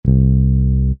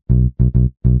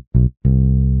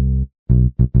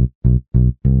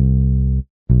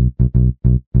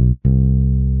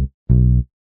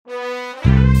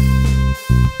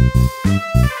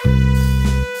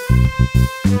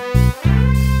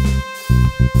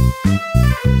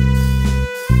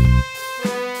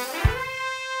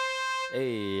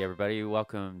everybody.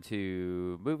 Welcome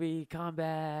to Movie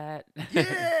Combat.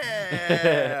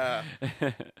 Yeah.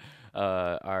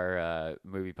 Our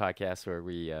movie podcast where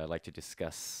we like to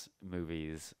discuss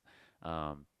movies,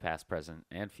 past, present,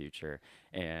 and future.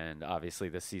 And obviously,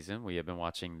 this season we have been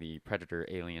watching the Predator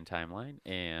Alien timeline.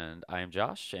 And I am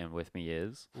Josh, and with me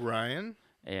is. Ryan?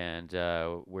 And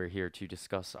we're here to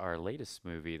discuss our latest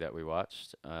movie that we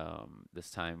watched.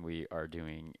 This time we are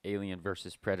doing Alien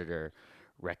versus Predator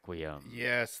Requiem.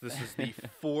 Yes, this is the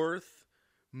fourth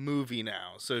movie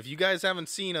now. So if you guys haven't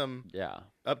seen them Yeah.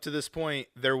 up to this point,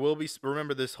 there will be.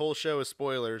 Remember, this whole show is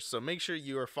spoilers, so make sure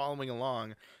you are following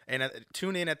along and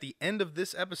tune in at the end of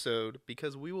this episode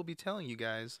because we will be telling you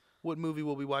guys what movie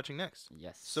we'll be watching next.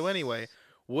 Yes. So anyway,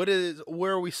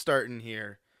 where are we starting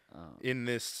here Um, in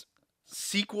this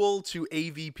sequel to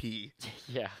AVP?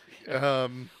 yeah.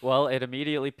 Well, It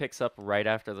immediately picks up right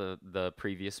after the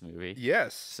previous movie.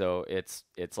 yes. So it's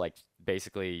like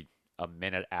basically a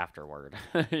minute afterward.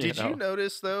 Did you know?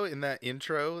 notice though in that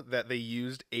intro that they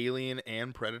used Alien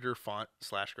and Predator font /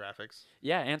 graphics?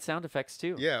 Yeah, and sound effects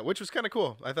too. Yeah, which was kind of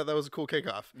cool. I thought that was a cool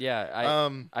kickoff. Yeah,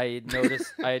 I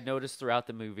had noticed throughout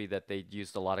the movie that they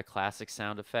used a lot of classic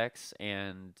sound effects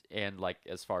and like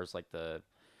as far as like the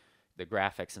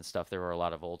graphics and stuff, there were a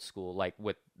lot of old school, like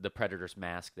with the Predator's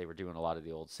mask, they were doing a lot of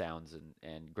the old sounds,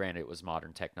 and granted it was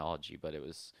modern technology, but it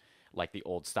was like the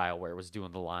old style where it was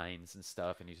doing the lines and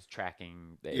stuff, and he was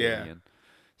tracking the Yeah. alien.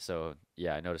 So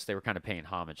yeah, I noticed they were kind of paying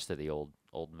homage to the old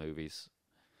movies.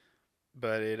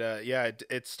 But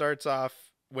it starts off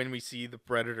when we see the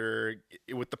Predator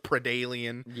with the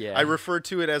Predalien. Yeah. I refer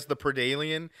to it as the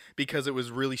Predalien because it was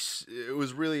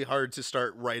really hard to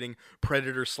start writing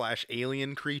Predator /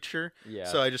 alien creature. Yeah.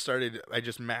 So I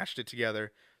just mashed it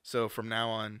together. So from now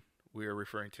on, we are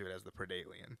referring to it as the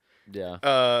Predalien.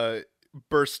 Yeah.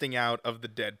 Bursting out of the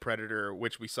dead Predator,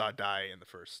 which we saw die in the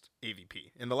first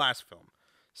AVP, in the last film.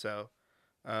 So,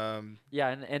 Yeah,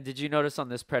 and did you notice on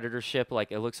this Predator ship,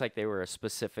 like it looks like they were a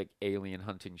specific alien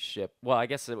hunting ship. Well, I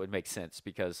guess it would make sense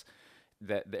because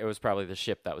that it was probably the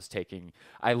ship that was taking.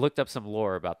 I looked up some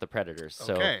lore about the Predators.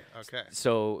 So okay.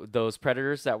 so those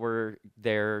Predators that were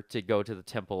there to go to the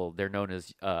temple, they're known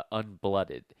as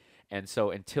unblooded. And so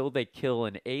until they kill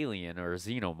an alien or a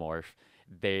xenomorph,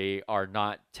 they are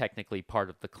not technically part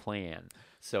of the clan.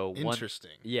 So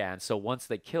Interesting. yeah, and so once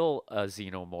they kill a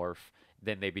xenomorph,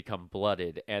 then they become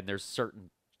blooded, and there's certain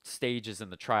stages in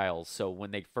the trials. So when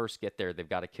they first get there, they've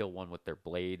got to kill one with their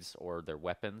blades or their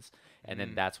weapons, and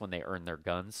then that's when they earn their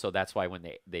guns. So that's why when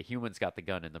the humans got the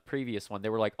gun in the previous one, they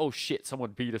were like, "Oh shit,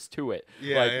 someone beat us to it!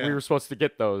 Yeah, Like yeah. we were supposed to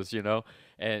get those, you know?"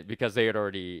 And because they had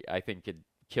already, I think, had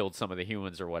killed some of the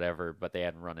humans or whatever, but they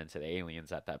hadn't run into the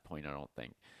aliens at that point. I don't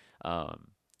think. Um,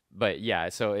 but yeah,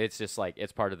 so it's just like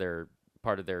it's part of their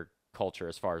culture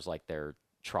as far as like their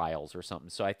trials or something.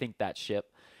 So I think that ship,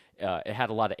 it had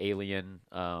a lot of alien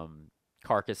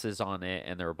carcasses on it,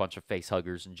 and there were a bunch of face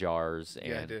huggers and jars. And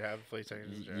Yeah, I did have a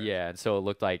PlayStation. yeah, and so it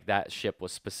looked like that ship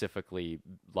was specifically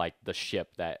like the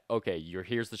ship that, okay,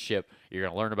 here's the ship. You're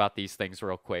gonna learn about these things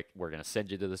real quick. We're gonna send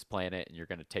you to this planet, and you're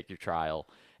gonna take your trial,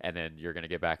 and then you're gonna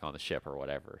get back on the ship or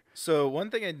whatever. So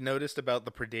one thing I noticed about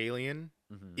the Predalien,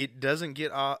 Mhm. it doesn't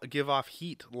give off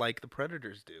heat like the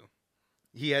Predators do.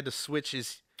 He had to switch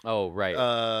his Oh,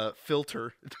 right.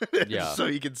 filter Yeah. so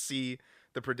he could see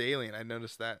the Predalien. I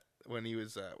noticed that when he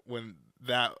was when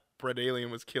that Predalien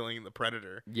was killing the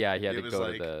Predator. Yeah, he had It to was go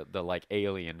like- to the like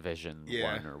alien vision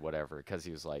Yeah. one or whatever because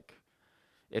he was like,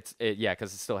 yeah,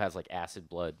 because it still has like acid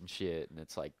blood and shit, and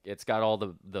it's like it's got all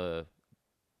the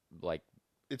like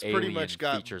It's alien pretty much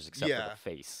got features except for the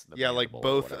face. The yeah, like mandible or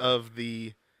both whatever. of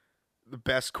the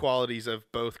best qualities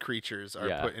of both creatures are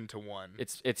Yeah. put into one.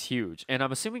 It's huge, and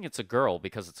I'm assuming it's a girl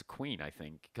because it's a queen. I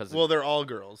think because Well, they're all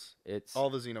girls. it's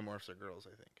All the xenomorphs are girls,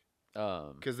 I think,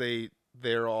 um because they're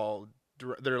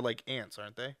like ants,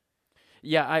 aren't they?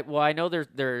 yeah, I know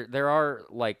there are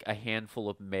like a handful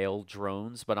of male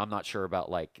drones, but I'm not sure about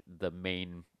like the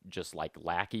main just like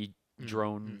lackey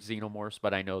drone xenomorphs.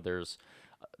 But I know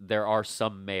there are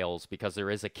some males because there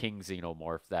is a king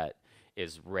xenomorph that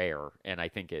is rare, and I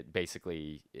think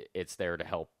it's there to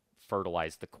help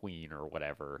fertilize the queen or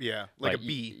whatever. Yeah, like But a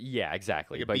bee. Yeah,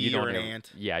 exactly. Like a but you bee or don't an ever,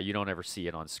 ant. Yeah, you don't ever see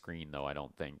it on screen though. I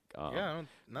don't think. I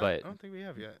but- don't think we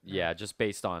have yet. No. Yeah, just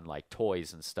based on like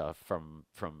toys and stuff from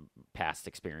past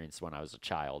experience when I was a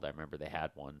child. I remember they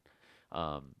had one,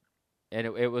 and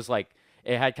it was like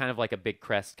it had kind of like a big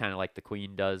crest, kind of like the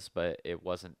queen does, but it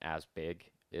wasn't as big.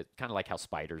 It kind of like how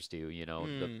spiders do, you know.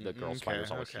 The girl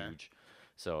spider's always okay. huge.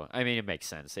 So I mean, it makes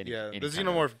sense. Yeah, Any the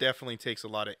xenomorph definitely takes a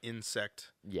lot of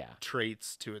insect Yeah,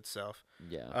 traits to itself.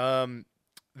 yeah.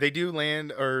 they do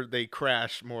land or they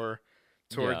crash more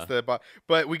towards Yeah. the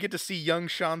but we get to see young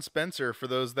Sean Spencer for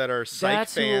those that are Psych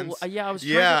That's who. fans. Yeah, I was.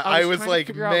 Yeah, I was was trying like,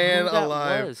 to figure out man who that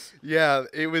alive. was. Yeah,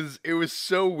 it was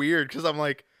so weird because I'm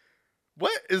like,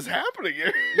 what is happening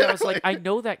here? Yeah, I was like, I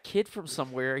know that kid from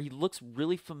somewhere. He looks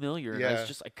really familiar, and Yeah.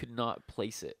 I could not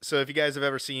place it. So if you guys have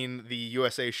ever seen the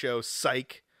USA show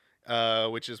Psych,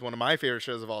 which is one of my favorite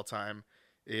shows of all time,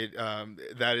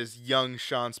 that is young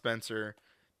Sean Spencer.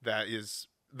 That is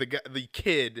the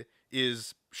kid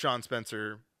is Sean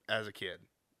Spencer as a kid,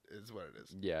 is what it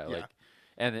is. Yeah, Yeah.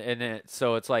 like,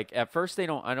 so it's like at first I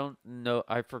don't know,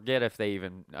 I forget if they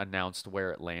even announced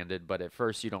where it landed, but at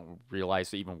first you don't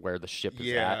realize even where the ship is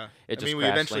Yeah, at. It I just mean we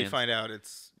crash eventually lands. find out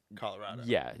it's Colorado.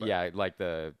 Yeah, but yeah, like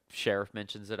the sheriff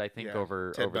mentions it, I think, yeah,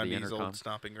 over Ted over the Bundy's intercom. old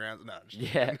stomping grounds. No, I'm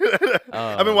just Yeah. kidding.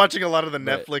 I've been watching a lot of the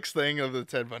but- Netflix thing of the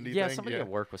Ted Bundy Yeah, thing. somebody yeah. at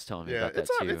work was telling me Yeah, about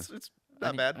that it's too. it's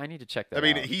not bad. I need to check that I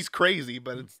mean, out. he's crazy,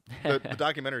 but it's the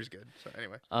documentary's good. So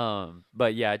anyway,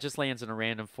 But yeah, it just lands in a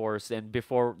random forest, and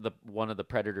before one of the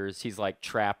predators, he's like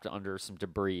trapped under some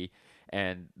debris,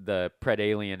 and the pred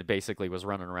alien basically was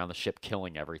running around the ship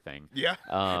killing everything. yeah.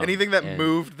 Um, Anything that and-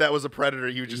 moved that was a predator,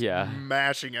 he was just Yeah.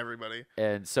 mashing everybody.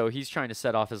 And so he's trying to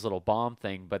set off his little bomb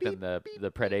thing, but then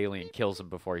the pred alien kills him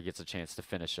before he gets a chance to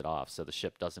finish it off, so the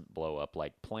ship doesn't blow up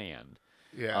like planned.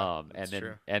 Yeah, and that's then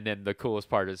true. and then the coolest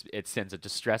part is it sends a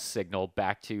distress signal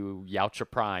back to Yautja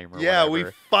Prime. Or Yeah, we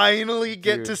whatever. finally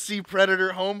get to Dude. see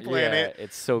Predator home planet, Yeah,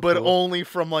 it's so but cool. only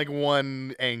from like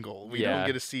one angle. We don't Yeah.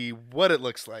 get to see what it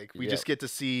looks like. We Yep. just get to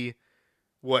see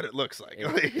what it looks like.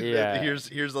 Like, yeah.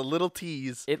 Here's a little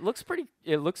tease. It looks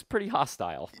pretty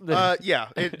hostile. Yeah,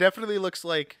 it definitely looks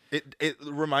like it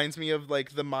reminds me of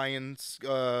like the Mayans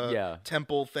Yeah.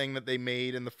 temple thing that they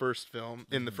made in the first film,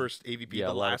 in the first AVP, yeah,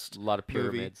 the a last lot of movie.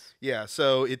 pyramids. Yeah,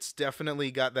 so it's definitely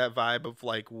got that vibe of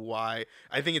like why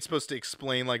I think it's supposed to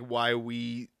explain like why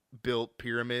we built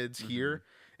pyramids here,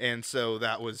 and so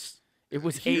that was It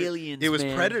was here. aliens. It was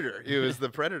man. Predator. It was the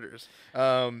Predators.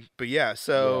 But yeah,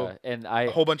 so Yeah, and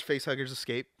a whole bunch of face huggers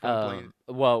escape from the plane.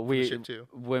 well, the we ship too.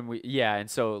 and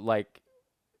so like,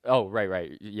 oh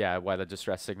right, yeah, why the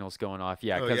distress signal's going off?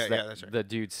 Yeah, Oh, because yeah, that's right. the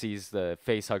dude sees the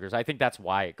face huggers. I think that's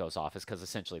why it goes off, is because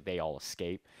essentially they all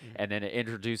escape, Mm-hmm. and then it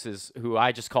introduces who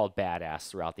I just called badass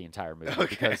throughout the entire movie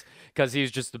Okay. because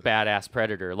he's just a badass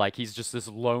predator. Like he's just this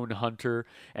lone hunter,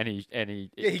 and he Yeah,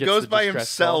 he gets goes the by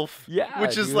distress call. himself. Yeah,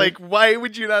 which is dude. like, why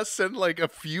would you not send like a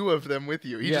few of them with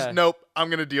you? He just Yeah. nope.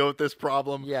 I'm gonna deal with this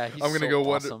problem. Yeah, he's I'm gonna so go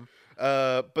wonder. awesome.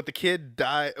 But the kid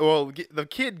die. Well, the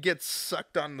kid gets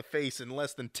sucked on the face in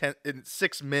less than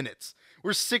 6 minutes.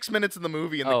 We're 6 minutes in the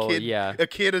movie, and Oh, the kid, yeah. a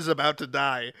kid is about to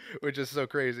die, which is so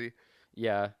crazy.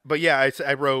 Yeah. But yeah,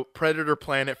 I wrote Predator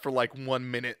Planet for like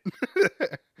 1 minute.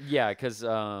 Yeah, because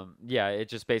it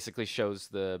just basically shows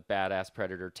the badass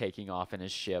predator taking off in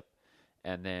his ship,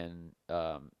 and then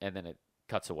it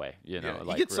cuts away. You know, Yeah,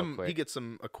 like he gets real some quick. he gets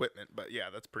some equipment, but yeah,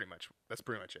 that's pretty much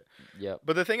it. Yep.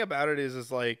 But the thing about it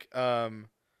is like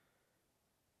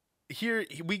here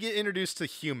we get introduced to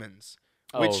humans,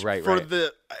 which Oh, right, for right.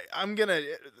 I'm gonna.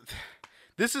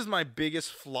 This is my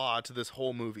biggest flaw to this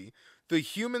whole movie. The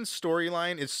human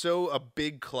storyline is so a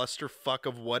big clusterfuck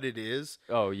of what it is.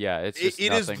 Oh yeah, it's just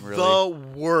It is nothing really. the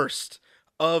worst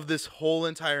of this whole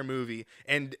entire movie,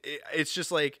 and it's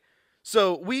just like,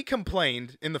 so we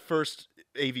complained in the first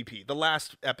AVP, the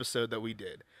last episode that we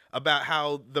did, about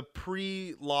how the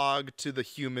pre-log to the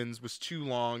humans was too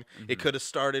long. It could have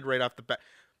started right off the bat.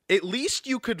 At least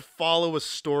you could follow a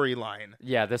storyline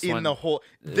Yeah, this in one. the whole.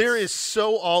 There it's- is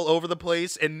so all over the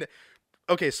place. And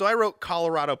okay, so I wrote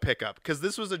Colorado pickup because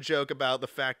this was a joke about the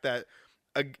fact that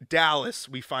Dallas,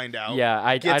 we find out. Yeah,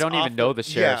 I gets don't even off know the- the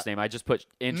sheriff's yeah. name. I just put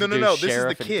No, introduce This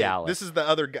sheriff is the and kid. Dallas. This is the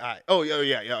other guy. Oh,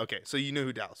 yeah. Okay, so you knew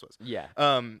who Dallas was. yeah.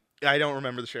 I don't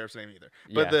remember the sheriff's name either.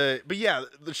 But Yeah.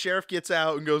 the sheriff gets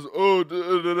out and goes, oh,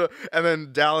 duh, duh, duh," and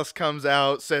then Dallas comes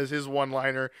out, says his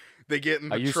one-liner. They get in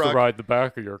the I used truck. to ride the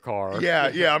back of your car.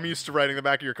 Yeah, I'm used to riding the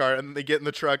back of your car. And then they get in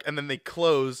the truck, and then they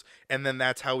close, and then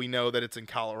that's how we know that it's in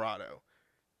Colorado.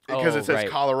 Because Oh, it says right.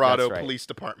 Colorado That's right. Police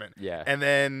Department. Yeah. And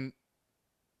then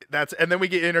we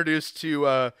get introduced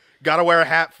to gotta wear a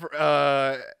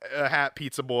hat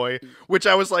pizza boy, which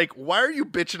I was like, why are you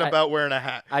bitching about wearing a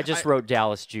hat? I just wrote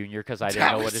Dallas Jr. because I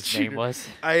didn't know what Dallas his name Jr.. was.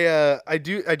 I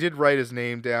did write his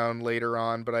name down later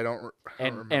on, but I don't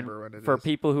And remember what it for is.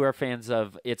 people who are fans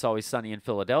of It's Always Sunny in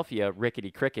Philadelphia,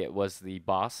 Rickety Cricket was the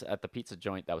boss at the pizza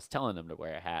joint that was telling them to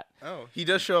wear a hat. Oh, he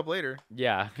does show up later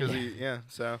Yeah. because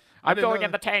so I'm didn't going know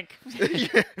in the tank.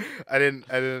 yeah, I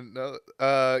didn't know.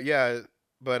 Yeah,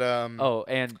 But Oh,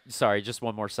 and sorry, just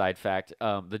one more side fact.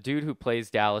 The dude who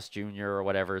plays Dallas Jr. or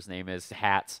whatever his name is,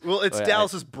 Hats. well, it's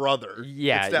Dallas's brother.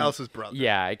 Yeah, it's Dallas's brother.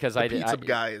 Yeah, because The pizza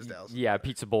guy is Dallas. Yeah,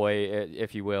 pizza boy,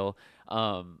 if you will.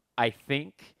 I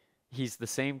think he's the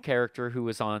same character who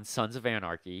was on Sons of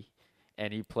Anarchy,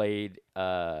 and he played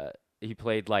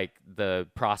like the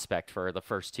prospect for the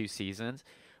first 2 seasons.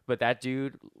 But that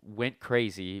dude went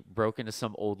crazy, broke into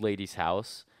some old lady's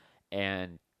house,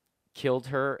 and killed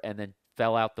her, and then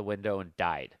fell out the window and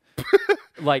died.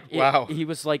 Like Wow. he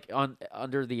was like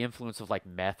under the influence of like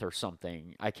meth or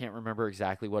something. I can't remember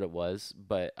exactly what it was,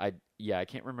 but I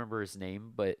can't remember his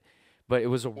name, but it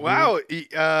was a Wow.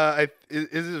 weird,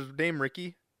 Is his name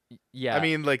Ricky? yeah. I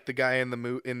mean, like the guy in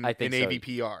the I think in so.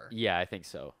 AVPR. Yeah, I think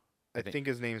so. I think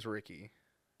his name's Ricky.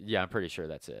 Yeah, I'm pretty sure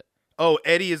that's it. Oh,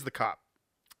 Eddie is the cop.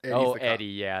 Eddie's the cop. Eddie,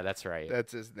 yeah, that's right.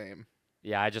 That's his name.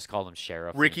 Yeah, I just called him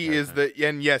Sheriff. Ricky the is entire time.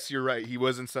 and yes, you're right. He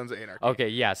was in Sons of Anarchy. Okay,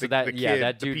 yeah, so the kid,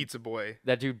 that the dude pizza boy.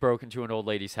 that dude broke into an old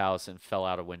lady's house and fell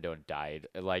out a window and died.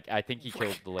 Like I think he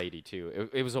killed the lady too.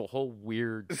 It was a whole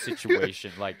weird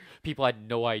situation. Like people had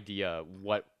no idea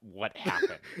what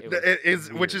happened.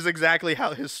 Which is exactly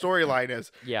how his storyline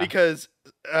is. Yeah. Because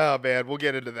oh man, we'll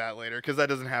get into that later because that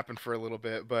doesn't happen for a little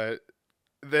bit. But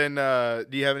then, do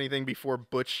you have anything before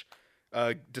Butch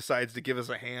decides to give us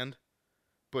a hand?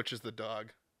 Butch is the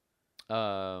dog.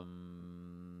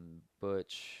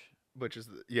 Butch. Butch is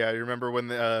you remember when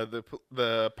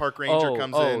the park ranger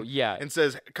comes in yeah. and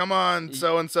says, "Come on,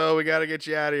 so and so, we got to get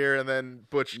you out of here," and then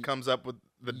Butch comes up with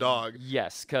the dog.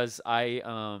 Yes, because okay,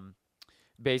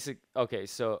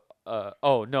 so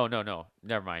oh no,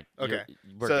 never mind. Okay,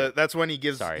 We're so good. that's when he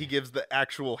gives Sorry. the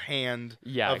actual hand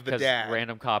Yeah, of the 'cause dad.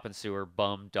 random cop and sewer,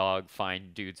 bum, dog,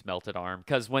 find dude's melted arm.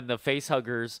 Because when the face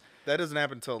huggers, That doesn't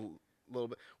happen until a little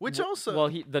bit. Which also, well,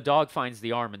 the dog finds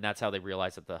the arm, and that's how they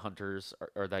realize that the hunters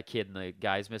or the kid and the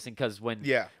guy's missing. Because when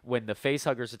the face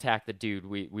huggers attack the dude,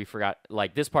 we forgot,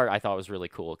 like, this part I thought was really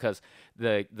cool because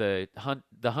the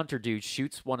hunter dude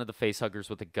shoots one of the face huggers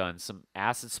with a gun, some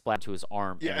acid splat to his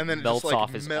arm, and then it melts just, like,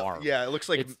 off his arm. Yeah, it looks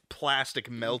like It's-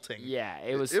 plastic melting. Yeah,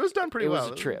 it was done pretty well.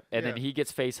 It was a trip. And Yeah. then he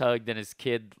gets face hugged, then his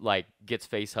kid like gets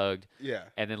face hugged. Yeah.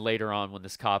 And then later on when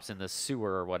this cop's in the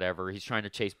sewer or whatever, he's trying to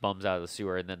chase bums out of the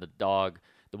sewer, and then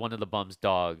one of the bum's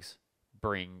dogs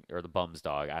the bum's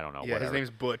dog, I don't know, Yeah, whatever. his name's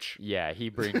Butch. Yeah, he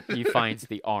finds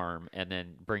the arm and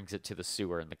then brings it to the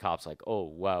sewer, and the cop's like, "Oh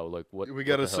wow, like what? We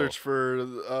got to what the hell?" search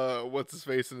for what's his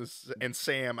face and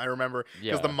Sam. I remember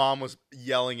because Yeah. the mom was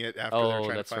yelling it after they were Oh,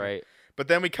 trying that's to find him. right. But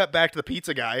then we cut back to the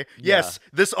pizza guy. Yeah. Yes,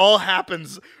 this all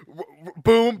happens.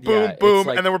 Boom, boom, Yeah, it's boom,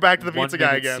 like and then we're back to the 1 pizza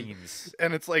guy minute again. scenes.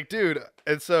 And it's like, dude.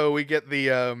 And so we get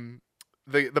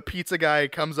the pizza guy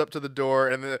comes up to the door,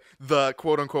 and the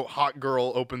quote unquote hot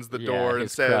girl opens the door and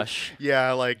his says, crush.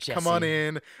 "Yeah, like come on Jessie.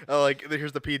 in. Like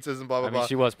here's the pizzas and blah blah I mean, blah."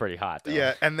 she was pretty hot, though.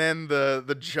 Yeah, and then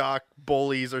the jock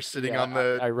bullies are sitting Yeah, on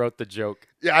the. I wrote the joke.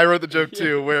 Yeah, I wrote the joke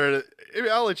too. Where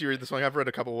I'll let you read this one. I've read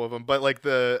a couple of them, but like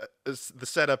the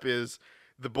setup is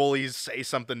the bullies say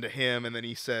something to him, and then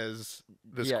he says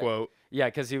this Yeah. quote. Yeah,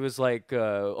 because he was like,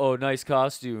 "Oh, nice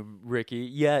costume, Ricky.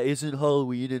 Yeah, isn't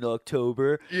Halloween in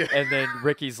October?" Yeah. And then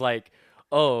Ricky's like,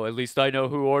 "Oh, at least I know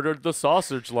who ordered the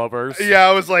sausage lovers." Yeah,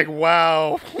 I was like,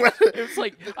 wow. It's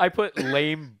like I put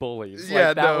lame bullies. Like,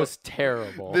 Yeah, that no. was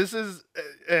terrible. This is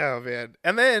oh man,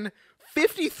 and then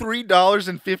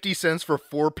 $53.50 for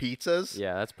 4 pizzas.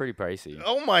 Yeah, that's pretty pricey.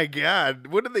 Oh my god,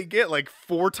 what did they get? Like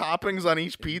 4 toppings on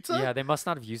each pizza? Yeah, they must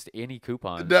not have used any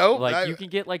coupons. No, like you can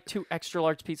get like 2 extra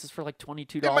large pizzas for like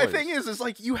 $22. And my thing is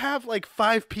like you have like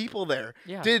 5 people there.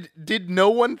 Yeah. Did no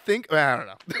one think? I don't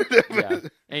know. Yeah,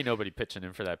 ain't nobody pitching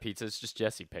in for that pizza. It's just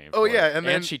Jesse paying. Oh, for yeah, it. and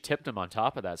then- she tipped him on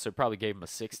top of that, so it probably gave him a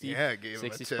 60. Yeah, gave him a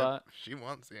 60 tip. spot. She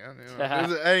wants,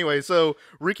 yeah. Anyway, so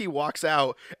Ricky walks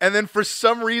out, and then for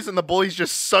some reason the bullies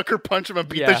just sucker punch him and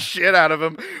beat the Yeah. shit out of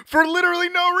him for literally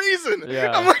no reason.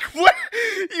 Yeah. I'm like, what?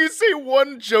 You say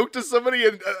one joke to somebody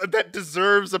and that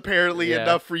deserves apparently Yeah.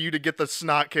 enough for you to get the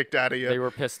snot kicked out of you. They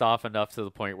were pissed off enough to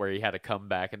the point where he had to come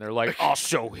back, and they're like, "I'll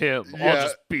show him. Yeah. I'll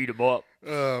just beat him up."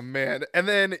 Oh man! And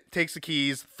then takes the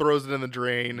keys, throws it in the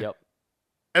drain. Yep.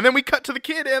 And then we cut to the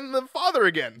kid and the father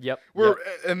again. Yep.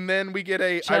 And then we get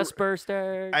a Chest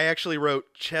burster. I actually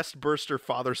wrote chest burster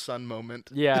father son moment.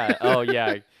 Yeah. Oh,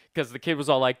 yeah. Because the kid was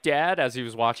all like, "Dad," as he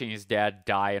was watching his dad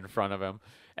die in front of him,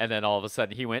 and then all of a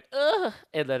sudden he went, "Ugh,"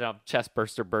 and then a chest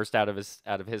burster burst out of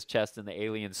his chest, and the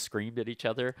aliens screamed at each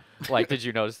other. Like, did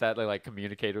you notice that they like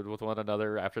communicated with one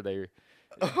another after they?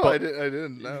 Oh, I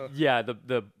didn't know. Yeah.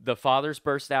 The fathers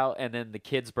burst out, and then the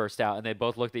kids burst out, and they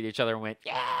both looked at each other and went,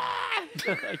 "Yeah."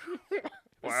 Like,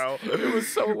 Wow. It was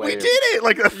so We lame. did it!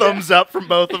 Like a thumbs up from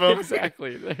both of them.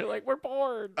 Exactly. They're like, we're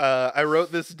bored. I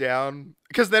wrote this down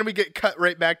because then we get cut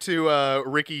right back to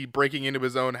Ricky breaking into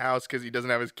his own house because he doesn't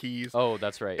have his keys. Oh,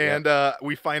 that's right. And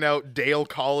we find out Dale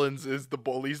Collins is the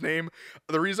bully's name.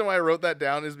 The reason why I wrote that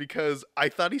down is because I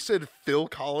thought he said Phil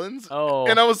Collins. Oh.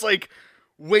 And I was like,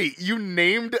 wait, you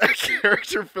named a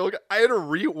character Phil? I had to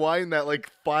rewind that like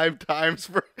 5 times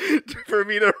for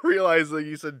me to realize that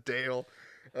you said Dale.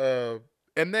 And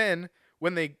then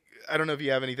when I don't know if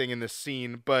you have anything in this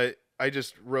scene, but I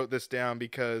just wrote this down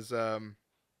because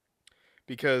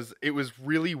it was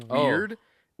really weird.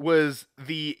 Was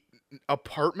the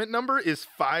apartment number is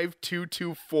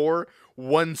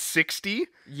 5224-160?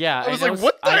 Yeah, I was like,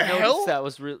 what the hell? That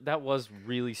was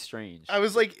really strange. I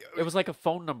was like, It was like a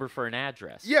phone number for an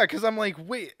address. yeah, because I'm like,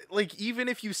 wait, like even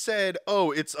if you said,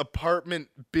 oh, it's apartment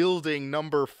building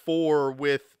number 4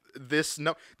 with this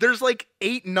there's like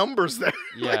 8 numbers there.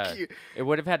 Yeah. Like, It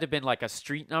would have had to been like a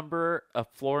street number, a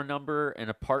floor number, an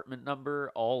apartment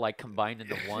number, all like combined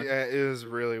into one. yeah, it was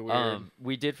really weird.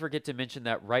 We did forget to mention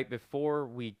that right before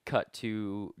we cut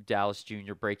to Dallas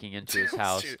Jr. breaking into his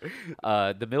house,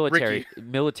 the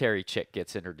military chick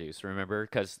gets introduced. Remember,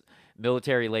 because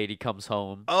military lady comes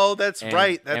home. Oh, that's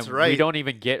right. That's and right. We don't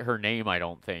even get her name. I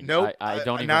don't think. Nope. I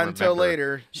don't even not remember. until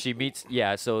later. She meets.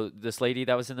 Yeah. So this lady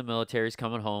that was in the military is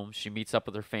coming home. She meets up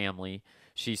with her family.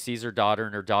 She sees her daughter,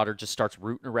 and her daughter just starts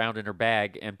rooting around in her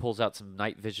bag and pulls out some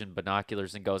night vision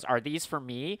binoculars and goes, "Are these for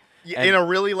me?" Yeah, in a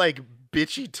really like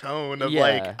bitchy tone of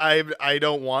like, I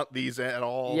don't want these at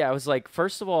all. Yeah, I was like,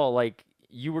 first of all, like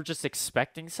you were just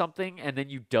expecting something, and then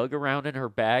you dug around in her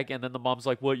bag, and then the mom's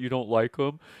like, "What? You don't like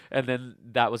them?" And then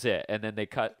that was it. And then they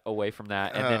cut away from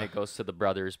that, and then it goes to the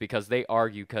brothers because they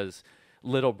argue because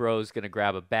little bro's gonna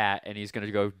grab a bat and he's gonna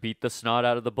go beat the snot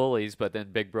out of the bullies, but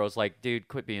then big bro's like, dude,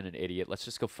 quit being an idiot. Let's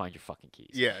just go find your fucking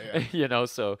keys. Yeah.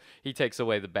 So he takes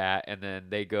away the bat, and then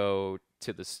they go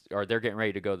to they're getting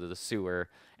ready to go to the sewer,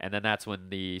 and then that's when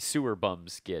the sewer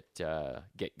bums get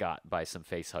got by some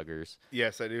face huggers.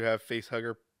 Yes, I do have face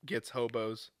hugger gets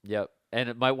hobos. Yep.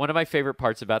 And one of my favorite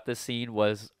parts about this scene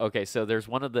was, okay, so there's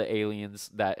one of the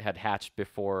aliens that had hatched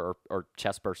before, or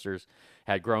chest bursters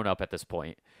had grown up at this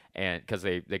point, and because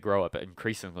they grow up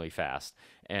increasingly fast,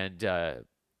 and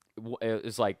it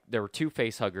was like there were 2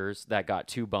 face huggers that got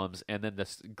 2 bums, and then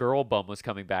this girl bum was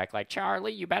coming back like,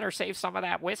 Charlie, you better save some of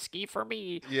that whiskey for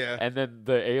me. Yeah. And then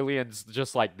the alien's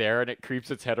just like there, and it creeps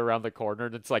its head around the corner,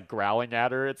 and it's like growling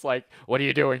at her. It's like, what are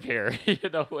you doing here?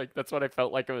 Like that's what I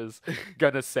felt like it was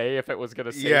gonna say if it was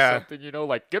gonna say something.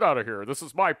 Like, get out of here. This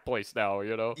is my place now.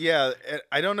 Yeah.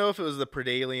 I don't know if it was the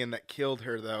Predalien that killed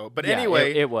her though. But Yeah,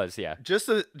 anyway, it was. Yeah.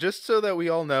 just so that we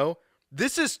all know,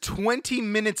 this is 20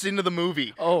 minutes into the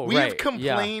movie. Oh, We've right.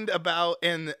 complained about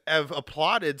and have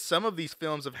applauded some of these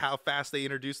films of how fast they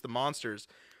introduce the monsters.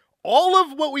 All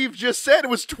of what we've just said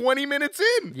was 20 minutes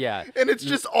in. Yeah. And it's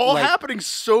just all happening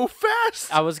so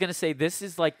fast. I was gonna say this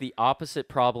is like the opposite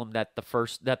problem that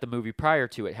the movie prior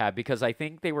to it had, because I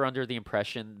think they were under the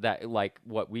impression that, like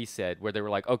what we said, where they were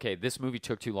like, okay, this movie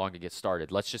took too long to get started.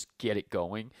 Let's just get it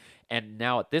going. And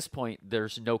now at this point,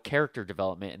 there's no character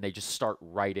development, and they just start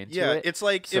right into it. Yeah, it's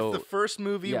like if the first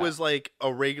movie was like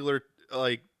a regular,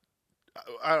 like,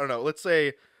 I don't know, let's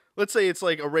say it's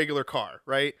like a regular car,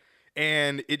 right?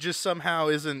 And it just somehow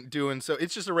isn't doing so.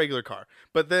 It's just a regular car.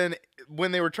 But then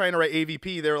when they were trying to write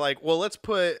AVP, they were like, well, let's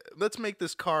make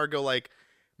this car go like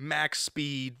max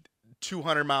speed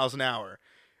 200 miles an hour.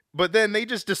 But then they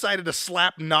just decided to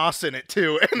slap NOS in it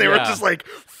too, and they were just like,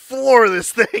 floor this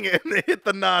thing, and they hit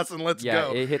the NOS and let's go.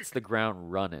 Yeah, it hits the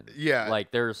ground running. Yeah,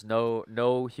 like there's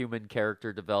no human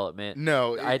character development.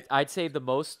 No, I'd say the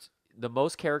most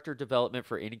character development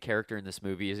for any character in this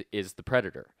movie is the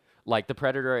Predator. Like the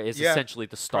Predator is essentially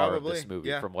the star of this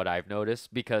movie, from what I've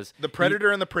noticed, because the Predator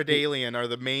and the Predalien are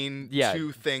the main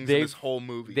 2 things in this whole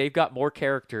movie. They've got more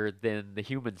character than the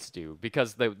humans do,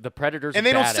 because the Predator's and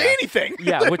they badass. Don't say anything.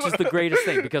 Yeah, which is the greatest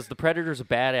thing, because the Predator's a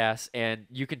badass, and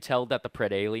you can tell that the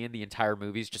Predalien, the entire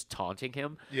movie, is just taunting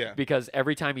him. Yeah. Because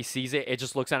every time he sees it, it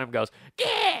just looks at him and goes,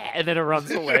 yeah, and then it runs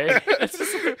away.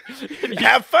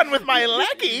 Have fun with my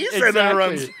lackeys, exactly. And then it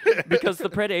runs. Because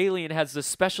the Predalien has this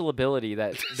special ability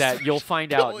that you'll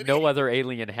find out no other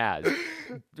alien has,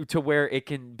 to where it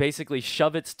can basically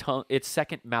shove its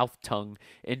second mouth tongue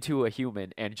into a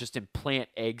human and just implant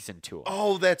eggs into him.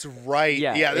 Oh, that's right.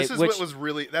 Yeah, this is what was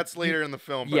really, that's later in the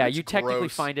film. But yeah, it's you technically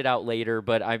gross. find it out later,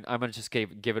 but I'm gonna just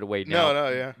give it away now. No,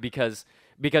 yeah. Because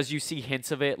you see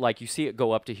hints of it, like you see it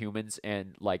go up to humans,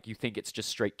 and like you think it's just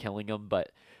straight killing them,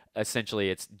 but essentially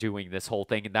it's doing this whole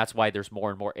thing, and that's why there's more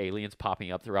and more aliens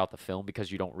popping up throughout the film,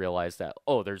 because you don't realize that,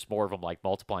 oh, there's more of them like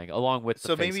multiplying along with the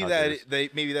So face maybe huggers.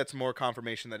 maybe that's more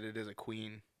confirmation that it is a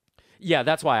queen. Yeah,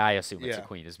 that's why I assume it's a Yeah.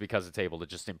 queen, is because it's able to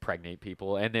just impregnate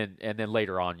people, and then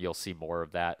later on you'll see more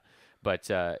of that. But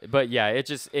yeah,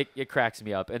 it cracks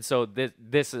me up. And so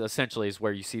this essentially is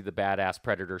where you see the badass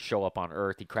Predator show up on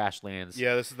Earth. He crash lands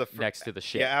Yeah, this is the next to the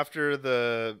ship. Yeah, after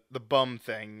the bum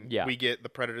thing, Yeah. we get the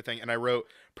Predator thing, and I wrote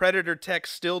Predator tech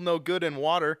still no good in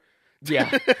water.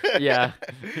 Yeah, yeah,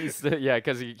 yeah,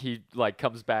 because he like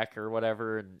comes back or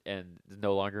whatever, and is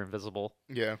no longer invisible.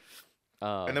 Yeah.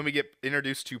 And then we get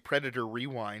introduced to Predator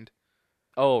Rewind.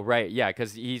 Oh right, yeah,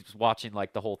 because he's watching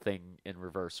like the whole thing in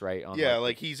reverse, right? On, Yeah,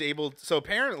 like he's able. So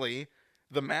apparently,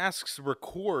 the masks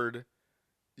record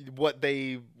what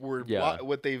they were, Yeah.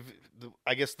 what they've.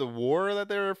 I guess the war that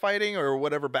they're fighting or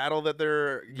whatever battle that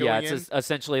they're going yeah, in. it's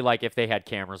essentially like if they had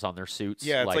cameras on their suits.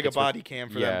 Yeah, it's like a re- body cam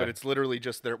for them, yeah. but it's literally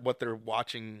just what they're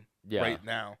watching Yeah. right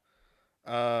now.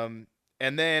 And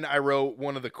then I wrote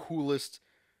one of the coolest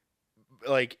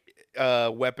like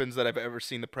weapons that I've ever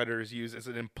seen the Predators use is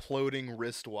an imploding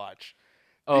wristwatch.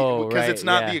 Oh, Because right, it's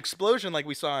not yeah. the explosion like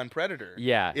we saw in Predator.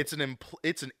 Yeah. It's an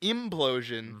it's an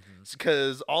implosion Mhm.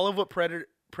 because all of what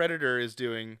Predator is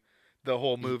doing the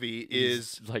whole movie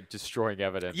He's, is like destroying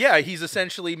evidence. yeah, he's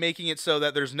essentially making it so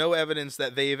that there's no evidence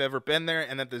that they've ever been there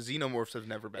and that the xenomorphs have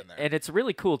never been there. And it's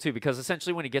really cool too, because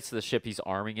essentially when he gets to the ship, he's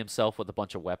arming himself with a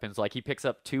bunch of weapons. Like he picks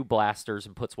up 2 blasters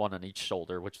and puts one on each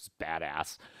shoulder, which is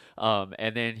badass.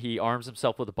 And then he arms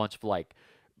himself with a bunch of like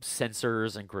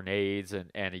sensors and grenades,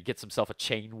 and he gets himself a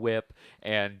chain whip,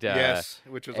 and Yes,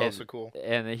 which was and, also cool.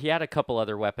 And he had a couple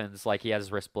other weapons, like he has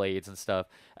his wrist blades and stuff.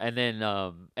 And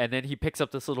then he picks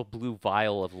up this little blue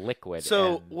vial of liquid.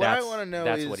 So, and what I that's- wanna know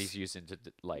that's what is- he's using to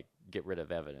like get rid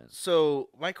of evidence. So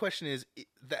my question is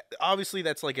that obviously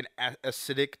that's like an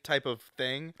acidic type of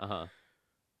thing. Uh huh.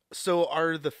 So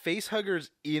are the face huggers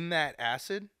in that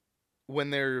acid when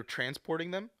they're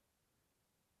transporting them?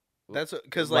 That's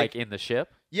because Like in the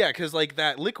ship. yeah, because like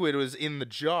that liquid was in the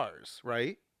jars,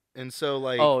 right? And so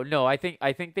like Oh no, I think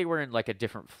they were in like a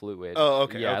different fluid. Oh,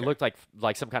 okay, Yeah, okay. it looked like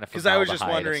some kind of. because I was just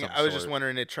formaldehyde of wondering, some I was just sort.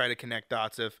 wondering to try to connect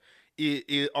dots if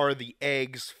are the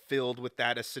eggs filled with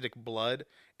that acidic blood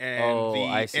and Oh,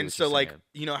 I see and what so you're like saying.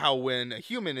 you know how when a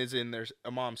human is in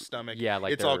a mom's stomach, Yeah,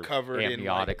 like it's all their covered in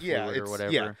amniotic like, yeah, fluid or it's,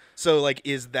 whatever. yeah. So like,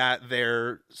 is that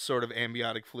their sort of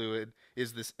amniotic fluid?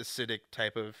 Is this acidic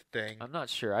type of thing? I'm not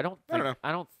sure. I don't I don't think know.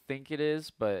 I don't think it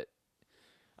is, but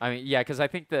I mean, yeah, because I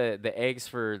think the eggs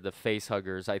for the face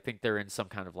huggers, I think they're in some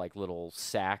kind of like little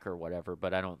sack or whatever,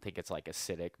 but I don't think it's like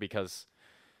acidic because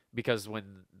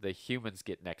when the humans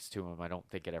get next to them, I don't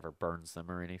think it ever burns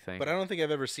them or anything. But I don't think I've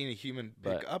ever seen a human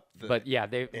pick up the. But yeah,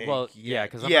 they egg well yeah,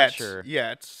 because I'm yet, not sure.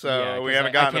 yet. So Yeah, we 'cause haven't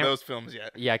I gotten to can't- those films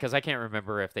yet. Yeah, because I can't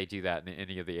remember if they do that in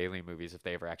any of the Alien movies, if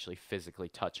they ever actually physically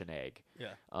touch an egg.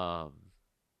 Yeah.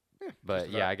 But just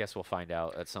yeah, I guess we'll find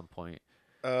out at some point.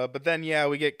 But then yeah,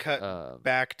 we get cut Um,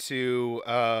 back to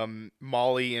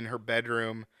Molly in her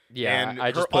bedroom. Yeah, and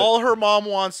I just put, all her mom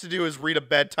wants to do is read a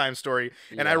bedtime story,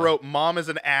 and I Yeah. wrote "Mom is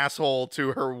an asshole"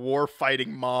 to her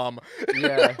war-fighting mom.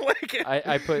 Yeah. Like,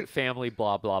 I put family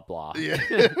blah blah blah. Yeah.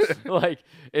 Like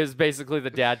it's basically the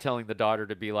dad telling the daughter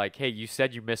to be like, hey, you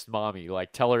said you missed mommy.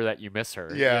 Like tell her that you miss her.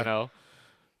 Yeah. You know.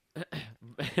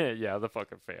 Yeah, the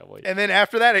fucking family. And then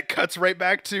after that, it cuts right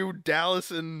back to Dallas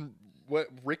and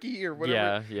Ricky or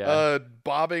whatever. Yeah.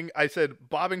 Bobbing. I said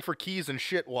bobbing for keys and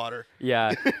shit water.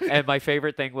 Yeah, and my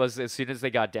favorite thing was as soon as they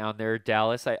got down there,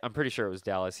 Dallas. I'm pretty sure it was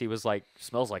Dallas. He was like,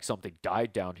 "Smells like something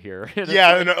died down here." And it's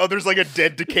Yeah, like- and there's like a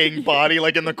dead, decaying body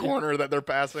like in the corner that they're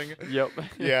passing. Yep.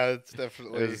 Yeah, it's It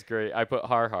definitely. was great. I put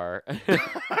har har.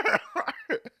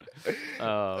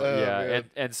 Oh, Yeah,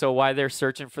 man. and so while they're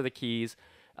searching for the keys,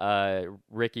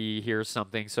 Ricky hears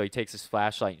something, so he takes his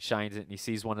flashlight and shines it, and he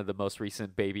sees one of the most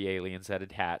recent baby aliens that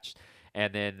had hatched.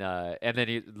 And then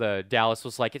the Dallas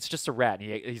was like, "It's just a rat,"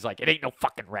 and he's like, "It ain't no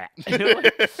fucking rat."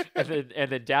 and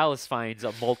then Dallas finds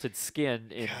a molted skin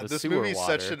in God, the this sewer movie's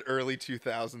water. such an early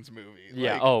 2000s movie.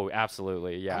 Yeah. Like, Oh,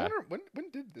 absolutely. I Yeah. wonder when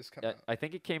did this come out? I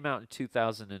think it came out in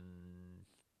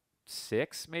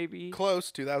 2006, maybe.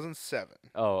 Close, 2007.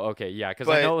 Oh, okay. Yeah, because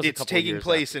I know it But was a it's couple taking years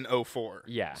place in 04.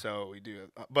 Yeah. So we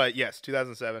do. But yes,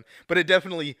 2007. But it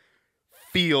definitely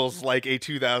feels like a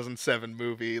 2007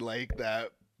 movie. Like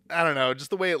that. I don't know.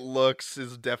 Just the way it looks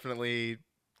is definitely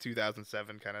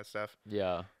 2007 kind of stuff.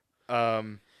 Yeah. But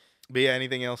yeah,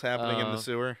 anything else happening in the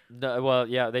sewer? No, well,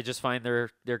 yeah, they just find their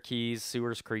keys.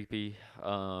 Sewer's creepy.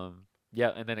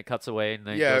 Yeah, and then it cuts away, and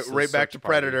then it Yeah, goes to the right back to search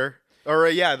party. Predator. Or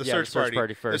the Yeah, search the search party.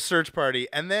 party The first. search party,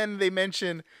 and then they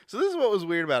mention. So this is what was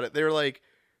weird about it. They were like,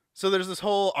 So there's this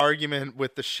whole argument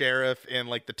with the sheriff and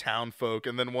like the town folk,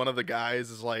 and then one of the guys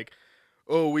is like,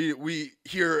 "Oh, we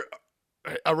here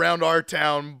around our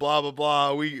town, blah blah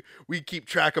blah. We keep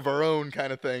track of our own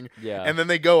kind of thing." Yeah. And then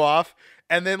they go off,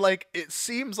 and then like it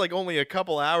seems like only a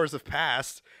couple hours have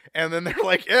passed, and then they're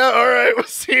like, "Yeah, all right, we'll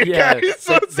see you Yeah, guys.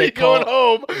 So they going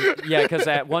home." Yeah, because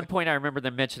at one point I remember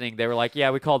them mentioning they were like, "Yeah,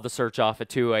 we called the search off at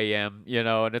 2 a.m."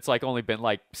 And it's like only been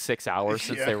like 6 hours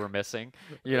since Yeah. they were missing.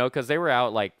 Because they were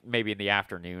out like maybe in the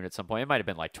afternoon at some point. It might have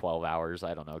been like 12 hours.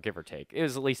 I don't know, give or take. It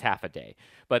was at least half a day.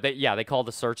 But they called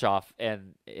the search off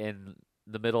and in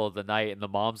the middle of the night, and the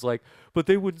mom's like, "But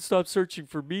they wouldn't stop searching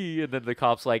for me." And then the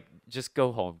cop's like, "Just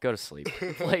go home, go to sleep.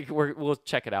 Like we'll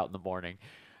check it out in the morning."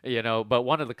 But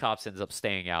one of the cops ends up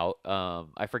staying out.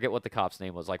 I forget what the cop's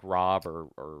name was, like Rob or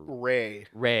Ray.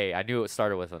 Ray. I knew it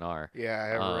started with an R. Yeah, I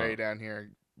have Ray down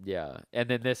here. Yeah, and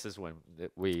then this is when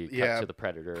we cut Yeah, to the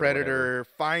predator. or whatever. Predator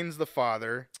finds the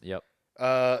father. Yep.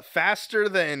 Faster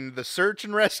than the search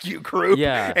and rescue group.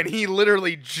 Yeah. And he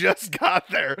literally just got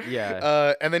there.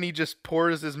 Yeah. And then he just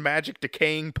pours his magic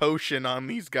decaying potion on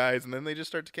these guys, and then they just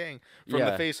start decaying from the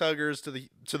Yeah. face huggers to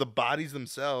the bodies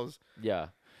themselves. Yeah.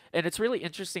 And it's really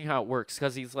interesting how it works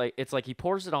because it's like he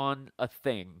pours it on a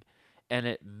thing, and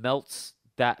it melts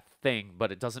that thing,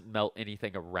 but it doesn't melt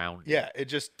anything around it. Yeah, it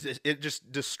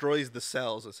just destroys the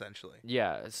cells essentially.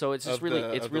 Yeah, so it's just Of really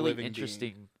the- it's of the really living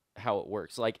interesting how it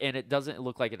works. Like, and it doesn't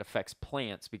look like it affects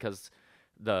plants because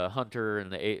the hunter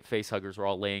and the face huggers were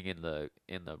all laying in the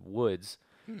woods,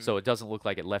 so it doesn't look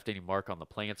like it left any mark on the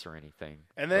plants or anything.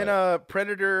 And then But-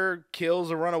 Predator kills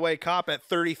a runaway cop at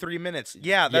 33 minutes.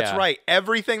 Yeah, that's Yeah. right.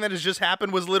 Everything that has just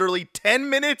happened was literally 10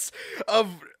 minutes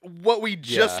of what we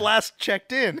just Yeah. last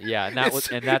checked in. yeah, and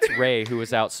that's Ray who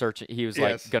was out searching. He was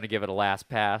Yes. like gonna give it a last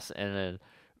pass, and then.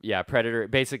 Yeah, Predator,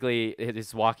 basically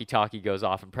his walkie-talkie goes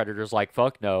off and Predator's like,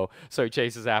 "Fuck no." So he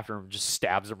chases after him, just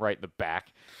stabs him right in the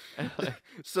back.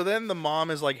 So then the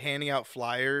mom is like handing out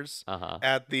flyers Uh-huh.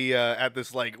 at the at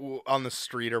this like on the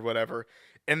street or whatever.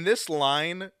 And this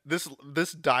line, this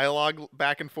dialogue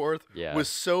back and forth Yeah. was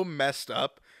so messed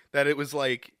up that it was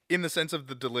like in the sense of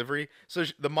the delivery. So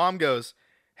the mom goes,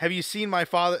 "Have you seen my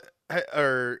father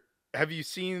or have you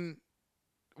seen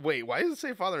Wait, why does it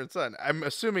say father and son? I'm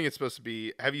assuming it's supposed to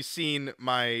be, have you seen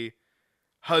my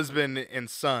husband and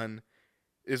son?"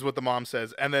 Is what the mom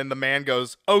says. And then the man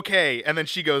goes, "Okay." And then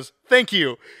she goes, "Thank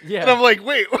you." Yeah. And I'm like,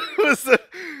 wait, what was the...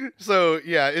 So,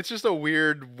 yeah, it's just a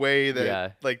weird way that,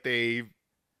 Yeah. like,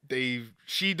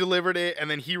 she delivered it, and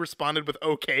then he responded with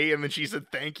 "okay," and then she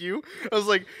said "thank you." I was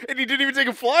like, and he didn't even take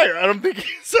a flyer. I don't think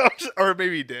he so, or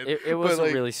maybe he did. It was but, a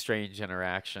like, really strange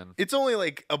interaction. It's only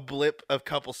like a blip of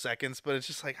couple seconds, but it's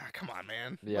just like, come on,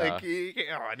 man. Yeah. Like,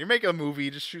 come on, you're making a movie,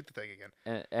 just shoot the thing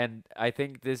again. And I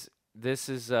think this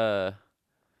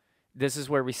is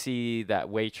where we see that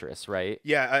waitress, right?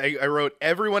 Yeah, I wrote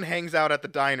everyone hangs out at the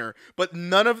diner, but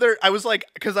none of their. I was like,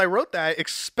 because I wrote that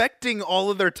expecting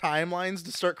all of their timelines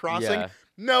to start crossing. Yeah.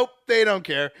 Nope, they don't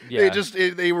care. Yeah.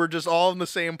 They were just all in the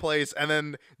same place, and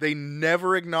then they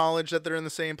never acknowledge that they're in the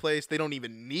same place. They don't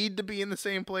even need to be in the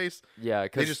same place. Yeah,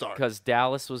 They just are. because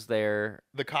Dallas was there.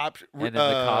 The cop And then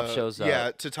the cop shows Yeah,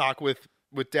 up. to talk with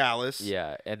Dallas.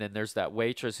 Yeah, and then there's that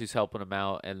waitress who's helping him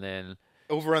out, and then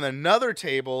Over on another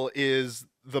table is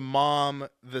the mom,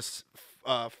 this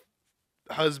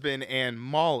husband, and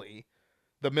Molly,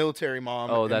 the military mom.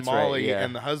 Oh, and that's right, Molly yeah.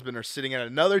 and the husband are sitting at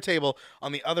another table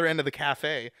on the other end of the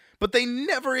cafe, but they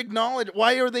never acknowledge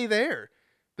why are they there.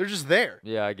 They're just there.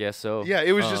 yeah, I guess so. Yeah,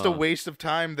 it was just a Uh, waste of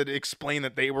time that explained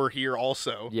that they were here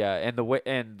also. Yeah, and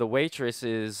the waitress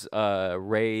is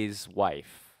Ray's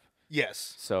wife.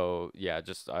 Yes. So yeah,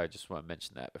 I just want to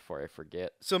mention that before I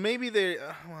forget. So maybe they,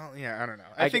 well, yeah, I don't know.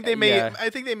 I I think g- they may, yeah. I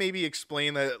think they maybe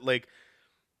explain that like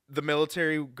the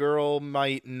military girl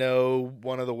might know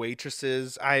one of the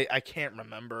waitresses. I can't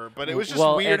remember, but it was just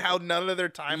Well, weird and- how none of their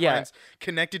timelines Yeah.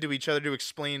 connected to each other to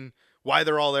explain why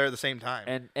they're all there at the same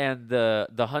time. And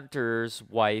the hunter's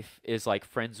wife is like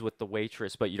friends with the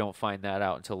waitress, but you don't find that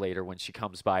out until later when she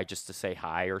comes by just to say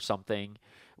hi or something,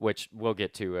 which we'll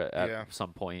get to at Yeah.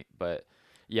 some point. But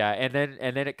yeah, and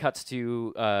then it cuts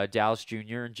to Dallas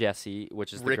Jr. and Jesse,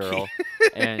 which is the Ricky. girl,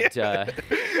 and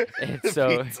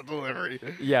so Pizza delivery.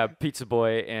 yeah, Pizza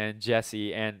Boy and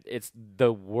Jesse, and it's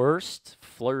the worst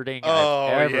flirting Oh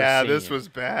I've ever yeah, seen. this was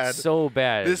bad. so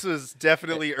bad. This was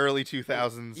definitely early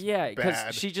 2000s. Yeah, because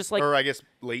bad. she just like or I guess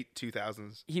late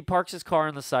 2000s. he parks his car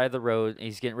on the side of the road and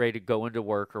he's getting ready to go into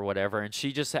work or whatever, and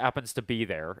she just happens to be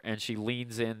there, and she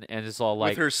leans in and is all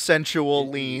like With her sensual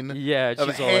lean. yeah, Of,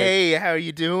 she's all like, hey, how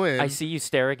you doing? I see you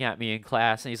staring at me in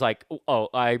class, and he's like, "Oh,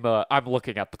 I'm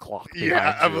looking at the clock behind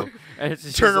Yeah, you." And it's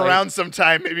just Turn like- around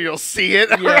sometime, maybe you'll see it.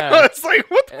 Yeah. It's like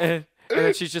what? and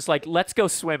then she's just like, "Let's go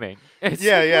swimming." It's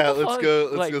Yeah, like, yeah. what the Let's fuck? go.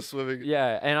 Let's Like, go swimming.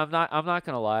 Yeah, and I'm not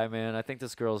gonna lie, man. I think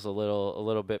this girl's a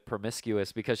little bit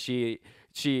promiscuous because she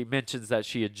mentions that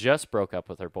she had just broke up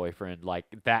with her boyfriend like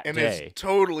that And day. it's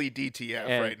totally DTF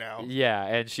And- right now. Yeah,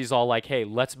 and she's all like, "Hey,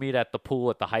 let's meet at the pool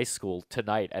at the high school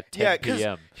tonight at 10 Yeah, because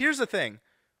p.m." here's the thing.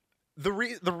 The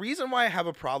reason why I have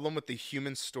a problem with the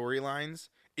human storylines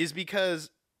is because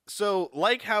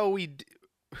like how we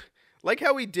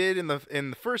did in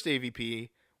the first AVP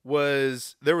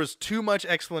was there was too much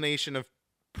explanation of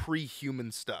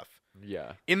pre-human stuff.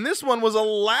 Yeah, In this one was a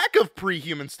lack of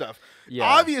pre-human stuff. yeah,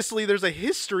 Obviously, there's a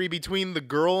history between the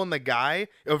girl and the guy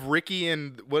of Ricky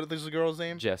and what is the girl's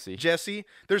name? Jesse. Jesse.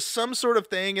 There's some sort of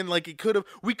thing, and like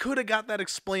we could have got that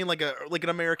explained like an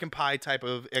American Pie type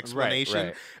of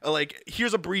explanation. right. Like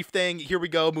here's a brief thing, here we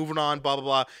go, moving on, blah blah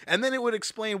blah, and then it would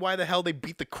explain why the hell they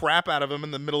beat the crap out of him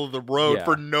in the middle of the road Yeah.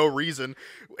 for no reason,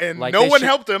 and Like, no they one should-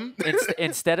 helped him.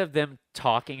 Instead of them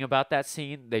talking about that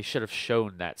scene, they should have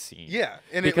shown that scene. Yeah,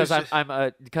 and because it was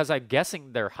just, because I'm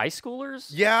guessing they're high schoolers.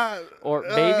 yeah, Or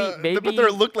but maybe they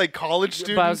look like college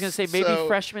students. But I was gonna say maybe so-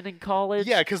 freshmen in college.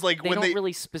 Yeah, because like they when don't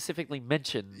really specifically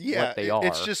mention yeah, what they are.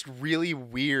 it's just really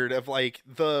weird of like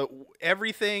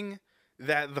everything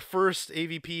that the first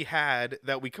AVP had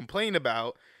that we complained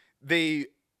about. They,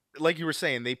 like you were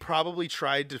saying, they probably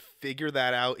tried to figure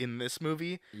that out in this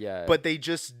movie, yeah, but they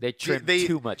just they trimmed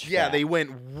too much. Yeah, fat. they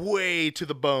went way to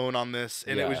the bone on this,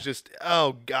 and it was Yeah. just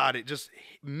oh god, it just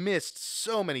missed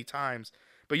so many times.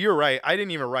 But you're right, I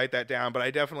didn't even write that down, but I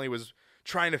definitely was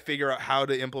trying to figure out how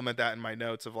to implement that in my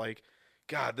notes of like,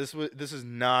 God, this is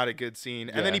not a good scene.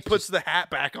 And then Yeah, he it's puts the hat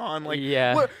back on, like,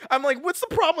 Yeah. what? I'm like, what's the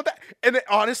problem with that? And it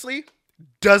honestly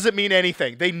doesn't mean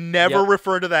anything. They never Yep.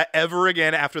 refer to that ever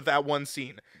again after that one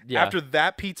scene. Yeah. After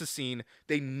that pizza scene,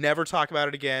 they never talk about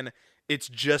it again. It's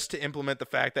just to implement the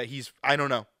fact that I don't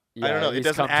know. Yeah, I don't know. at It least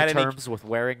doesn't come add to any. terms with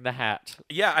wearing the hat.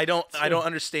 Yeah, I don't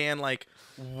understand like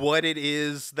what it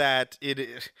is that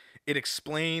it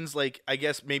explains. Like, I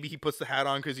guess maybe he puts the hat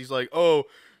on because he's like, oh,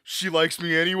 she likes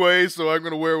me anyway, so I'm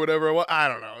gonna wear whatever I want. I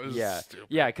don't know. It's Yeah, stupid.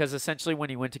 yeah, because essentially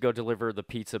when he went to go deliver the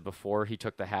pizza before, he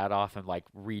took the hat off and like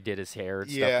redid his hair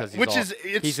and Yeah, stuff. which Because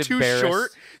it's he's too embarrassed.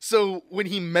 short. So when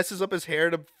he messes up his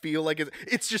hair to feel like it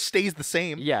just stays the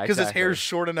same. Yeah, because his hair is exactly.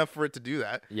 short enough for it to do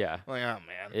that. Yeah, Like, oh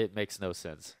man. it makes no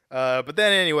sense. But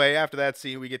then anyway, after that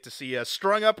scene, we get to see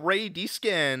strung up Ray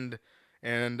Deskind,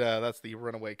 and that's the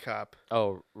runaway cop.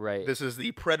 Oh, right. This is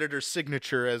the Predator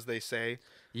signature, as they say,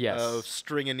 yes. of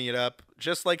stringing it up,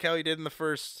 just like how he did in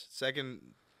the second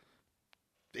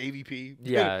AVP.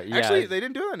 Yeah, yeah. Actually, they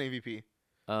didn't do it on AVP.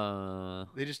 Uh,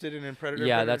 They just did it in Predator.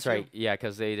 yeah, Predator that's 2. right. Yeah,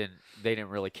 because they didn't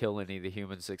really kill any of the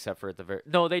humans except for at the very.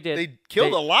 No, they did. They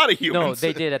killed a lot of humans. No,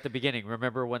 they did at the beginning.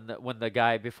 Remember when the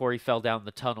guy before he fell down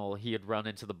the tunnel, he had run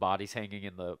into the bodies hanging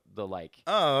in the like.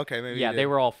 Oh, okay, maybe. Yeah, you they did.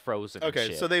 were all frozen. and Okay,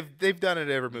 shit. so they've done it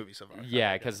every movie so far.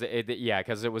 Yeah, Okay.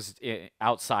 because it was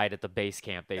outside at the base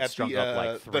camp. They At strung the, up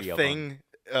like three the of thing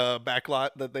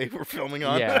backlot that they were filming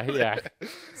on. Yeah, yeah,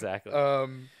 exactly.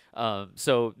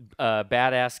 So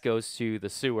Badass goes to the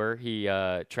sewer. He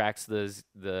tracks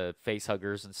the face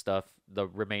huggers and stuff. The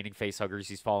remaining face huggers.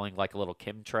 He's following like a little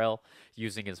chemtrail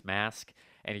using his mask,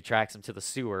 and he tracks them to the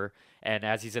sewer. And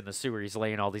as he's in the sewer, he's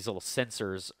laying all these little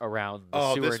sensors around the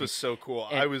Oh, sewer. this and was so cool.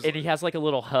 and he has like a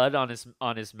little HUD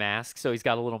on his mask, so he's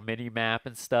got a little mini map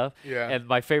and stuff. Yeah. And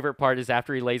my favorite part is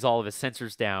after he lays all of his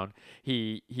sensors down,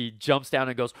 he jumps down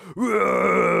and goes,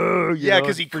 "Whoa," you yeah, know,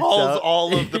 because and he freaks calls out.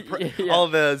 all of the Yeah. all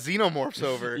of the xenomorphs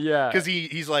over. Yeah. because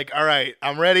he's like, all right,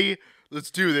 I'm ready. Let's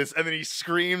do this. And then he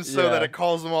screams so that Yeah. it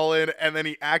calls them all in, and then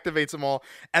he activates them all.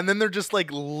 And then they're just like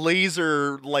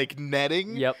laser like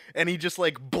netting. Yep. And he just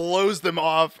like blows them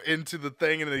off into the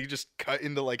thing, and then he just cut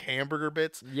into like hamburger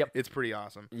bits. Yep. It's pretty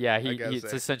awesome. Yeah, I he gotta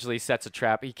it's say. essentially sets a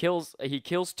trap. He kills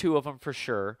two of them for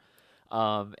sure.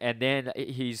 And then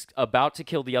he's about to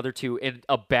kill the other two in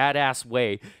a badass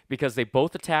way because they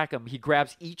both attack him. He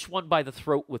grabs each one by the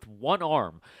throat with one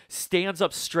arm, stands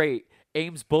up straight,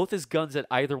 aims both his guns at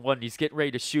either one. And he's getting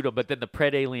ready to shoot him, but then the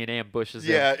Pred Alien ambushes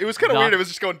him. Yeah, it was kind of Knock- weird. It was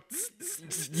just going.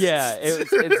 Yeah,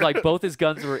 it's like both his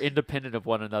guns were independent of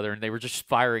one another, and they were just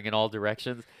firing in all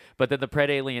directions. But then the Pred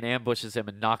Alien ambushes him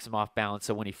and knocks him off balance.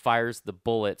 So when he fires the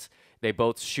bullets, they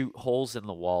both shoot holes in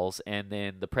the walls, and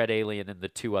then the Pred Alien and the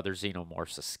two other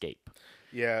xenomorphs escape.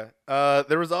 Yeah.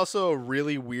 There was also a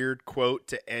really weird quote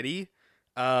to Eddie.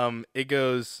 It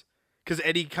goes, because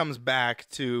Eddie comes back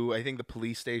to, I think, the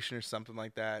police station or something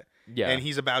like that. Yeah. And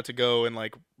he's about to go and,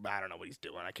 like, I don't know what he's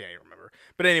doing. I can't even remember.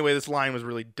 But anyway, this line was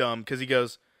really dumb because he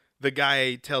goes, the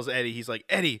guy tells Eddie, he's like,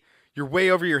 Eddie, you're way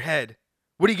over your head.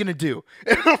 What are you going to do?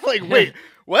 And I'm like, wait,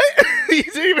 what? What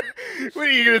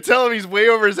are you going to tell him he's way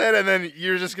over his head? And then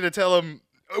you're just going to tell him,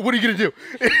 what are you going to do?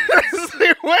 It's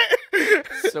like, what?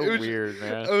 So weird,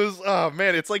 man. It was, oh,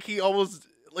 man. It's like he almost,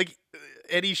 like,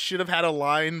 Eddie should have had a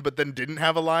line, but then didn't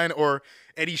have a line, or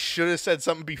Eddie should have said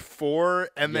something before,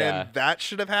 and then that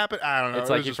should have happened. I don't know. It's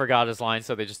like he forgot his line,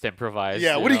 so they just improvised.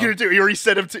 Yeah, what are you gonna do? He already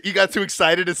said him. He got too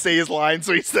excited to say his line,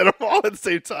 so he said them all at the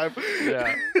same time.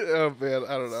 Yeah. Oh man,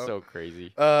 I don't know. So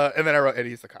crazy. And then I wrote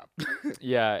Eddie's the cop.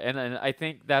 Yeah, and then I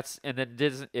think and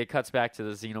then it cuts back to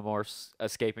the xenomorphs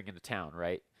escaping into town,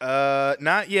 right?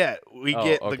 Not yet. We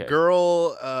get the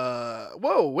girl.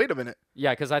 Whoa, wait a minute.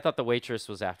 Yeah, because I thought the waitress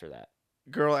was after that.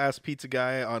 Girl asked pizza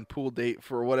guy on pool date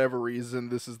for whatever reason.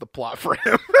 This is the plot for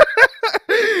him.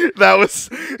 That was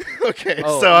okay.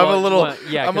 Oh, so well, I'm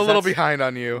a little behind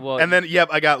on you. Well, and then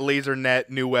I got laser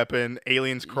net, new weapon.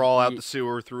 Aliens crawl out the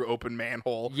sewer through open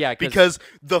manhole. Yeah, because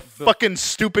the fucking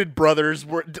stupid brothers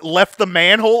left the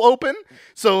manhole open.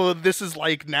 So this is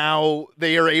like now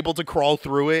they are able to crawl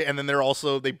through it, and then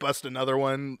they bust another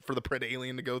one for the pred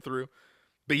alien to go through.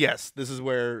 But yes, this is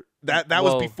where that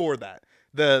was before that.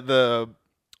 Because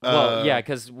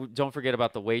don't forget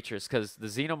about the waitress, because the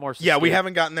xenomorphs. Yeah, we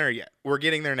haven't gotten there yet. We're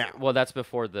getting there now. Well, that's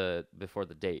before the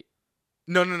date.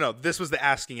 No. This was the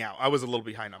asking out. I was a little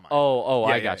behind on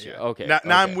mine. I got you. Okay. Now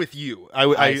I'm with you.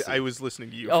 I was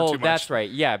listening to you. For too much. That's right.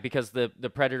 Yeah, because the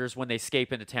predators, when they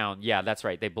escape into town, yeah, that's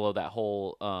right. They blow that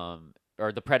hole.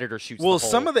 Or the predator shoots. Well, the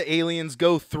hole. Some of the aliens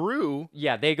go through.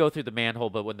 Yeah, they go through the manhole,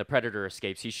 but when the predator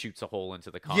escapes, he shoots a hole into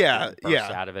the concrete and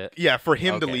bursts out of it. Yeah, for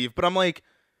him to leave. But I'm like,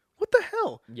 what the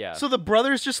hell? Yeah. So the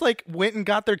brothers just like went and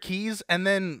got their keys and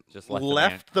then just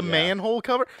left the manhole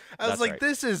cover. I was like,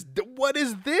 right. What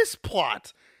is this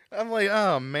plot? I'm like,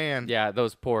 oh man. Yeah,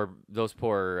 those poor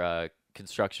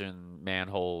construction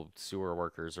manhole sewer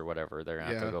workers or whatever. They're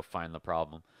gonna have to go find the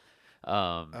problem.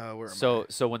 So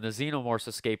when the xenomorphs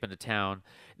escape into town,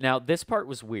 now this part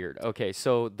was weird. Okay,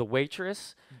 so the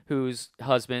waitress, whose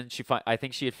husband I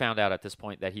think she had found out at this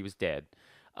point that he was dead,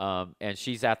 and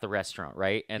she's at the restaurant,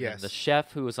 right? And then the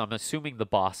chef, who is, I'm assuming, the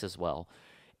boss as well,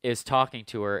 is talking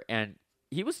to her, and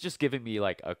he was just giving me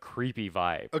like a creepy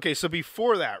vibe. Okay, so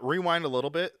before that, rewind a little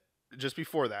bit. Just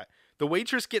before that, the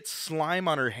waitress gets slime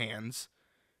on her hands,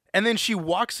 and then she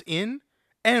walks in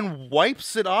and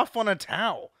wipes it off on a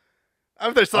towel. I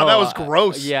just thought that was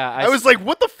gross. Yeah, I was like,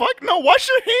 "What the fuck? No, wash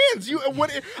your hands!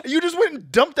 You just went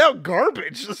and dumped out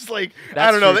garbage." Just like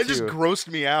I don't know, that just grossed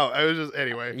me out. I was just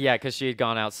anyway. Yeah, because she had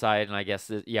gone outside, and I guess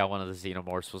one of the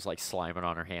xenomorphs was like sliming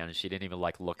on her hand, and she didn't even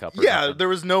like look up. Yeah, there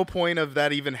was no point of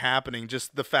that even happening.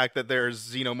 Just the fact that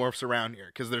there's xenomorphs around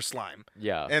here because they're slime.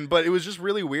 Yeah, but it was just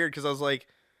really weird because I was like,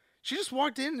 she just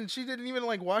walked in and she didn't even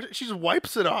like wash it. She just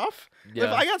wipes it off. Yeah.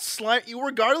 If I got slime,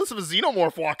 regardless of a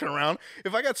xenomorph walking around,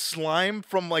 if I got slime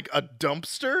from like a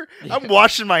dumpster, I'm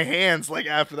washing my hands like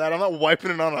after that. I'm not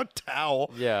wiping it on a towel.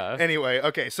 Yeah. Anyway,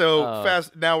 okay, so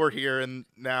fast. Now we're here, and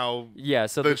now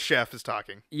so the chef is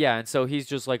talking. Yeah, and so he's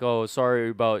just like, "Oh,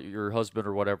 sorry about your husband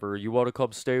or whatever. You want to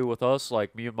come stay with us,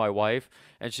 like me and my wife?"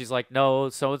 And she's like, "No,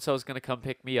 so and so's gonna come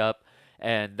pick me up."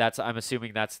 And I'm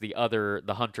assuming that's the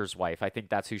hunter's wife. I think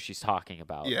that's who she's talking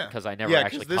about. Yeah. Because I never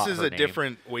actually caught her name. This is a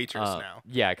different waitress now.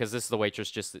 Yeah, because this is the waitress.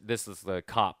 This is the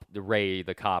cop,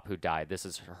 the cop who died. This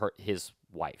is his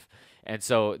wife. And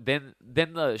so then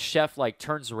the chef like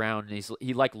turns around and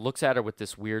he like looks at her with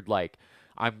this weird like,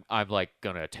 I'm like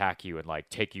gonna attack you and like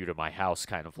take you to my house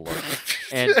kind of look.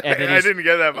 And then I didn't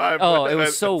get that vibe. Oh, it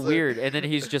was so weird. And then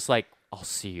he's just like, "I'll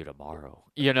see you tomorrow,"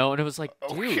 and it was like,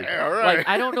 dude, okay, all right. Like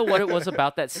I don't know what it was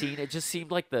about that scene. It just seemed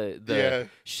like the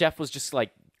chef was just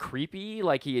like creepy.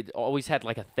 Like he had always had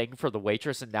like a thing for the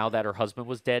waitress, and now that her husband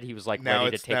was dead, he was like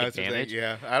ready to take advantage.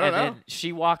 Yeah, I don't know. And then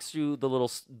she walks through the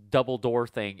little double door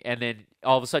thing, and then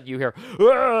all of a sudden you hear,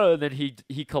 "Ah!" And then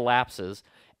he collapses.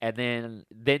 And then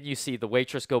you see the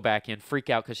waitress go back in,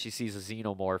 freak out because she sees a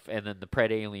xenomorph, and then the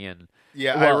pred alien.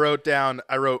 Yeah, I wrote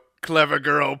clever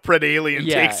girl, pred alien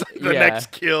takes the next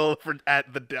kill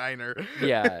at the diner.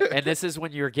 Yeah, and this is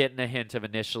when you're getting a hint of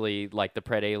initially like the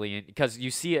pred alien, because you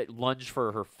see it lunge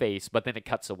for her face, but then it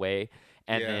cuts away,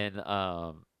 and then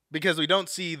because we don't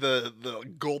see the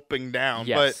gulping down,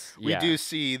 but we do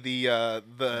see the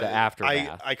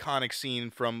aftermath, iconic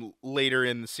scene from later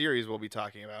in the series we'll be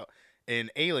talking about.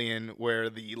 In Alien, where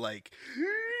the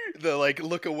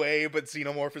look away, but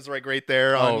xenomorph is right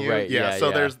there on you. Right. Yeah.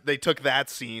 So they took that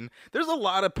scene. There's a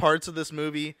lot of parts of this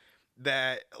movie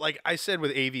that, like I said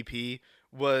with AVP,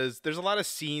 was there's a lot of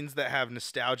scenes that have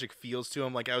nostalgic feels to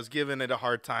them. Like I was giving it a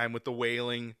hard time with the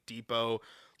Whaling Depot.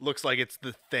 Looks like it's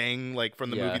The Thing, like from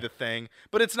the movie The Thing,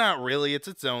 but it's not really. It's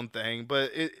its own thing.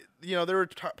 But it, there were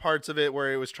parts of it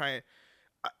where it was trying.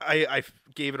 I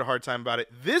gave it a hard time about it.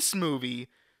 This movie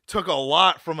took a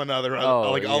lot from a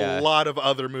lot of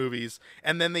other movies,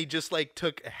 and then they just like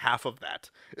took half of that.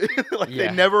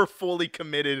 They never fully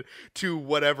committed to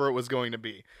whatever it was going to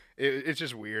be. It's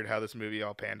just weird how this movie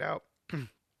all panned out.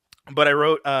 But I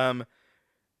wrote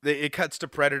it cuts to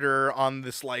Predator on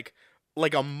this like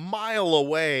a mile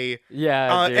away,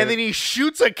 and then he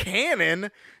shoots a cannon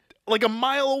like a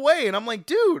mile away, and I'm like,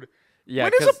 dude. Yeah,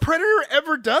 when has a Predator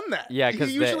ever done that? Yeah, he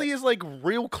usually is like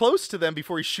real close to them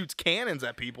before he shoots cannons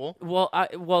at people. Well,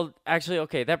 actually,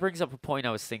 okay, that brings up a point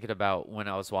I was thinking about when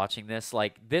I was watching this.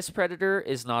 Like, this Predator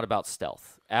is not about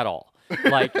stealth at all.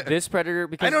 Like this Predator,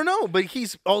 because I don't know, but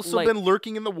he's also been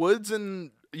lurking in the woods and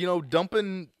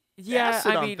dumping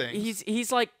acid on things.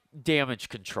 he's like damage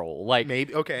control, like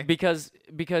maybe because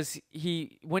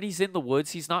when he's in the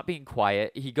woods, he's not being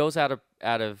quiet. He goes out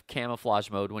of camouflage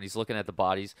mode when he's looking at the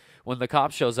bodies. When the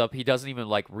cop shows up, he doesn't even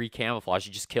like recamouflage,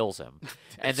 he just kills him.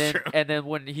 and then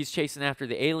when he's chasing after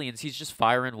the aliens, he's just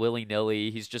firing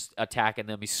willy-nilly. He's just attacking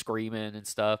them, he's screaming and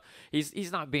stuff.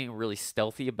 He's not being really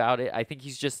stealthy about it. I think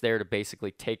he's just there to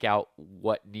basically take out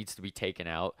what needs to be taken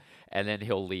out, and then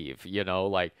he'll leave.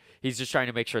 Like he's just trying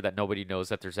to make sure that nobody knows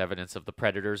that there's evidence of the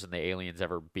Predators and the aliens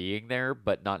ever being there,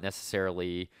 but not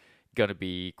necessarily gonna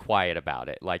be quiet about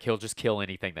it. Like he'll just kill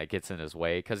anything that gets in his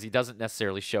way, because he doesn't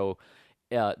necessarily show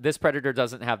this Predator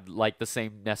doesn't have like the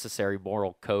same necessary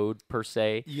moral code per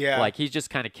se. Like he just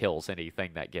kind of kills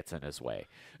anything that gets in his way.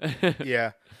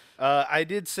 I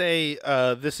did say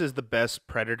this is the best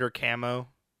Predator camo.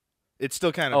 It's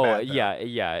still kind of bad.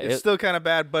 Yeah. It's still kind of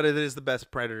bad, but it is the best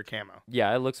Predator camo.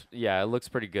 Yeah, it looks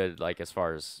pretty good, like as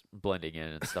far as blending in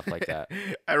and stuff like that.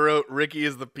 I wrote Ricky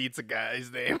is the pizza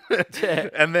guy's name.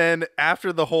 And then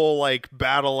after the whole like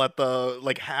battle at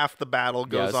the half the battle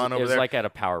goes on over there. It was like at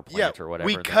a power plant or whatever.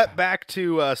 We cut back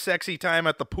to sexy time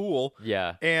at the pool.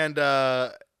 Yeah. And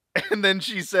then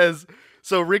she says,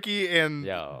 so Ricky and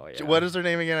what is her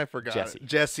name again? I forgot.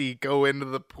 Jesse go into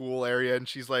the pool area, and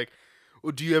she's like,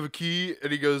 well, do you have a key?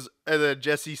 And he goes, and then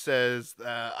Jesse says,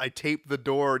 I taped the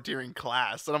door during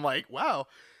class. And I'm like, wow,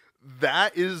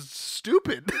 that is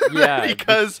stupid. Yeah.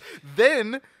 Because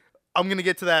then I'm going to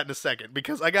get to that in a second,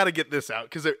 because I got to get this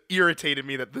out, because it irritated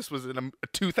me that this was in a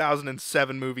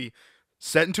 2007 movie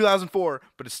set in 2004,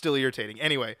 but it's still irritating.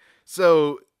 Anyway,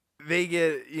 so they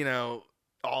get,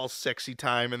 all sexy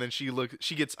time, and then she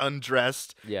gets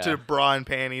undressed to bra and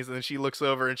panties, and then she looks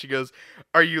over and she goes,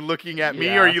 are you looking at me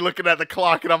or are you looking at the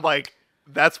clock? And I'm like,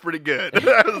 that's pretty good.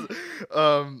 And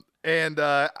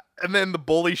then the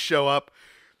bullies show up.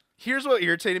 Here's what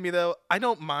irritated me though. I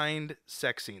don't mind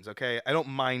sex scenes, okay? I don't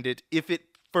mind it if it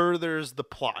furthers the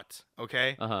plot,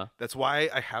 okay? That's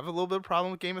why I have a little bit of problem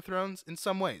with Game of Thrones in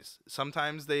some ways.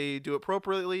 Sometimes they do it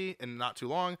appropriately and not too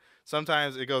long.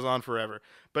 Sometimes it goes on forever.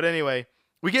 But anyway,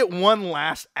 we get one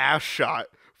last ass shot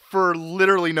for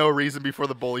literally no reason before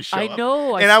the bullies show up. I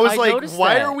know. And I was like,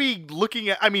 why are we looking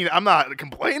at... I mean, I'm not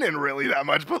complaining really that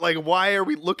much, but like, why are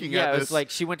we looking at this? Yeah, it was like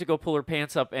she went to go pull her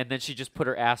pants up, and then she just put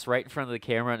her ass right in front of the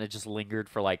camera, and it just lingered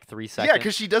for like 3 seconds. Yeah,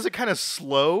 because she does it kind of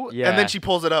slow, and then she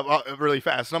pulls it up really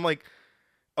fast. And I'm like,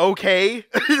 okay.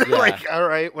 Like, all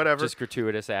right, whatever. Just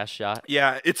gratuitous ass shot.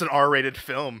 Yeah, it's an R-rated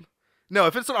film. No,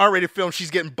 if it's an R-rated film,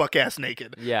 she's getting buck-ass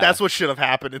naked. Yeah. That's what should have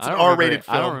happened. It's an R-rated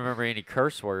film. I don't remember any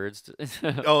curse words.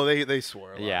 Oh, they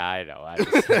swore a lot. Yeah, I know.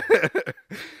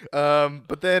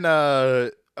 But then,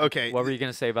 okay. What were you going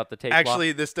to say about the tape Actually,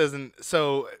 block? this doesn't...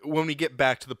 So, when we get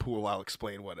back to the pool, I'll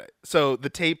explain So, the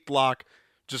tape block,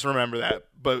 just remember that.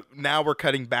 But now we're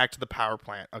cutting back to the power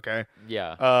plant, okay?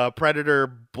 Yeah. Predator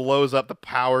blows up the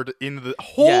power into the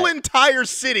whole entire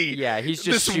city. Yeah, he's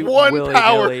just this shooting one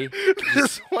willy-nilly.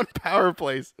 This one power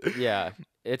place. Yeah.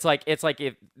 It's like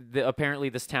if apparently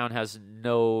this town has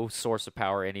no source of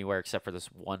power anywhere except for this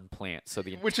one plant, so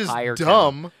the entire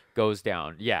town goes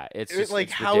down. Yeah, it's just like,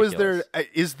 it's how ridiculous.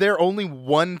 is there only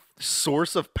one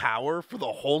source of power for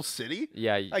the whole city?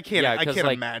 Yeah, I can't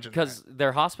imagine because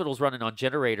their hospital's running on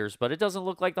generators, but it doesn't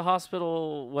look like the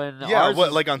hospital when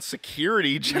like on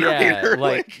security generator. Yeah,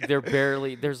 like they're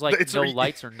barely there's like no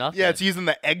lights or nothing. Yeah, it's using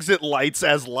the exit lights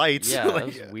as lights. Yeah, that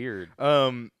was weird.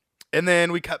 And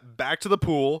then we cut back to the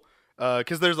pool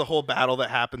because there's a whole battle that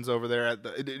happens over there.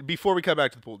 Before we cut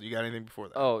back to the pool, do you got anything before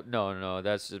that? Oh, no.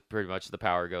 That's just pretty much the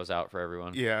power goes out for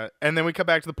everyone. Yeah. And then we cut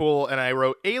back to the pool, and I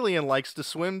wrote, Alien likes to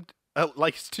swim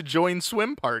likes to join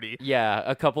swim party. Yeah,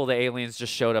 a couple of the aliens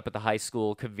just showed up at the high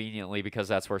school conveniently because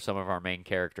that's where some of our main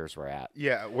characters were at.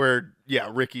 Yeah, where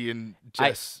Ricky and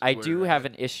Jess. I were do have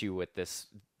at. an issue with this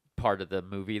part of the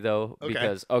movie though, Okay.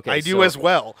 because okay, I do so, as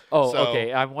well. Oh, so.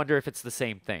 okay. I wonder if it's the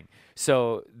same thing.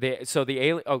 So the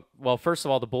alien. Oh, well, first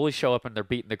of all, the bullies show up and they're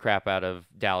beating the crap out of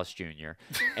Dallas Jr.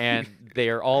 and they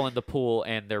are all in the pool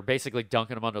and they're basically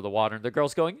dunking him under the water. And the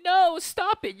girl's going, "No,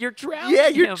 stop it! You're drowning Yeah,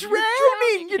 him. you're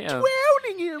drowning. You're him."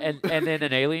 drowning him. And then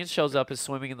an alien shows up, is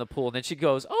swimming in the pool, and then she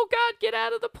goes, "Oh God, get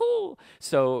out of the pool!"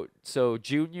 So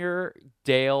Junior,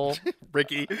 Dale,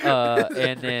 Ricky. and Ricky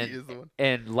then is the one.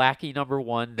 and Lackey number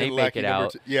 1, they And make Lackey it number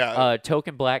out. two. Yeah.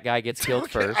 Token black guy gets killed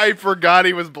first. I forgot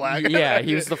he was black. Yeah,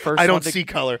 he was the first I one don't to- see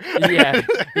color. Yeah,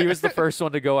 he was the first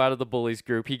one to go out of the bullies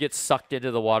group. He gets sucked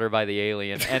into the water by the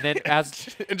alien, and then and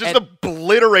just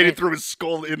obliterated through his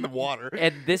skull in the water.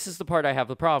 and this is the part I have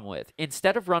the problem with.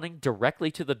 Instead of running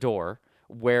directly to the door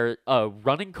where a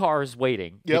running car is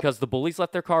waiting Yep. because the bullies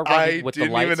left their car running I with the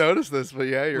didn't lights even notice this, but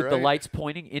yeah, you're with right. the lights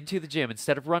pointing into the gym,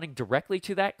 instead of running directly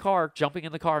to that car, jumping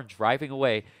in the car and driving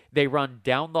away, they run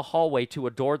down the hallway to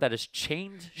a door that is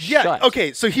chained Yeah, shut.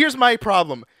 okay, so here's my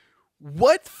problem.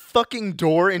 What fucking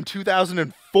door in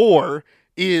 2004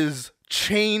 is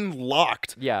chain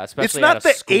locked? Yeah, especially It's not at a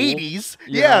the school, 80s.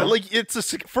 you Yeah, know?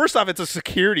 like first off, it's a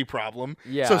security problem.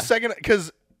 Yeah. So second,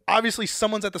 because obviously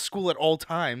someone's at the school at all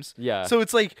times. Yeah. So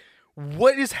it's like,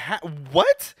 what is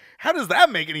what? How does that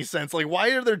make any sense? Like,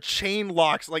 why are there chain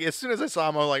locks? Like, as soon as I saw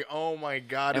them, I was like, oh my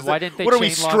god! And is why that- didn't they What are we,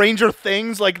 chain lock- Stranger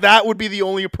Things? Like, that would be the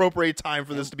only appropriate time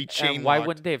for this to be chain And why locked.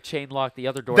 wouldn't they have chain locked the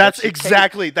other door? That's that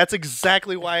she taped?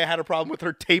 exactly why I had a problem with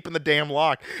her taping the damn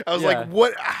lock. I was Yeah. like,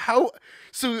 what? How?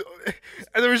 So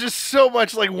there was just so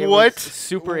much like It what? was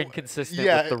super inconsistent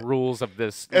Yeah. with the rules of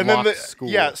this And then locked school.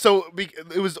 yeah, so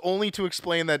it was only to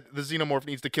explain that the xenomorph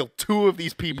needs to kill 2 of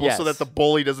these people so that Yes. the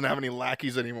bully doesn't have any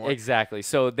lackeys anymore. Exactly.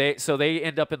 So they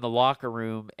end up in the locker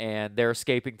room and they're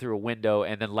escaping through a window,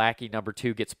 and then Lackey number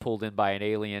 2 gets pulled in by an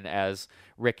alien as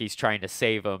Ricky's trying to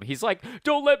save him. He's like,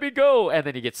 "Don't let me go," and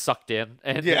then he gets sucked in,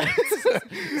 and Yeah.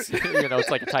 it's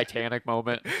like a Titanic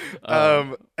moment.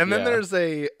 And then yeah. there's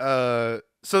a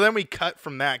so then we cut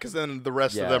from that because then the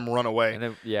rest of Yeah. them run away. And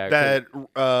then yeah,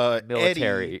 that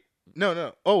military. Eddie,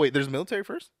 no. Oh wait, there's military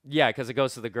first. Yeah, because it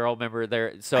goes to the girl. Remember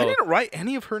there. So I didn't write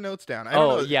any of her notes down. I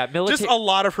don't know. yeah, military. Just a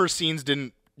lot of her scenes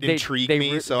didn't intrigue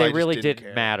me, so they I just really didn't didn't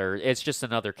care. matter. It's just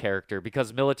another character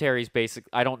because military's basic.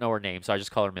 I don't know her name, so I just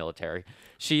call her military.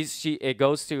 It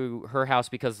goes to her house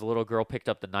because the little girl picked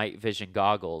up the night vision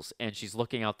goggles and she's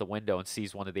looking out the window and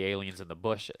sees one of the aliens in the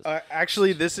bushes.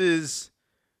 Actually, this is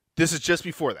just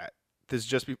before that. This is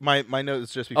just my note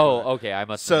is just before. Oh, that. okay. I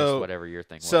must have So- missed whatever your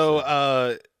thing was. So,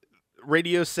 then.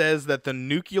 radio says that the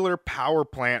nuclear power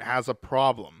plant has a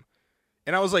problem,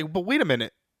 and I was like, but wait a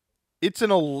minute, it's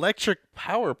an electric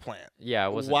power plant. yeah,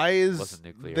 it wasn't. Why is wasn't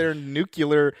nuclear? there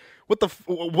nuclear? What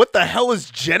the hell is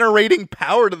generating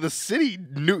power to the city?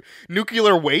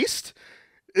 Nuclear waste?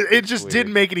 It just weird.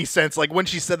 didn't make any sense. Like when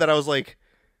she said that, I was like,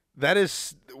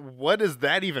 what does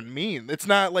that even mean? It's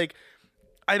not like,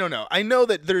 I don't know. I know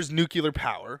that there's nuclear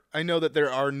power. I know that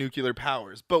there are nuclear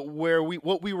powers, but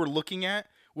what we were looking at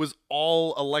was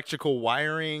all electrical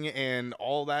wiring and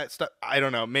all that stuff. I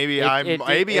don't know. Maybe I'm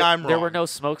wrong. There were no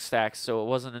smokestacks, so it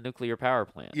wasn't a nuclear power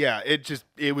plant. Yeah, it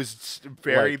was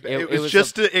very. Like, it it was was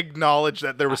just to acknowledge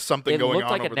that there was something It going looked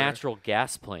on like over a there. natural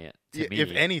gas plant to me.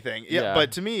 If anything, yeah, Yeah.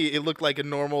 But to me, it looked like a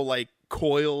normal like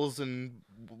coils and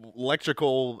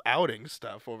electrical outing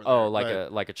stuff over there. Oh,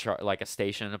 but- like a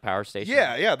station, a power station.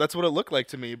 yeah, that's what it looked like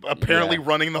to me. Apparently, Yeah.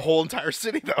 running the whole entire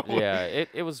city though. Yeah,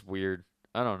 it was weird.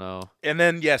 I don't know. And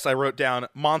then yes, I wrote down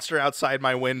monster outside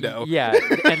my window. Yeah,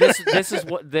 and this is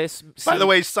what this. By the scene-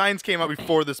 way, signs came out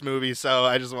before this movie, so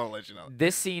I just want to let you know.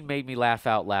 this scene made me laugh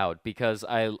out loud because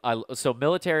so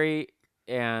military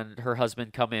and her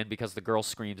husband come in because the girl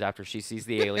screams after she sees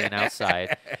the alien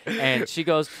outside, and she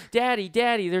goes, "Daddy,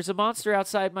 Daddy, there's a monster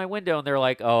outside my window," and they're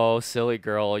like, "Oh, silly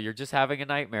girl, you're just having a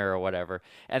nightmare or whatever."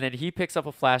 And then he picks up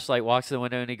a flashlight, walks to the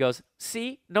window, and he goes,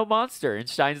 "See, no monster," and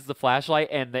shines the flashlight,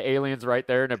 and the alien's right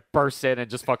there, and it bursts in and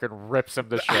just fucking rips him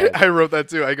to shreds. I wrote that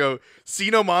too. I go, see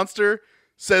no monster,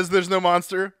 says there's no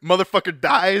monster, motherfucker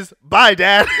dies. Bye,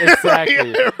 Dad.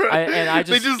 Exactly.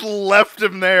 They just left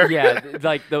him there.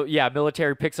 Yeah,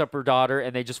 military picks up her daughter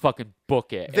and they just fucking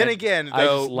book it. Then And again, I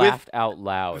though, just laughed out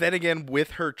loud. Then again,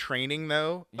 with her training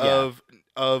though, Yeah.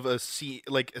 of a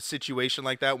situation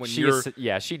like that, when she you're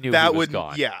she knew that he was would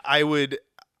gone.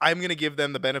 I'm gonna give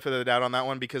them the benefit of the doubt on that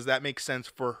one because that makes sense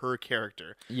for her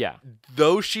character. Yeah.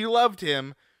 Though she loved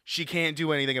him, she can't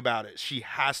do anything about it. She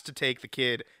has to take the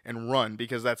kid and run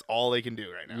because that's all they can do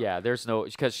right now. Yeah, there's no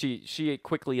because she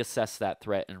quickly assessed that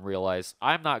threat and realized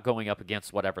I'm not going up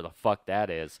against whatever the fuck that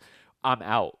is. I'm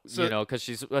out, So- because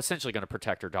she's essentially going to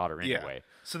protect her daughter anyway.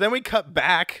 So then we cut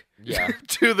back Yeah.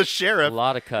 to the A sheriff,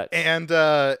 lot of cuts. and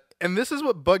this is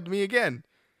what bugged me again.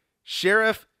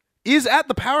 Sheriff is at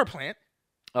the power plant,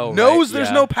 knows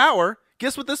there's no power.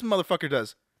 Guess what this motherfucker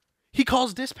does? He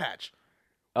calls dispatch.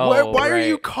 Why are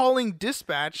you calling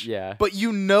dispatch? Yeah. But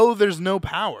you know there's no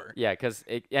power. Yeah,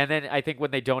 and then I think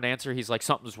when they don't answer, he's like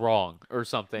something's wrong or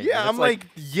something. Yeah, And I'm it's like,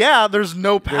 yeah, there's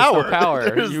no there's power. no power.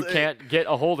 There's- You can't get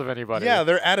a hold of anybody. Yeah,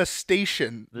 they're at a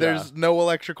station. Yeah. There's no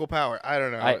electrical power. I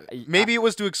don't know. Maybe it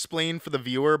was to explain for the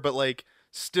viewer, but like,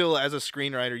 still, as a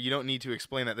screenwriter, you don't need to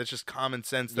explain that. That's just common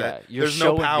sense. That You're there's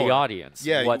showing no power. the audience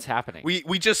what's happening.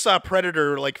 We just saw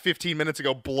Predator like 15 minutes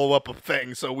ago blow up a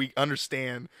thing, so we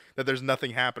understand that there's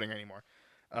nothing happening anymore.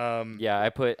 Yeah, I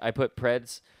put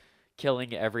Preds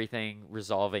killing everything,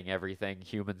 resolving everything,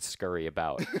 humans scurry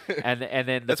about, and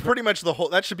then That's pretty much the whole.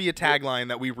 That should be a tagline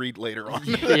that we read later on.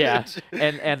 yeah,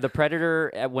 and the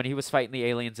Predator, when he was fighting the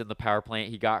aliens in the power plant,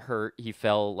 he got hurt. He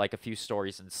fell like a few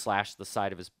stories and slashed the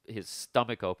side of his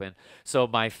stomach open. So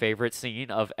my favorite scene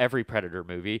of every Predator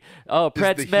movie,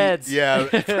 Pred's meds. Yeah,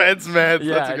 Pred's meds.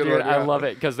 Yeah, That's a good dude, one. I yeah. love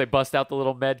it because they bust out the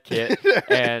little med kit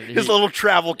and His little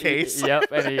travel case.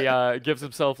 Yep, and he gives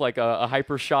himself like a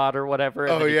hyper shot or whatever.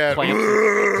 And Oh, then he yeah. clamps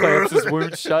his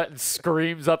wound shut and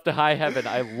screams up to high heaven.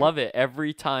 I love it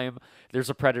every time there's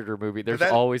a Predator movie. There's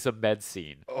That- always a med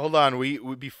scene. Hold on. We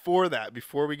before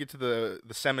we get to the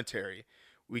cemetery,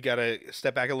 we gotta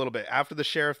step back a little bit. After the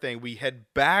sheriff thing, we head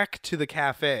back to the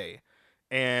cafe,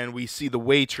 and we see the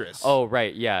waitress. Oh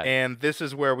right, yeah. And this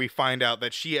is where we find out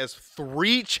that she has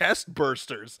 3 chest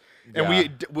bursters,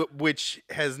 and which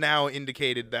has now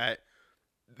indicated that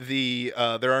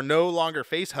there are no longer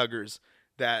face huggers.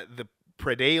 That the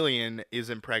Predalien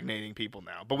is impregnating people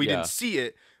now, but we Yeah. didn't see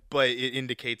it. But it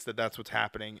indicates that that's what's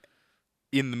happening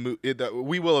in the movie that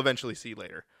we will eventually see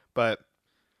later. But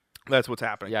that's what's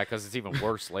happening. Yeah, because it's even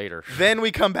worse later. Then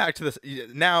we come back to this.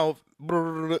 Now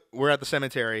we're at the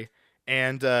cemetery,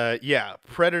 and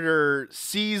Predator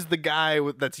sees the guy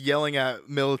that's yelling at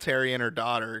Military and her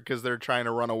daughter because they're trying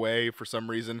to run away for some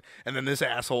reason. And then this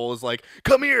asshole is like,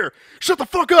 "Come here, shut the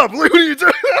fuck up! What are you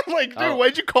doing?" I'm like, dude,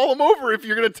 why'd you call him over if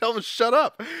you're gonna tell him to shut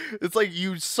up? It's like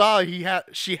you saw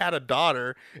she had a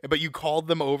daughter, but you called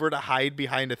them over to hide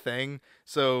behind a thing.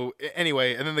 So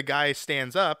anyway, and then the guy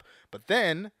stands up, but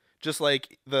then just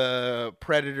like the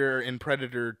Predator in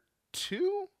Predator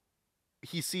 2,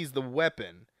 he sees the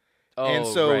weapon. And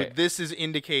so right. this is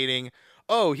indicating,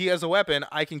 oh, he has a weapon,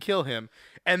 I can kill him.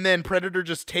 And then Predator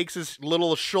just takes his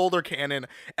little shoulder cannon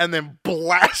and then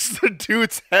blasts the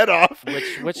dude's head off.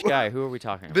 Which guy? Who are we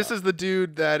talking about? This is the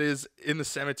dude that is in the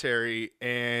cemetery,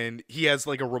 and he has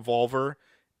like a revolver.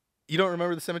 You don't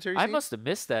remember the cemetery I scene? must have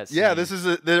missed that scene. Yeah,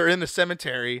 they're in the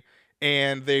cemetery,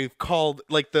 and they've called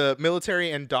like the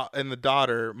Military and the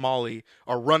daughter Molly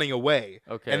are running away.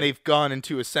 Okay. And they've gone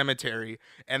into a cemetery,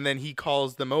 and then he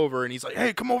calls them over, and he's like,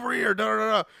 "Hey, come over here!" Da,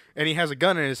 da, da. And he has a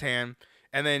gun in his hand,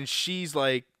 and then she's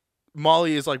like,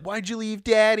 Molly is like, "Why'd you leave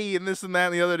Daddy?" And this and that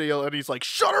and the other deal, and he's like,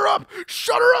 "Shut her up!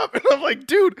 Shut her up!" And I'm like,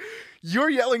 dude, you're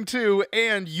yelling too,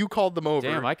 and you called them over.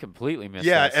 Damn, I completely missed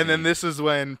yeah, that and then scene. this is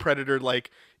when Predator like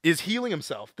is healing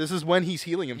himself. This is when he's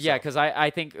healing himself. Yeah, because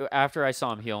I think after I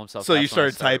saw him heal himself. So you that's when I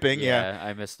started typing, yeah.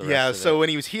 I missed the rest Yeah, of so it. when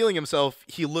he was healing himself,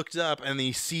 he looked up and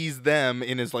he sees them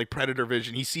in his like Predator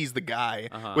vision. He sees the guy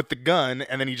with the gun,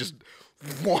 and then he just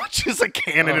launches a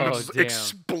cannon and it Oh, just damn.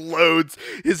 explodes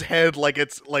his head like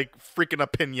it's like freaking a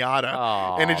pinata,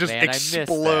 Aw, and it just man, I missed that.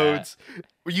 explodes.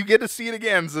 You get to see it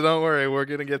again, so don't worry. We're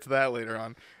gonna get to that later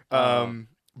on.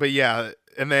 But yeah,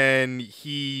 and then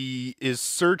he is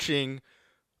searching.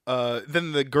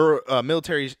 Then the girl,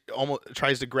 Military, almost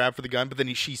tries to grab for the gun, but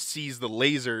then she sees the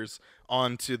lasers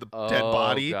onto the dead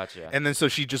body, Gotcha. and then so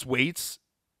she just waits.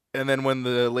 And then when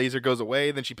the laser goes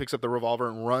away, then she picks up the revolver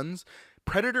and runs.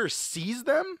 Predator sees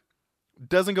them,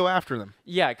 doesn't go after them.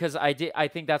 Yeah, because I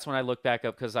think that's when I looked back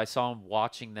up because I saw him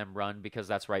watching them run because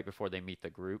that's right before they meet the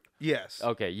group. Yes.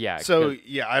 Okay, yeah. So 'cause-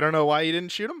 yeah, I don't know why he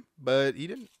didn't shoot him, but he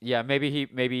didn't. yeah, maybe he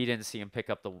didn't see him pick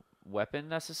up the weapon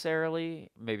necessarily.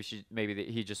 Maybe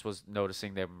he just was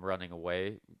noticing them running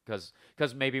away because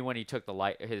maybe when he took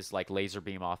his like laser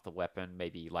beam off the weapon,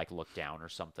 maybe he like looked down or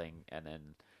something and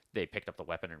then they picked up the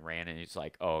weapon and ran, and he's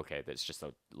like, oh, okay, that's just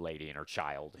a lady and her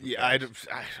child. Who Yeah, cares?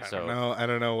 I So, don't know. I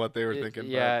don't know what they were thinking.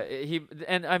 yeah,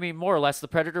 and I mean, more or less, the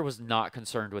Predator was not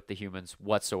concerned with the humans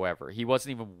whatsoever. He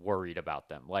wasn't even worried about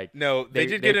them. Like, No, they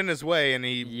did get in his way, and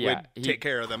he yeah, would he take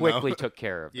care of them. quickly though. took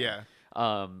care of them.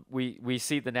 Yeah. We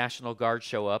see the National Guard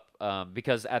show up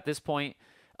because at this point,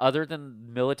 other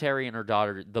than military and her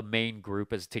daughter, the main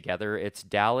group is together. It's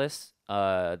Dallas,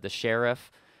 the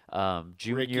sheriff,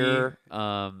 Junior,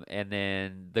 and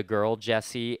then the girl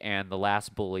Jesse, and the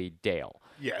last bully Dale.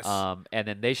 Yes. And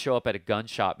then they show up at a gun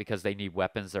shop because they need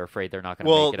weapons. They're afraid they're not going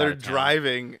to Well, make it out they're of town.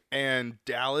 driving, and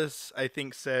Dallas, I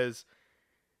think, says,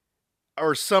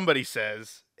 or somebody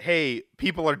says, "Hey,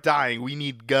 people are dying. We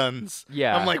need guns."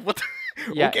 Yeah. I'm like, what? The?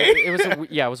 Yeah, Okay. it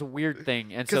was a weird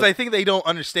thing, and Because so I think they don't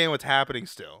understand what's happening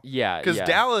still. yeah, Because yeah.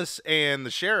 Dallas and the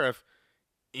sheriff,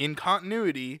 in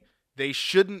continuity, they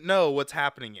shouldn't know what's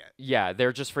happening yet. Yeah,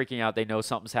 they're just freaking out. They know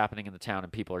something's happening in the town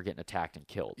and people are getting attacked and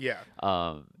killed. Yeah.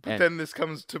 But But then this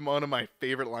comes to one of my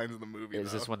favorite lines in the movie.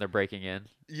 is though. this when they're breaking in?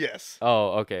 Yes.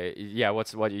 Oh, okay. Yeah,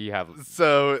 what do you have?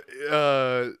 So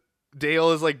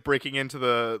Dale is like breaking into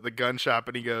the gun shop,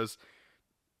 and he goes,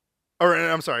 or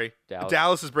I'm sorry,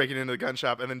 Dallas is breaking into the gun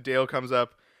shop, and then Dale comes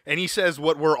up and he says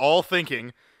what we're all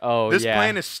thinking. Oh, This yeah.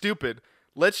 plan is stupid.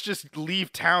 Let's just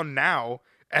leave town now.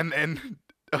 And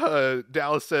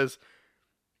Dallas says,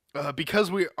 because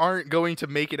we aren't going to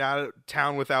make it out of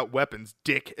town without weapons,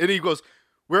 dick. And he goes,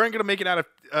 we aren't going to make it out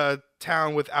of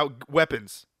town without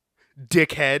weapons,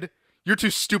 dickhead. You're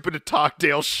too stupid to talk,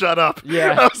 Dale. Shut up.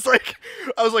 Yeah.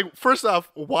 I was like, first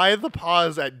off, why the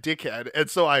pause at dickhead? And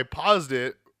so I paused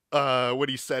it when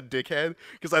he said dickhead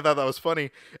because I thought that was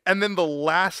funny. And then the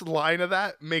last line of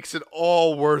that makes it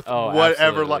all worth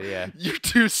whatever. Absolutely, yeah. You're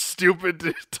too stupid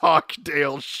to talk,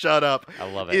 Dale. Shut up. I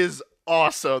love it. Is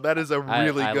awesome. That is a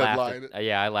really I good laughed line.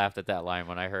 I laughed at that line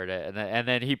when I heard it, and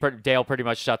then Dale pretty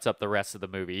much shuts up the rest of the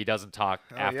movie. He doesn't talk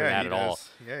after that at all.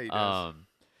 Yeah, he does.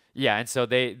 Yeah, and so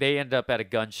they end up at a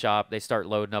gun shop. They start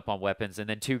loading up on weapons, and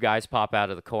then two guys pop out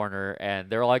of the corner, and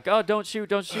they're like, "Oh, don't shoot,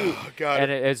 don't shoot!" Oh, God.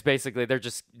 And it's basically they're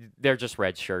just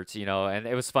red shirts, you know. And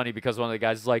it was funny because one of the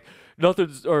guys is like,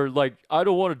 "Nothing's," or like, "I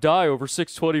don't want to die over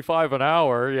 $6.25 an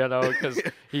hour," you know, because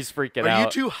he's freaking out. Are you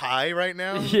too high right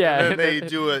now? Yeah, And then they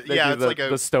do a They yeah. do It's the, like a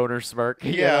the stoner smirk.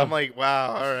 you yeah. know? I'm like,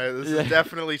 wow. All right, this Yeah. is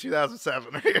definitely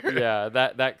 2007 right here. Yeah,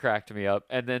 that cracked me up.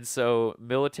 And then so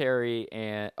military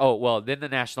and then the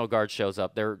National Guard shows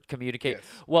up. They're communicating. Yes.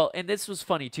 Well, and this was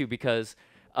funny too because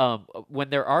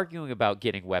when they're arguing about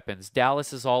getting weapons,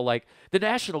 Dallas is all like, "The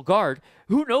National Guard,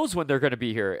 who knows when they're going to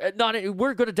be here?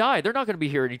 We're going to die. They're not going to be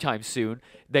here anytime soon."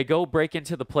 They go break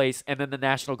into the place, and then the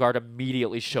National Guard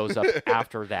immediately shows up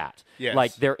after that. Yes.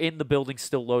 Like they're in the building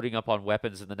still loading up on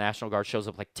weapons, and the National Guard shows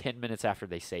up like 10 minutes after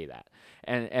they say that.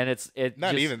 And it's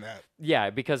Not just, even that.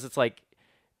 yeah, because it's like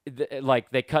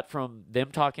they cut from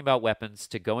them talking about weapons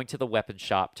to going to the weapon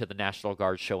shop to the National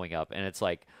Guard showing up, and it's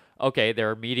like, okay,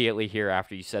 they're immediately here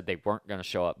after you said they weren't going to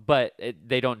show up, but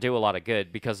they don't do a lot of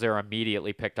good because they're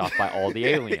immediately picked off by all the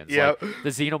aliens. Yep. Like, the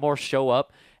Xenomorphs show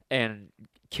up and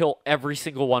kill every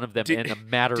single one of them in a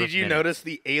matter of Did you minutes. notice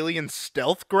the alien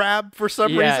stealth grab for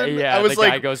some Yeah, reason? yeah. I was the guy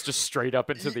like, goes just straight up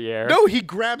into the air. no, he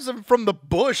grabs him from the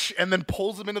bush and then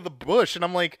pulls him into the bush, and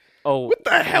I'm like, Oh, what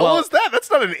the hell well, was that?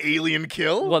 That's not an alien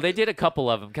kill. Well, they did a couple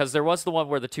of them because there was the one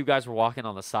where the two guys were walking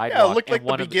on the sidewalk. yeah, it looked and like the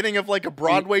one of beginning of like a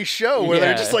Broadway show where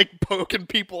they're Yeah. just like poking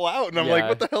people out, and I'm like, Yeah.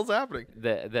 what the hell's happening?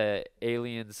 the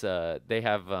aliens they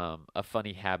have a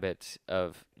funny habit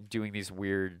of doing these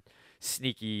weird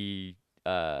sneaky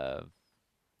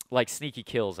like sneaky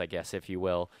kills, I guess, if you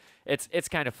will. It's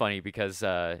kind of funny because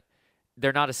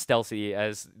they're not as stealthy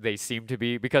as they seem to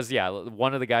be because yeah,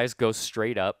 one of the guys goes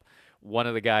straight up, one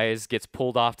of the guys gets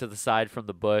pulled off to the side from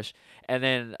the bush, and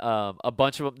then a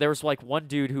bunch of them, there was like one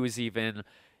dude who was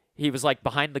he was like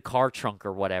behind the car trunk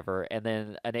or whatever, and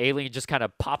then an alien just kind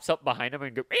of pops up behind him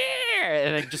and go,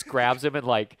 and then just grabs him and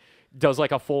like does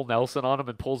like a full Nelson on him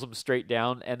and pulls him straight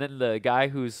down. And then the guy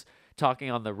who's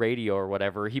talking on the radio or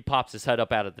whatever, he pops his head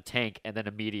up out of the tank and then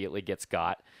immediately gets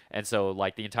got. And so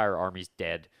like the entire army's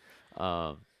dead.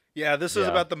 Yeah, this is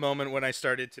Yeah. about the moment when I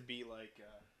started to be like,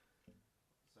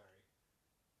 sorry,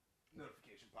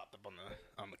 notification popped up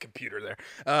on the computer there.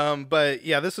 But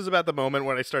yeah, this is about the moment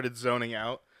when I started zoning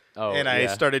out. Oh, And I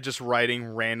yeah. started just writing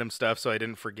random stuff so I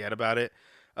didn't forget about it.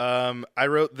 I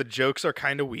wrote, the jokes are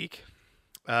kind of weak.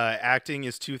 Acting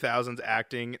is 2000s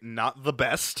acting, not the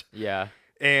best. Yeah.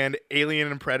 And Alien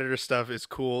and Predator stuff is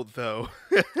cool, though.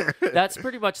 That's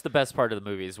pretty much the best part of the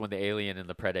movie is when the alien and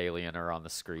the pred alien are on the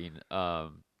screen.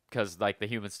 Because like the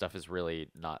human stuff is really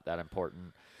not that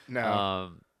important.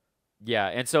 No. Yeah,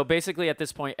 and so basically at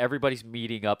this point, everybody's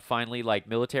meeting up. Finally, like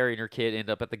military and her kid end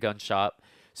up at the gun shop,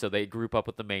 so they group up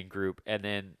with the main group, and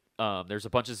then there's a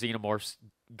bunch of xenomorphs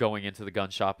going into the gun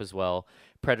shop as well.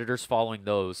 Predators following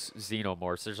those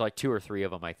xenomorphs. There's like two or three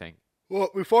of them, I think. Well,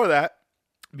 before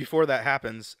that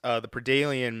happens, the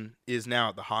Predalien is now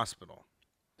at the hospital.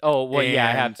 Oh well,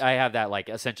 yeah, And I have that. Like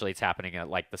essentially, it's happening at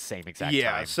like the same exact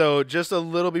yeah, time. so just a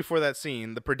little before that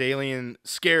scene, the Predalien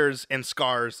scares and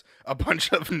scars a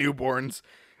bunch of newborns,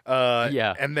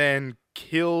 Yeah, and then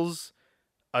kills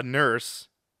a nurse,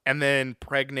 and then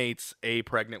pregnates a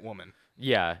pregnant woman.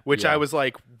 yeah, Which yeah. I was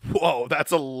like, whoa,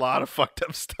 that's a lot of fucked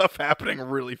up stuff happening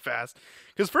really fast.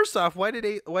 Because first off, why did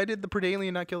the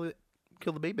Predalien not kill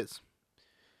the babies?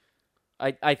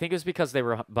 I think it was because they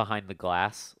were behind the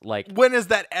glass. Like, When has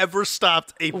that ever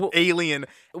stopped a Well- alien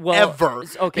well, ever?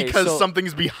 okay, because so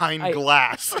something's behind I-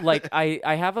 glass. like I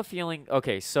have a feeling.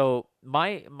 Okay, so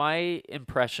my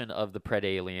impression of the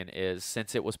Predalien is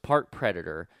since it was part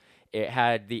predator, it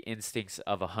had the instincts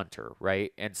of a hunter,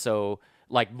 right? And so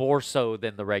like more so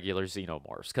than the regular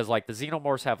xenomorphs, because like the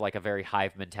xenomorphs have like a very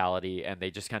hive mentality and they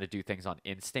just kind of do things on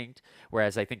instinct,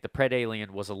 whereas I think the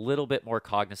Predalien was a little bit more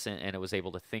cognizant and it was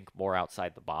able to think more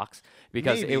outside the box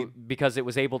because Maybe. it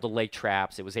was able to lay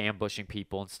traps, it was ambushing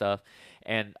people and stuff.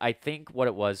 And I think what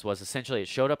it was essentially it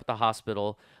showed up at the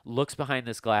hospital, looks behind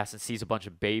this glass and sees a bunch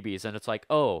of babies, and it's like,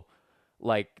 oh,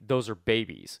 like those are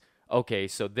babies. Okay,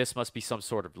 so this must be some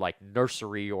sort of like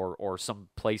nursery or some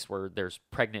place where there's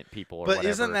pregnant people or But whatever.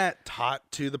 isn't that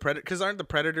taught to the predator? Because aren't the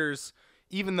predators,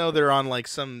 even though they're on like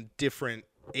some different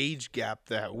age gap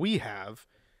that we have,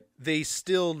 they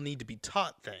still need to be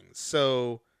taught things.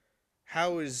 So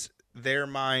how is their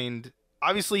mind?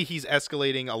 Obviously, he's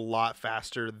escalating a lot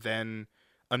faster than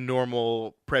a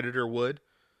normal predator would.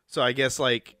 So I guess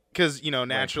like because Like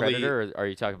naturally predator, or are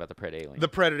you talking about the Predalien? the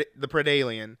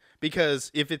Predalien, because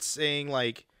if it's saying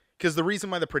like, because the reason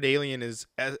why the Predalien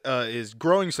is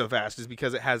growing so fast is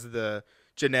because it has the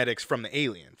genetics from the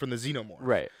alien, from the xenomorph.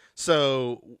 Right.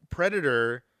 So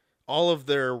predator, all of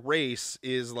their race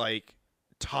is like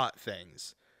taught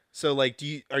things. So like,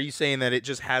 are you saying that it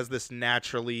just has this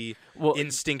naturally Well,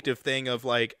 instinctive thing of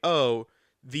like, oh,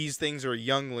 these things are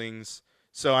younglings,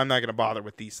 so I'm not gonna bother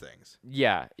with these things.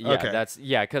 yeah, Okay. that's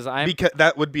because I'm Because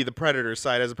that would be the predator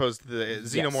side, as opposed to the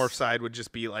xenomorph Yes. side would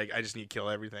just be like, I just need to kill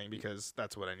everything because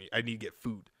that's what I need. I need to get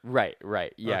food. right,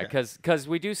 yeah, Okay. because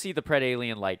we do see the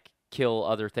Predalien like kill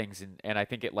other things and I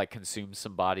think it like consumes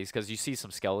some bodies because you see some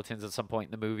skeletons at some point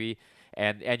in the movie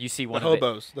and you see one The of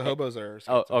hobos. The hobos are. Oh,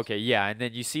 skeletons. okay, yeah, and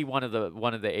then you see one of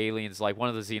the aliens, like one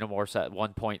of the xenomorphs, at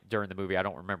one point during the movie. I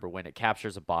don't remember when it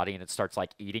captures a body and it starts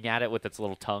like eating at it with its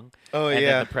little tongue. Oh, and yeah.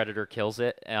 then the predator kills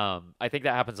it. I think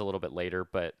that happens a little bit later,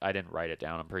 but I didn't write it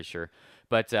down. I'm pretty sure.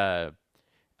 But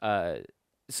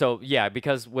so yeah,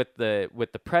 because with the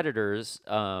predators,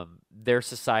 their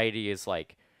society is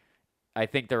like I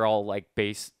think they're all like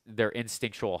they're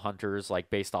instinctual hunters, like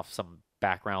based off some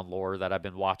background lore that I've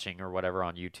been watching or whatever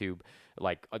on YouTube.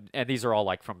 Like, and these are all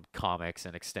like from comics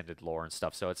and extended lore and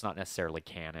stuff, so it's not necessarily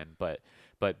canon, but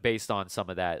based on some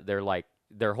of that, they're like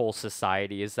their whole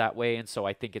society is that way, and so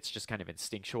I think it's just kind of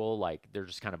instinctual, like they're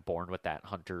just kind of born with that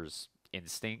hunter's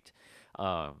instinct.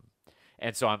 Um,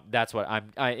 and so that's what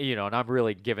and I'm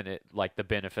really giving it like the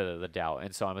benefit of the doubt.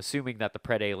 And so I'm assuming that the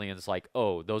Predalien's like,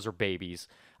 oh, those are babies.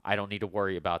 I don't need to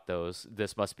worry about those.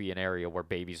 This must be an area where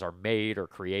babies are made or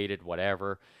created,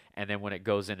 whatever. And then when it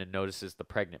goes in and notices the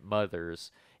pregnant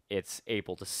mothers, it's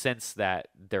able to sense that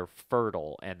they're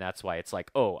fertile, and that's why it's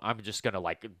like, oh, I'm just gonna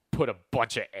like put a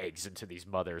bunch of eggs into these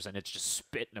mothers, and it's just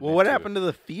spitting them. Well, what happened to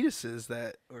the fetuses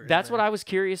that? Were in That's there? what I was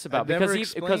curious about never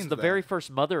because because explained the very that.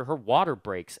 first mother, her water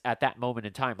breaks at that moment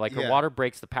in time. Like her Yeah. water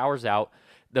breaks, the power's out.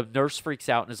 The nurse freaks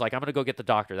out and is like, "I'm gonna go get the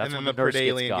doctor." That's And then when the the nurse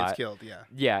Predalien got. gets killed. Yeah.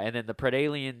 Yeah, and then the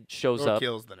Predalien shows Or up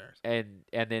kills the nurse. and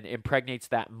then impregnates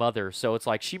that mother. So it's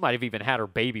like she might have even had her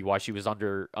baby while she was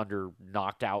under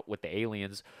knocked out with the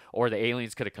aliens, or the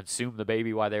aliens could have consumed the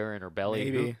baby while they were in her belly.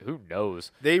 Maybe. Who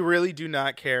knows? They really do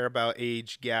not care about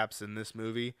age gaps in this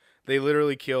movie. They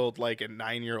literally killed like a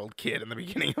 9-year-old kid in the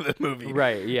beginning of the movie.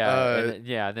 Right, yeah, Uh,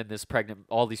 and then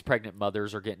all these pregnant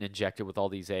mothers are getting injected with all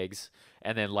these eggs,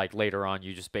 and then like later on,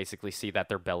 you just basically see that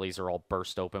their bellies are all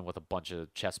burst open with a bunch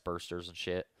of chest bursters and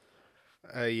shit.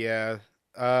 Yeah.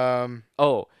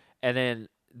 Oh, and then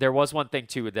there was one thing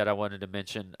too that I wanted to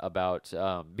mention about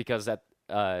because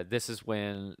this is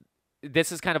when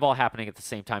this is kind of all happening at the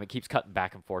same time. It keeps cutting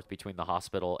back and forth between the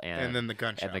hospital And then the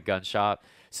gun shop. and the gun shop.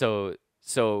 So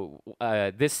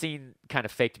this scene kind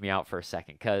of faked me out for a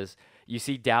second because you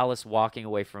see Dallas walking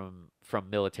away from from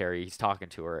military. He's talking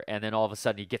to her, and then all of a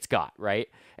sudden he gets got, right?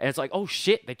 And it's like, oh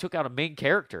shit, they took out a main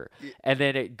character. And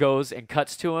then it goes and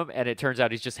cuts to him, and it turns out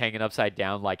he's just hanging upside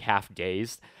down, like half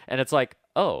dazed. And it's like,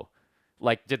 oh,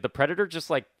 like did the Predator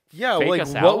just like Yeah, fake like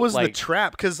us what out? was the Like-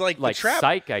 trap? Because like the like trap,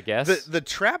 Psych, I guess. the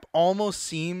trap almost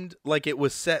seemed like it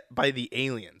was set by the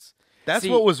aliens. That's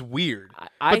See, what was weird.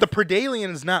 I But the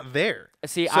Predalien is not there.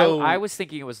 See, So- I was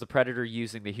thinking it was the Predator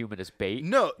using the human as bait.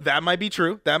 No, that might be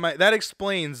true. That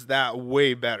explains that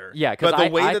way better. Yeah, 'cause but the I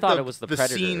way that thought it was the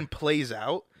Predator. scene plays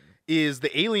out is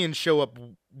the aliens show up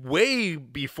way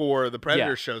before the Predator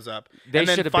Yeah. shows up. They and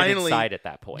then should have finally, been inside at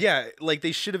that point. Yeah, like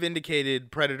they should have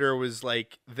indicated Predator was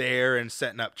like there and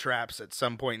setting up traps at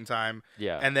some point in time.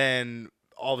 Yeah. And then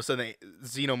all of a sudden,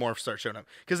 xenomorphs start showing up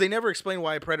because they never explain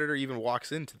why Predator even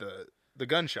walks into the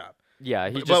gun shop. Yeah,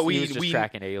 But he was just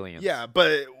tracking aliens. Yeah,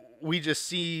 but we just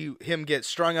see him get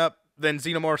strung up, then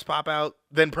xenomorphs pop out,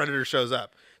 then Predator shows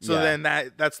up. So Yeah.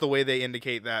 then that's the way they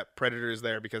indicate that Predator is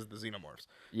there because of the xenomorphs.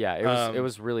 Yeah, it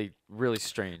was really really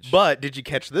strange. But did you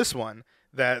catch this one?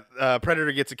 That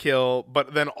Predator gets a kill,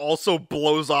 but then also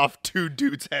blows off two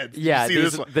dudes' heads. Did yeah, you see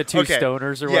these, this one? the two Okay.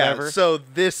 stoners or Yeah, whatever. so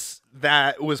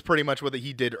that was pretty much what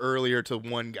he did earlier to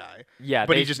one guy. Yeah,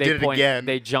 but they, he just they did it again.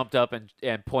 They jumped up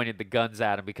and pointed the guns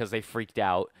at him because they freaked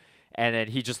out, and then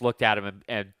he just looked at him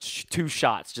and two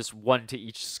shots, just one to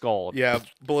each skull. Yeah,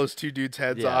 blows two dudes'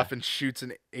 heads Yeah. off and shoots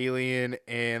an alien,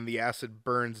 and the acid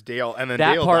burns Dale, and then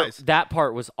that Dale part dies. that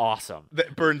part was awesome.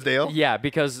 Burns Dale. Yeah,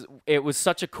 because it was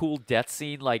such a cool death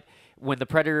scene. Like when the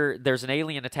Predator, there's an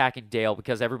alien attacking Dale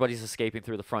because everybody's escaping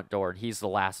through the front door and he's the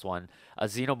last one. A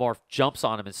xenomorph jumps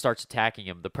on him and starts attacking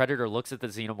him. The Predator looks at the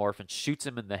xenomorph and shoots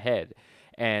him in the head.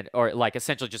 Or like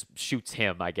essentially just shoots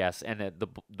him, I guess, and then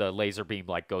the laser beam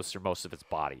like goes through most of its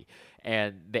body,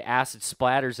 and the acid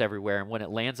splatters everywhere. And when it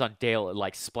lands on Dale, it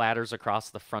like splatters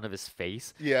across the front of his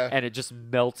face, Yeah. and it just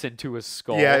melts into his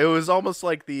skull. Yeah, it was almost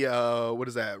like the what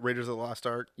is that? Raiders of the Lost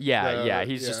Ark. yeah,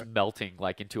 he's just melting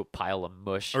like into a pile of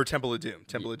mush. or Temple of Doom.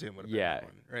 Temple of Doom would have been Yeah. that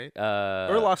one, right?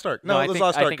 Or Or Lost Ark. No, I it was think-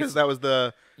 Lost I Ark think because it's- that was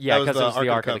the yeah, that was because it was the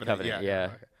Ark of of the Covenant. Yeah.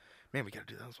 okay. Man, we gotta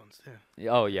do those ones too.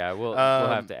 Oh yeah, we'll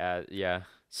have Um, to add. Yeah.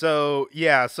 So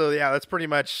yeah, that's pretty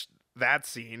much that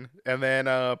scene. And then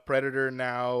Predator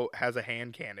now has a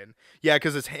hand cannon. Yeah,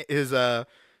 because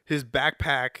his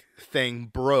backpack thing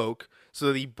broke,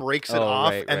 so he breaks it Oh,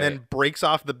 off right, and then right. breaks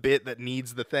off the bit that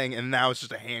needs the thing, and now it's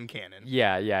just a hand cannon.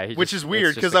 Yeah. Which is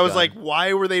weird because I was like,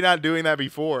 why were they not doing that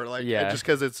before? Like, Yeah. just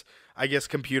because it's, I guess,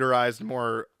 computerized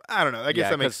more. I don't know. I guess Yeah,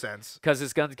 that makes sense. because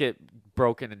his guns get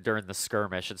broken during the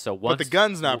skirmish, and so But once the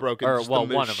gun's not broken. or just well,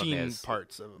 the one of machine them is.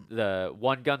 parts of them. The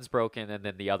one gun's broken, and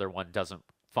then the other one doesn't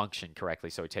function correctly,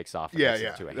 so he takes off. And Yeah, makes it yeah.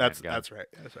 into a That's handgun. that's right.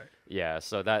 That's right. Yeah,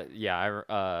 so that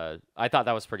I thought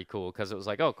that was pretty cool because it was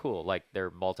like, oh, cool, like they're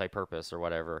multi-purpose or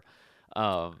whatever.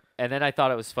 And then I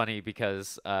thought it was funny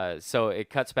because so it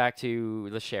cuts back to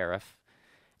the sheriff,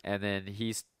 and then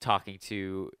he's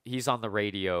on the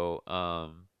radio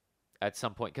at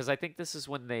some point because I think this is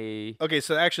when they. Okay,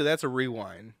 so actually that's a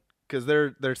rewind because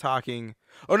they're talking.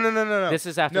 Oh no! This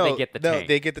is after no, they get the no, tank.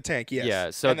 they get the tank. Yes. Yeah,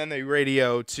 so- and then they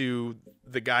radio to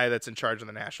the guy that's in charge of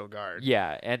the National Guard.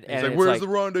 Yeah, and He's like, it's "Where's like the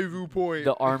rendezvous point?"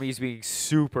 the army's being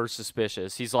super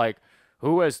suspicious. He's like,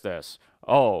 "Who is this?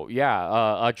 Oh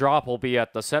yeah, a drop will be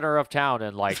at the center of town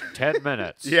in like 10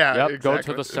 minutes. Yeah, yep, go to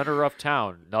exactly. the center of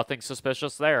town. Nothing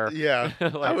suspicious there." Yeah, I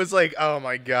Like- was like, "Oh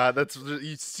my god!" That's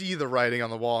you see the writing on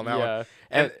the wall now. Yeah,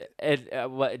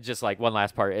 and just like one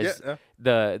last part is Yeah,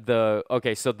 the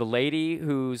okay. So the lady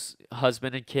whose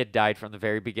husband and kid died from the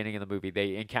very beginning of the movie,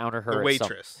 they encounter her. the at some-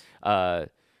 waitress.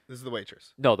 This is the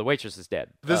waitress. no, the waitress is dead.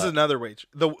 This is another waitress.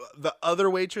 The other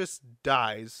waitress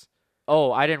dies.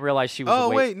 Oh, I didn't realize she was.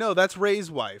 Oh a wait, no, that's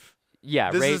Ray's wife.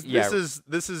 Yeah, This Ray, is yeah, this is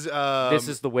this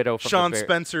is the widow from Sean the ver-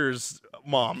 Spencer's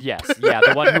mom. Yes, yeah,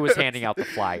 the one who was handing out the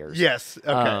flyers. Yes. Okay.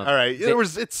 All right. they-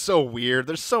 It's so weird.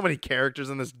 There's so many characters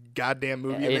in this goddamn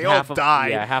movie, and And they all die.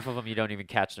 Yeah, half of them you don't even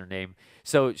catch their name.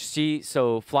 So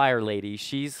flyer lady,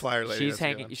 Flyer lady, she's that's a good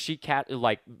hanging. one. She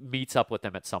like meets up with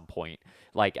them at some point.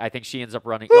 Like I think she ends up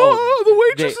running. Oh,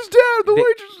 the waitress they- is dead. The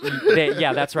they- waitress.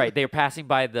 yeah, that's right. They're passing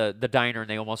by the diner and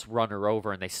they almost run her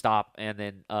over and they stop and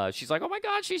then she's like, "Oh my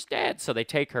God, she's dead!" So they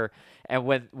take her and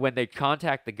when they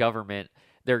contact the government,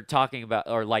 they're talking about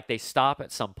or like they stop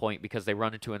at some point because they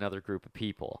run into another group of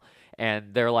people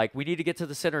and they're like, "We need to get to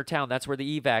the center of town. That's where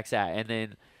the evac's at." And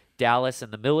then Dallas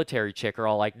and the military chick are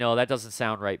all like, "No, that doesn't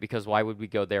sound right because why would we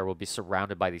go there? We'll be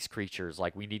surrounded by these creatures.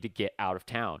 Like, we need to get out of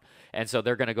town." And so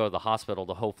they're going to go to the hospital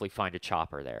to hopefully find a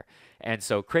chopper there. And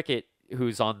so Cricket,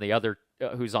 who's on the other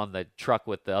who's on the truck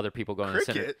with the other people going to the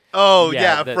center. Cricket. Oh Yeah,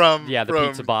 yeah, the- from yeah, the from-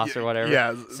 pizza boss or whatever.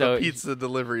 Yeah, So the pizza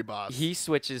delivery boss. he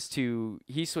switches to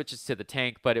the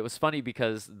tank, but it was funny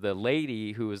because the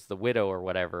lady who was the widow or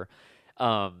whatever,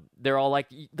 they're all like,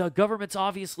 the government's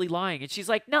obviously lying, and she's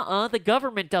like, nuh-uh, the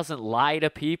government doesn't lie to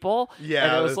people. Yeah,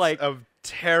 and it was it's like a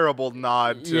terrible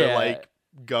nod to Yeah. like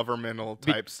governmental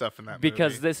type stuff in that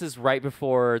because movie. this is right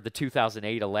before the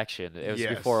 2008 election. It was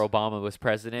Yes. before Obama was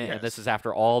president, and this Yes. is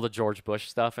after all the George Bush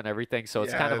stuff and everything. So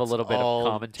it's Yeah, kind of a little bit all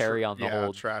of commentary on the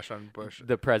whole trash on Bush.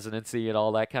 the presidency and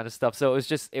all that kind of stuff. So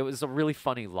it was a really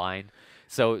funny line.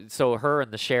 So her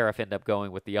and the sheriff end up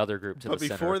going with the other group to But the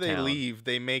center before of they town. leave,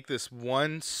 they make this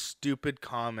one stupid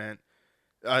comment.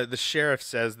 The sheriff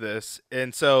says this,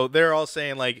 and so they're all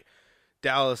saying like,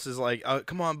 Dallas is like,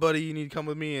 come on, buddy, you need to come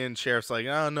with me. And Sheriff's like,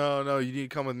 oh, no, you need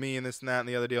to come with me and this and that and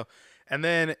the other deal. And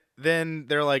then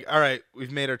they're like, all right,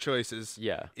 we've made our choices.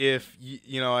 Yeah. If,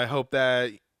 I hope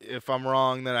that if I'm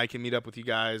wrong, then I can meet up with you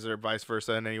guys or vice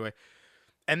versa. And anyway.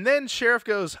 And then Sheriff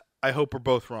goes, I hope we're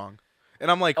both wrong. And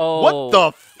I'm like, what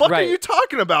the fuck are you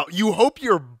talking about? You hope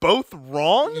you're both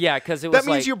wrong? Yeah, because it was that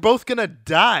means like, you're both going to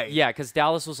die. Yeah, because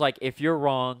Dallas was like, if you're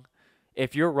wrong,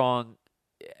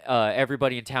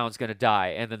 everybody in town's gonna die,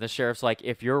 and then the sheriff's like,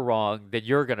 if you're wrong, then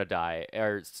you're gonna die,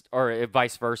 or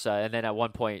vice versa. And then at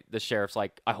one point, the sheriff's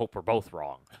like, I hope we're both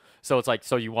wrong. So it's like,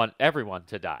 so you want everyone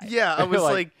to die? Yeah, I was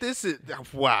like, this is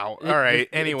wow. All right.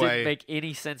 Anyway, it didn't make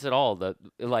any sense at all.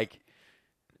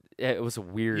 It was a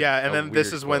weird. Yeah, and then this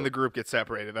weird is when quote. the group gets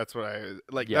separated. That's what I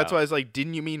like. Yeah. That's why I was like,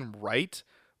 didn't you mean right?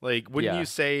 Like, wouldn't Yeah. you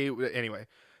say anyway?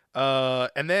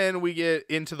 And then we get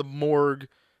into the morgue,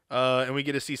 and we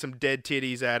get to see some dead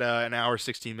titties at an hour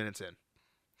 16 minutes in.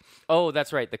 Oh,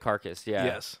 that's right, the carcass. Yeah.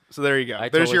 Yes. So there you go. I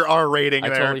There's totally- your R rating. I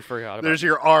there. totally forgot about. There's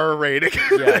your R rating.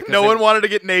 Yeah, 'cause no they- one wanted to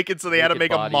get naked, so they had to naked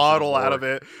make a bodies in the model out of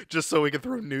morgue. it just so we could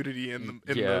throw nudity in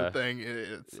the Yeah. thing.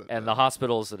 It's, And the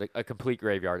hospital's a complete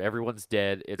graveyard. Everyone's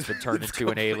dead. It's been turned It's into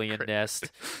an complete alien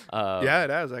nest. yeah, it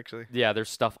has actually. Yeah, there's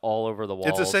stuff all over the walls.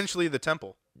 It's essentially the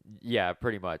temple. Yeah,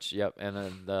 pretty much. Yep. And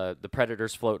then the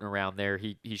Predator's floating around there.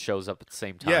 He shows up at the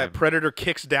same time. Yeah, Predator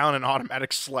kicks down an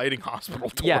automatic sliding hospital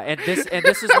door. Yeah, and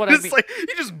this is what I It's mean. like he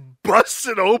just busts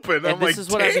it open. And I'm this like, is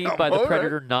what I mean "Damn, by the all right."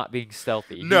 Predator not being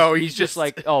stealthy. No, he's he's just just-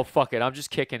 like, oh fuck it, I'm just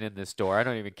kicking in this door. I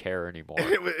don't even care anymore.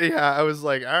 Yeah, I was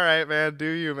like, all right, man, do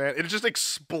you, man? It just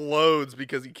explodes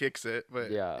because he kicks it.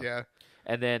 But yeah.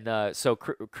 And then so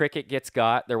Cricket gets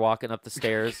got. They're walking up the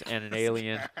stairs, and an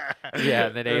alien. Yeah,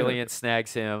 and then alien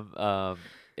snags him.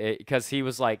 Because he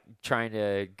was like trying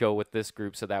to go with this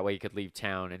group so that way he could leave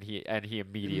town, and he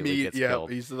immediately gets killed.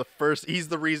 He's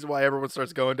the reason why everyone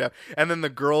starts going down. And then the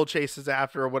girl chases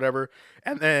after or whatever.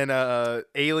 And then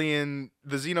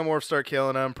the xenomorphs start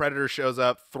killing him. Predator shows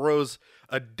up, throws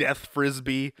a death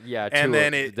frisbee. Yeah, and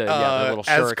then the it little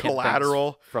as shuriken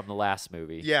collateral things from the last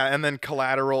movie. Yeah, and then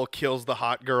Collateral kills the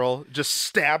hot girl, just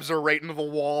stabs her right into the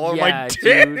wall. I'm Yeah, like,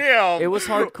 dude. damn. It was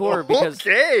hardcore because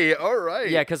okay, all right.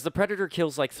 Yeah, because the Predator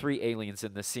kills like 3 aliens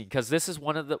in this scene. Because this is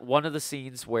one of the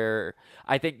scenes where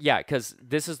I think because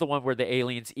this is the one where the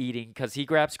alien's eating. Because he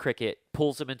grabs Cricket,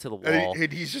 pulls him into the wall,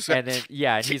 And he's just and then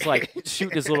and he's like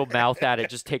shooting his little mouth at it,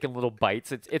 just taking little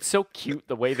bites. It's so cute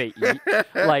the way they eat.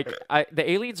 Like the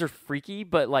aliens are freaky,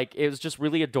 but like it was just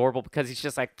really adorable because he's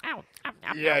just like ow, ow,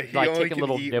 ow, yeah, ow, he like only taking can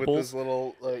little eat nibbles. with his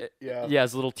little yeah. Yeah,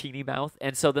 his little teeny mouth.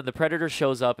 And so then the Predator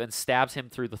shows up and stabs him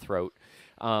through the throat.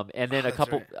 And then that's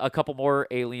right. a couple more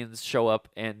aliens show up,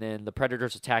 and then the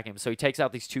Predators attack him. So he takes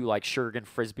out these 2 like shuriken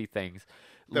frisbee things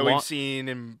That we've seen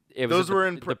in It was those in were the-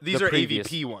 in the- these the are previous-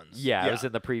 AVP ones. Yeah, it was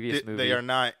in the previous movie. They are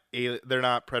not they're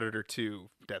not Predator 2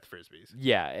 death frisbees.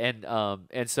 Yeah,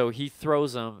 and so he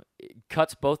throws them,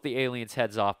 cuts both the aliens'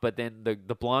 heads off, but then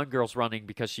the blonde girl's running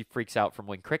because she freaks out from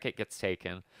when Cricket gets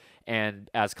taken, and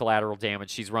as collateral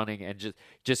damage, she's running and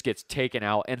just gets taken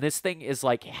out. And this thing is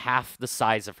like half the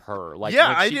size of her. Like yeah,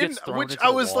 when I she didn't. gets thrown Which into I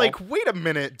the was wall, like, wait a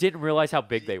minute. didn't realize how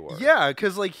big they were. Yeah,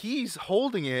 because like he's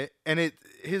holding it and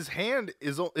his hand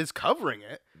is covering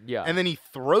it. Yeah. And then he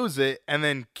throws it and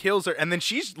then kills her. And then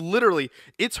she's literally,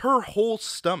 it's her whole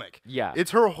stomach. Yeah. It's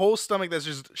her whole stomach that's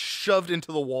just shoved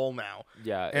into the wall now.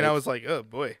 Yeah. And I was like, oh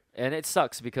boy. and it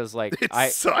sucks because like It I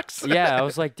sucks. yeah, I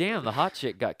was like, damn, the hot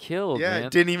chick got killed, Yeah, man.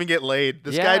 didn't even get laid.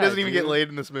 This Yeah, guy doesn't even get dude. laid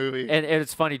in this movie. And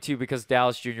it's funny too because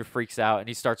Dallas Jr. freaks out and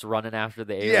he starts running after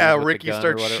the alien. Yeah, with the Ricky gun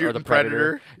starts or whatever, or shooting the Predator.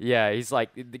 Predator. Yeah, he's like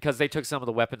because they took some of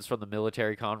the weapons from the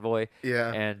military convoy.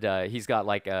 Yeah. and he's got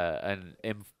like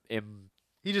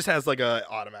He just has like a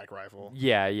automatic rifle.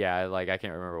 yeah, like I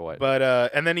can't remember what.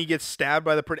 But and then he gets stabbed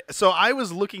by the So I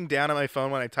was looking down at my phone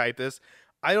when I typed this.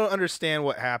 I don't understand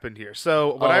what happened here.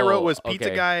 So what I wrote was Pizza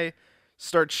okay. Guy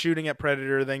starts shooting at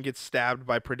Predator, then gets stabbed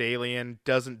by Predalien,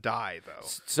 doesn't die though.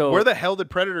 So Where the hell did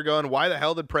Predator go, and why the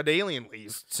hell did Predalien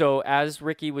leave? So as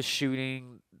Ricky was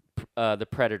shooting the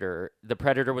Predator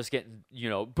was getting,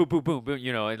 boom, boom, boom, boom,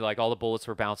 and like all the bullets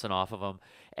were bouncing off of him.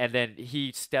 And then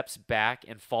he steps back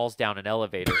and falls down an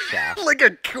elevator shaft. Like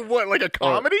a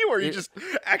comedy where he just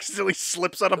accidentally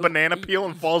slips on a banana peel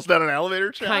and falls down an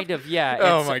elevator shaft? Kind of, yeah.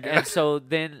 Oh my God. And so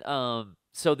then,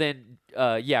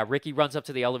 Ricky runs up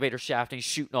to the elevator shaft and he's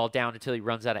shooting all down until he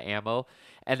runs out of ammo.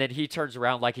 And then he turns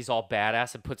around like he's all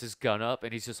badass and puts his gun up,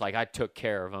 and he's just like, I took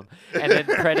care of him. And then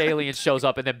Predalien shows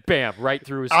up, and then bam, right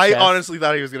through his chest. I honestly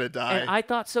thought he was going to die. And I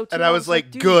thought so, too. And I was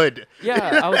like, dude. good.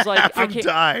 Yeah, I was like, Have him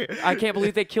die. I can't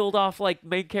believe they killed off, like,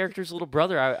 main character's little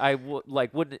brother. I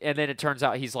wouldn't, and then it turns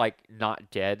out he's, like,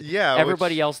 not dead. Yeah.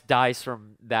 Everybody else dies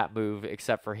from that move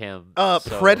except for him.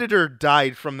 Predator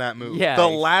died from that move. Yeah. The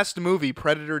last movie,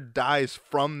 Predator dies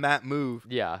from that move.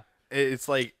 Yeah. It's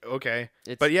like, okay.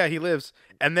 But yeah, he lives.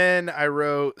 And then I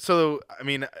wrote, so, I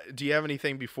mean, do you have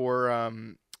anything before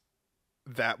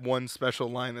that one special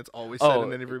line that's always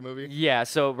said in every movie? Yeah,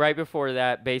 so right before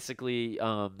that, basically,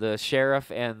 the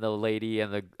sheriff and the lady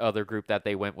and the other group that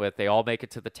they went with, they all make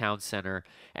it to the town center,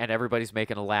 and everybody's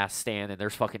making a last stand, and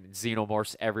there's fucking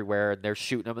xenomorphs everywhere, and they're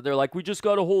shooting them, and they're like, we just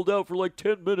gotta hold out for like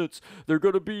 10 minutes. They're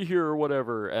gonna be here or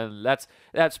whatever. And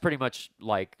that's pretty much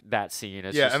like that scene.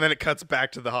 It's and then it cuts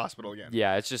back to the hospital again.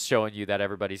 Yeah, it's just showing you that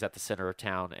everybody's at the center of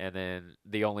town, and then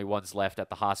the only ones left at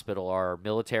the hospital are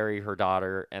military, her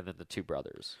daughter, and then the two brothers.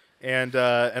 And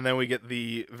then we get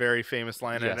the very famous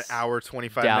line at an hour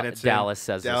 25 minutes. Dallas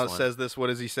says this one. Says this. What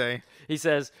does he say? He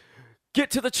says, "Get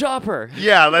to the chopper."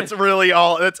 Yeah, that's really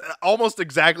all. That's almost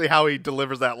exactly how he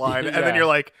delivers that line. And then you're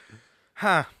like,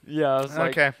 huh. Yeah, I was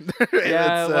like, okay.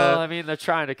 Yeah, well, I mean, they're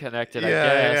trying to connect it, I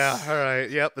guess. Yeah, all right.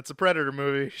 Yep, it's a Predator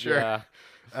movie. Sure. Yeah.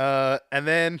 And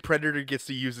then Predator gets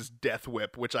to use his death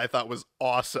whip, which I thought was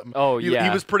awesome. Oh, He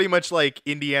yeah. was pretty much like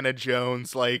Indiana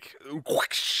Jones, like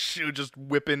just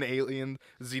whipping alien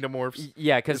xenomorphs.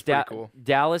 Yeah, because cool.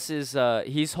 Dallas is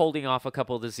he's holding off a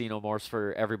couple of the xenomorphs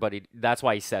for everybody. That's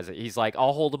why he says it. He's like,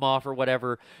 I'll hold them off or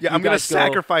whatever. Yeah, I'm gonna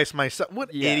sacrifice myself.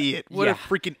 What idiot! What a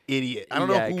freaking idiot! I don't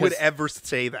know who would ever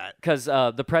say that. Because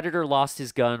the Predator lost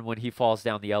his gun when he falls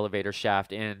down the elevator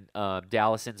shaft, and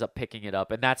Dallas ends up picking it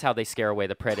up, and that's how they scare away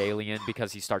the Predalien,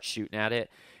 because he starts shooting at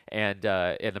it, and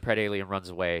the Predalien runs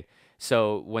away.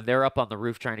 So when they're up on the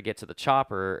roof trying to get to the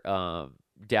chopper,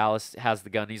 Dallas has the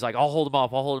gun. He's like, I'll hold him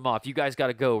off. I'll hold him off. You guys got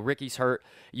to go. Ricky's hurt.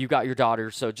 You got your daughter.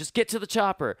 So just get to the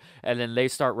chopper. And then they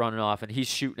start running off, and he's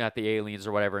shooting at the aliens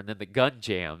or whatever. And then the gun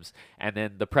jams. And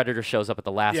then the Predator shows up at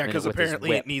the last minute with his whip. Yeah, because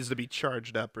apparently it needs to be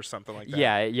charged up or something like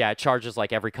that. Yeah, it charges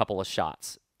like every couple of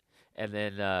shots. And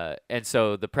then and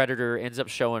so the Predator ends up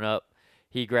showing up.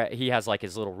 He has like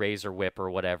his little razor whip or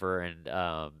whatever, and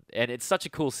it's such a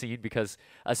cool scene because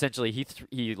essentially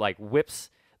he like whips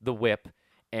the whip,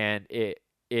 and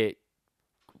it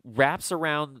wraps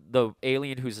around the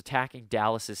alien who's attacking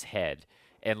Dallas's head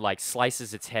and like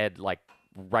slices its head like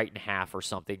right in half or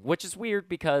something, which is weird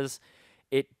because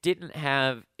it didn't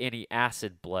have any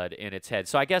acid blood in its head.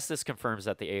 So I guess this confirms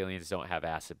that the aliens don't have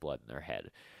acid blood in their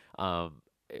head.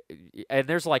 And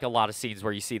there's like a lot of scenes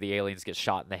where you see the aliens get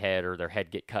shot in the head or their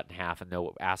head get cut in half and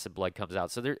no acid blood comes out.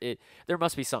 So there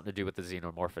must be something to do with the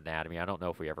xenomorph anatomy. I don't know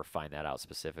if we ever find that out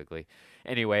specifically.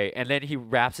 Anyway, and then he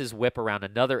wraps his whip around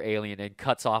another alien and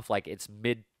cuts off like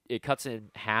it cuts it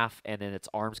in half, and then its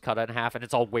arms cut in half, and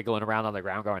it's all wiggling around on the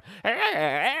ground going, and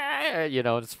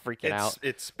it's freaking out.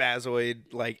 It's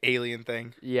spazoid, like, alien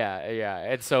thing. Yeah.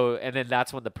 And then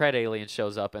that's when the Predalien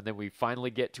shows up, and then we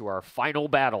finally get to our final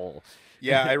battle.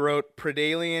 Yeah, I wrote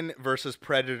Predalien versus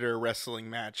Predator wrestling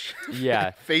match. Yeah.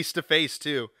 Face to face,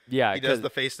 too. Yeah. He does the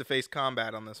face to face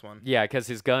combat on this one. Yeah, because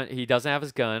his gun, he doesn't have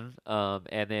his gun,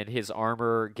 and then his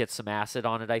armor gets some acid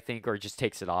on it, I think, or he just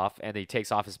takes it off, and he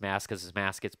takes off his mask because his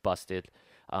mask gets busted.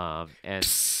 And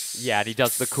he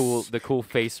does the cool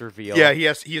face reveal. Yeah, he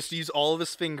has to use all of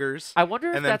his fingers. I wonder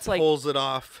if and that's then pulls it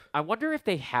off. I wonder if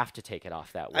they have to take it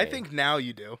off that way. I think now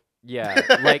you do. Yeah,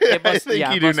 like it must. I think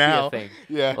yeah, you it do must now. be a thing.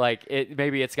 Yeah, like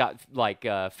maybe it's got like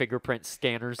fingerprint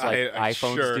scanners like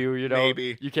iPhones sure, do.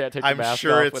 Maybe you can't take. The I'm mask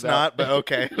sure off it's without... not, but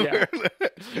okay. Yeah,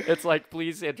 it's like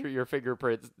please enter your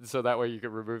fingerprints so that way you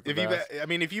can remove the mask.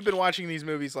 If you've been watching these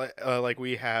movies like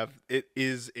we have, it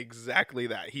is exactly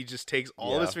that. He just takes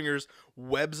all of his fingers,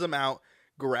 webs them out,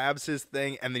 grabs his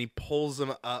thing, and then he pulls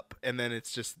them up, and then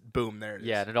it's just boom, there it is.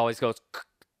 Yeah, and it always goes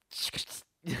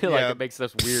like it makes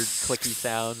this weird clicky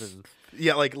sound and.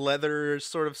 Yeah, like leather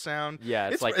sort of sound. Yeah,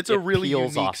 it's like it's a really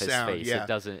peels unique off his sound. face. Yeah.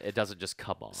 It doesn't just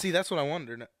come off. See, that's what I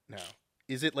wonder. No,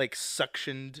 is it like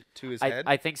suctioned to his I, head?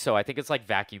 I think so. I think it's like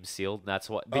vacuum sealed, and that's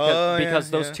what Oh, yeah, because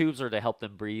those yeah. tubes are to help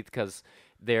them breathe because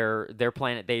their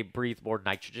planet they breathe more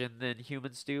nitrogen than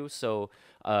humans do. So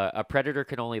a predator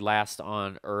can only last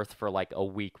on Earth for like a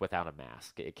week without a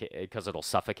mask because it'll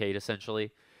suffocate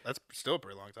essentially. That's still a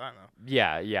pretty long time though.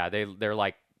 Yeah, yeah.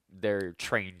 They're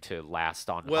trained to last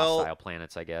on Well, hostile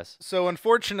planets, I guess. so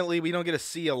unfortunately, we don't get to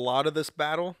see a lot of this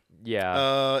battle,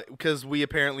 Yeah. because we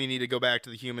apparently need to go back to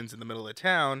the humans in the middle of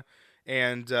town,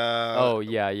 and Oh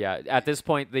yeah, yeah. At this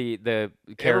point, the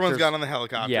everyone's characters, got on the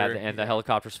helicopter. yeah, and the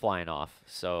helicopter's flying off.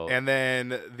 So And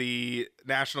then the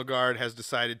National Guard has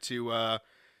decided to,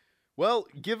 well,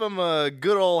 give them a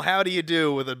good old how do you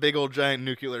do with a big old giant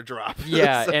nuclear drop.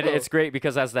 yeah, So- and it's great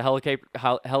because as the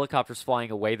helicopter's flying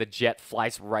away, the jet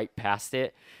flies right past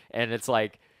it, and it's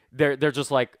like they're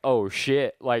just like, oh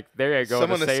shit, like they ain't going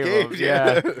Someone to save escaped, them.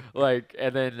 yeah. Like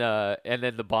and then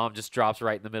the bomb just drops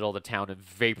right in the middle of the town and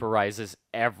vaporizes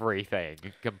everything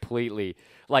completely.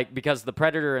 Like because the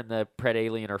predator and the pred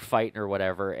alien are fighting or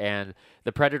whatever, and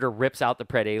the predator rips out the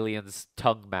pred alien's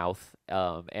tongue mouth,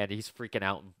 and he's freaking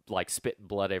out and like spitting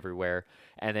blood everywhere,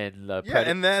 and then the Yeah,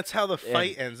 and that's how the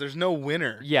fight and- ends. There's no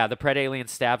winner. yeah, the pred alien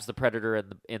stabs the predator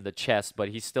in the chest, but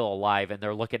he's still alive, and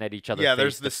they're looking at each other. Yeah, face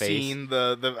there's to the face. scene,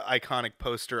 the iconic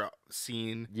poster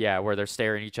scene. Yeah, where they're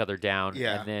staring each other down,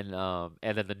 Yeah. and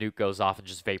then the nuke goes off and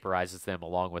just vaporizes them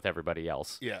along with everybody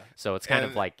else. Yeah. So it's kind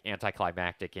of And- like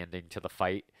anticlimactic ending to the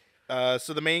fight.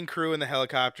 So the main crew in the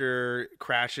helicopter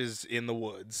crashes in the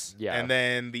woods. Yeah. And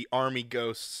then the army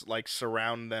ghosts like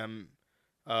surround them,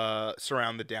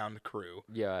 surround the downed crew.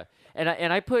 Yeah, and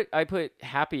I put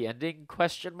happy ending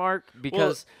question mark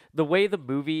because the way the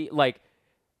movie like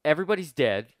everybody's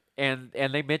dead and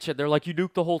they mention they're like you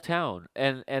nuked the whole town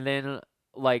and then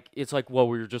like it's like well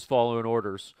we were just following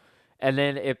orders and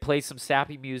then it plays some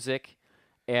sappy music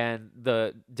and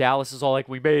the Dallas is all like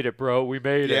we made it bro we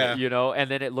made Yeah. it you know and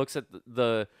then it looks at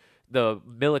the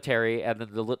military and then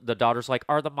the daughter's like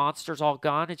are the monsters all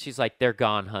gone and she's like they're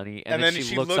gone honey and then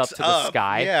she looks up to the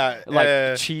sky Yeah.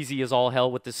 like cheesy as all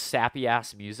hell with this sappy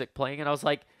ass music playing and I was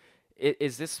like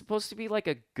is this supposed to be like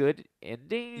a good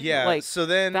ending yeah. like so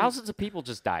then thousands of people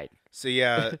just died So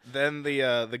yeah, then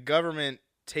the government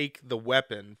take the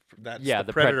weapon. That's yeah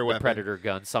the predator the weapon. predator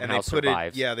gun And somehow they put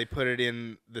survives it. Yeah, they put it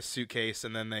in the suitcase,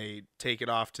 and then they take it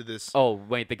off to this. oh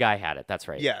wait the guy had it that's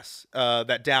right Yes,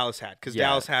 that Dallas had, because Yeah.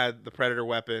 Dallas had the predator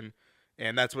weapon,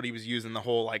 and that's what he was using the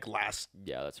whole like last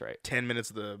yeah that's right 10 minutes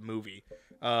of the movie.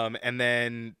 And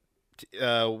then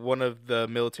one of the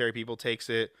military people takes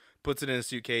it, puts it in a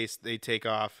suitcase. They take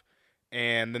off,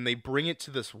 and then they bring it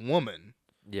to this woman.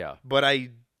 yeah But I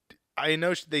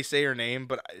know they say her name,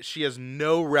 but she has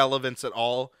no relevance at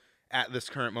all at this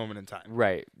current moment in time.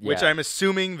 right Which yeah. I'm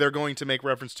assuming they're going to make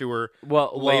reference to her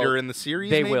well later in the series.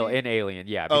 they maybe? will in Alien,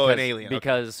 yeah. Oh, Because, in Alien, okay.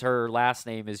 because her last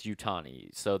name is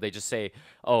Yutani, so they just say,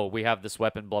 "Oh, we have this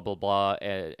weapon, blah blah blah,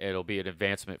 and it'll be an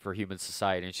advancement for human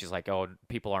society." And she's like, "Oh,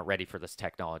 people aren't ready for this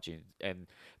technology." And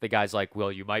the guy's like,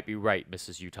 "Well, you might be right,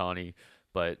 Mrs. Yutani,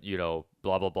 but you know,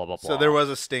 blah blah blah blah blah." So there was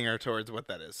a stinger towards what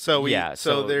that is. So we, yeah.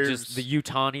 So there's just the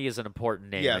Yutani is an important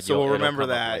name. yeah. and So we'll it'll remember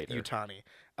come up that later. Yutani.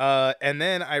 And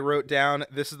then I wrote down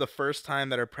this is the first time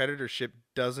that our predator ship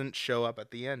doesn't show up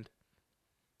at the end,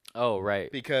 Oh,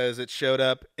 right. because it showed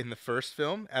up in the first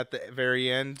film at the very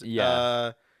end.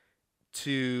 Yeah.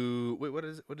 To wait, what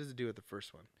does it do at the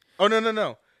first one? Oh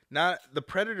no, not the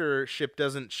predator ship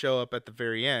doesn't show up at the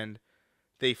very end.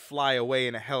 They fly away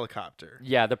in a helicopter.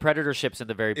 Yeah, the Predator ship's in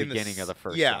the very In the beginning of the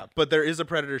first yeah, one. but there is a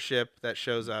predator ship that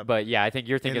shows up. But yeah, I think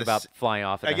you're thinking the about s- flying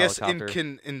off in I a guess helicopter.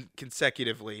 in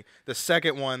consecutively. The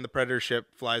second one, the predator ship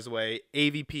flies away.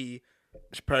 AVP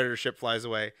predator ship flies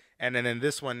away, and then in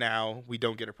this one now we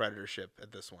don't get a predator ship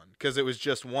at this one because it was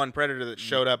just one predator that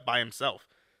showed up by himself.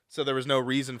 So there was no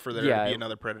reason for there to Yeah, be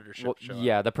another predator ship. Well, show up.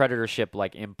 yeah, the Predator ship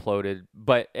like imploded,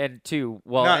 but and two,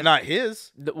 well, not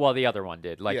his. well, the other one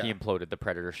did. Like he Yeah. imploded the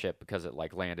Predator ship because it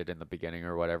like landed in the beginning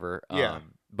or whatever. Yeah.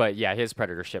 But yeah, his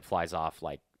Predator ship flies off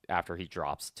like after he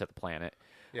drops to the planet.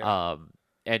 Yeah.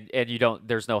 And you don't.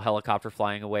 There's no helicopter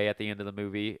flying away at the end of the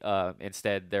movie.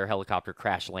 Instead, their helicopter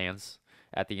crash lands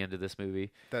at the end of this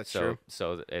movie. That's so, true.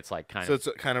 So it's like kind So of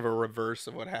it's kind of a reverse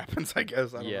of what happens, I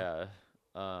guess. I don't know.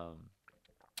 yeah.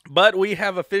 But we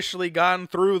have officially gone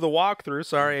through the walkthrough.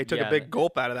 Sorry, I took Yeah, a big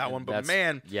gulp out of that one. But that's-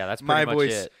 man, yeah, that's my pretty much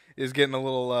voice it. is getting a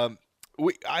little.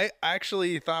 I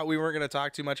actually thought we weren't going to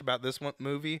talk too much about this one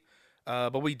movie,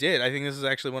 but we did. I think this is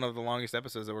actually one of the longest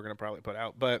episodes that we're going to probably put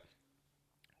out. But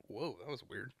whoa, that was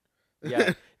weird.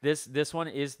 Yeah. This one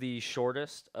is the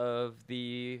shortest of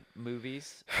the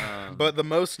movies. But the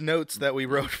most notes that we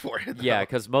wrote for it. Though. Yeah,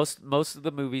 because most of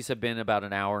the movies have been about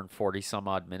an hour and 40 some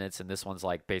odd minutes, and this one's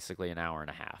like basically an hour and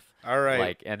a half. All right.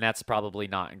 Like, and that's probably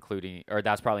not including, or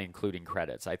that's probably including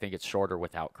credits. I think it's shorter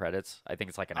without credits. I think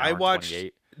it's like an hour I and watched.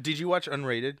 28. Did you watch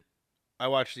unrated? I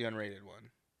watched the unrated one.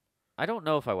 I don't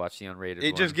know if I watched the unrated one.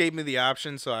 It just gave me the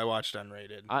option, so I watched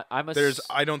unrated.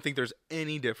 I don't think there's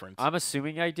any difference. I'm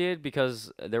assuming I did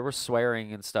because there was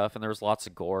swearing and stuff, and there was lots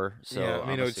of gore. So yeah, I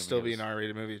mean, it would still be an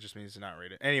R-rated movie. It just means it's not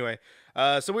rated. Anyway,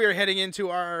 so we are heading into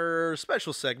our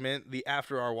special segment. The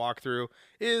After Our Walkthrough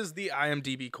is the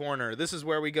IMDb Corner. This is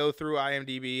where we go through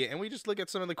IMDb and we just look at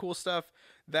some of the cool stuff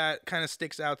that kind of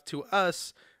sticks out to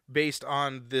us based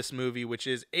on this movie, which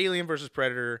is Alien vs.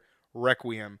 Predator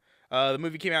Requiem. The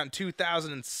movie came out in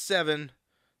 2007,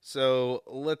 so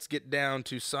let's get down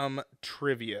to some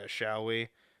trivia, shall we?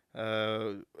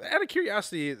 Out of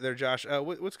curiosity there, Josh,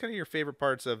 what's kind of your favorite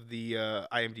parts of the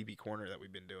IMDb Corner that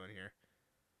we've been doing here?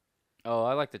 Oh,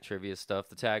 I like the trivia stuff.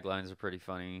 The taglines are pretty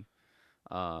funny.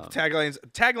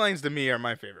 Taglines to me are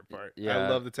my favorite part. Yeah. I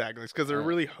love the taglines because they're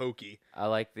really hokey. I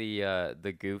like the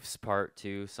goofs part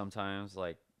too. Sometimes,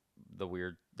 like the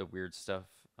weird stuff.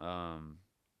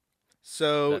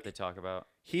 So that they talk about.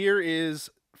 Here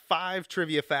is 5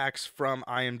 trivia facts from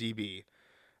IMDb.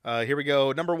 Here we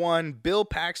go. Number 1, Bill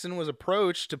Paxton was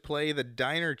approached to play the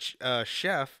diner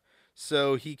chef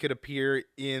so he could appear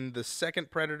in the second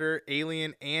Predator,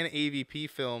 Alien, and AVP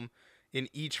film in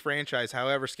each franchise.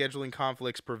 However, scheduling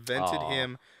conflicts prevented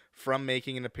him from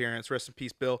making an appearance. Rest in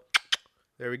peace, Bill.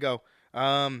 There we go.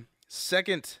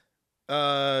 Second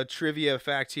trivia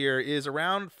fact here is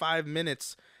around 5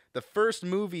 minutes. The first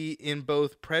movie in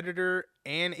both Predator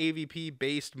and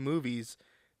AVP-based movies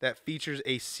that features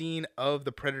a scene of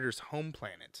the Predator's home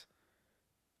planet.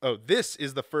 Oh, this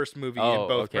is the first movie in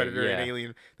both Predator and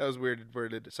Alien. That was weird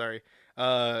worded. Sorry.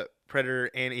 Predator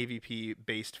and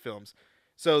AVP-based films.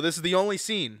 So this is the only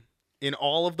scene in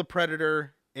all of the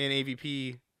Predator and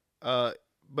AVP,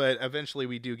 but eventually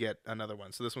we do get another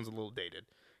one. So this one's a little dated.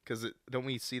 Because don't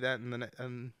we see that in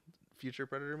the future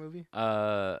Predator movie?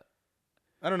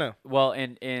 I don't know. Well,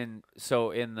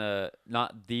 so in the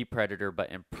not the Predator,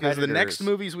 but in Predators, because the next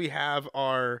movies we have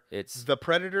are it's the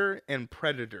Predator and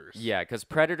Predators. Yeah, because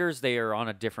Predators, they are on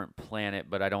a different planet,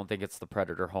 but I don't think it's the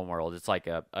Predator homeworld. It's like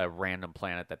a random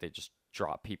planet that they just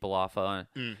drop people off on,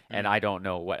 and I don't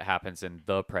know what happens in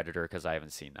the Predator because I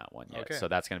haven't seen that one yet. Okay. So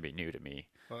that's gonna be new to me.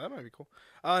 Well, that might be cool.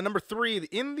 Number 3,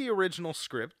 in the original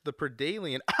script, the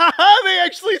Predalien. They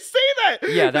actually say that.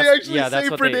 Yeah, they actually say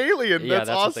Predalien. Yeah, that's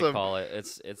awesome. What they call it.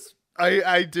 It's.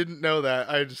 I didn't know that.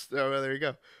 There you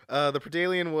go. The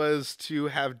Predalien was to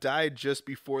have died just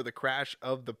before the crash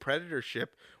of the Predator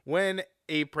ship when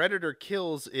a Predator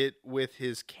kills it with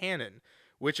his cannon,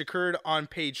 which occurred on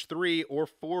page 3 or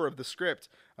 4 of the script.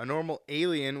 A normal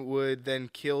alien would then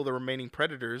kill the remaining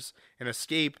Predators and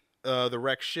escape the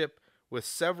wrecked ship with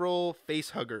several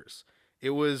facehuggers.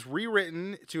 It was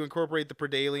rewritten to incorporate the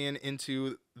Predalien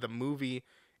into the movie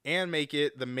and make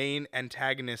it the main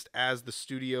antagonist, as the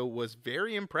studio was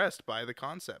very impressed by the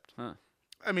concept. Huh.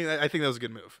 I mean, I think that was a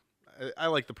good move. I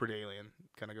like the Predalien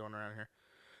kind of going around here.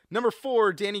 Number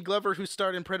 4, Danny Glover, who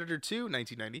starred in Predator 2,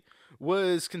 1990,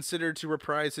 was considered to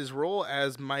reprise his role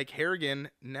as Mike Harrigan,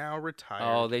 now retired.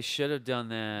 Oh, they should have done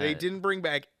that. They didn't bring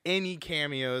back any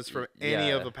cameos from any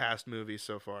of the past movies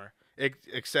so far,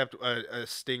 except a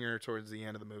stinger towards the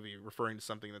end of the movie referring to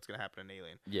something that's going to happen in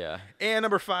Alien. Yeah. And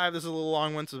number 5, this is a little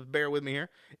long one, so bear with me here.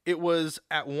 It was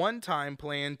at one time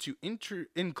planned to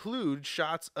include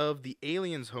shots of the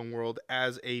Aliens' homeworld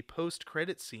as a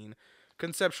post-credit scene.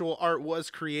 Conceptual art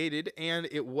was created, and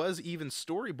it was even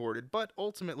storyboarded, but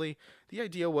ultimately, the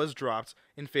idea was dropped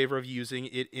in favor of using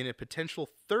it in a potential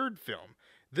third film.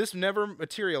 This never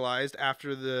materialized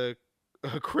after the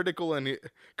critical and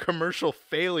commercial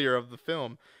failure of the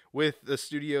film, with the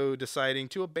studio deciding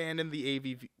to abandon the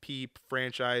AVP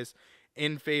franchise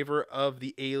in favor of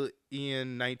the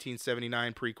Alien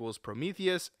 1979 prequels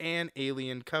Prometheus and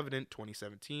Alien Covenant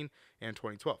 2017 and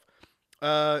 2012.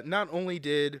 Not only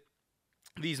did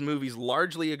these movies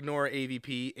largely ignore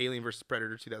AVP, Alien vs.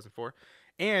 Predator 2004,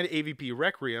 and AVP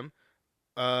Requiem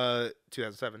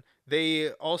 2007. They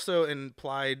also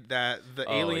implied that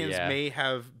the aliens may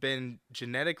have been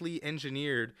genetically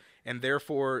engineered and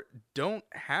therefore don't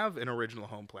have an original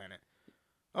home planet.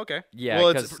 Okay. Yeah.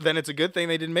 Well, then it's a good thing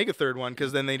they didn't make a third one,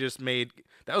 because then they just made...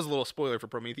 That was a little spoiler for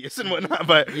Prometheus and whatnot,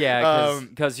 but... Yeah,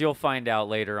 because you'll find out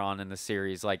later on in the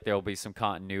series, like, there'll be some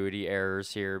continuity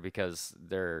errors here because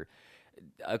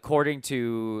according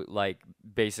to like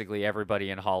basically everybody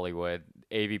in Hollywood,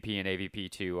 AVP and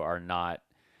AVP2 are not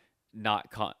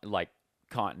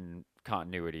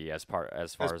continuity as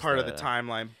as far as part of the the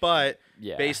timeline, but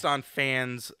yeah. based on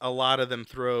fans, a lot of them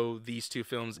throw these two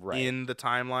films Right. in the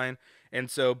timeline, and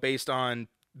so based on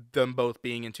them both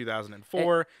being in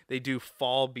 2004, they do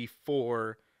fall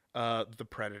before the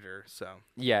Predator. So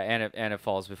Yeah, and it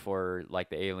falls before like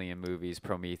the Alien movies,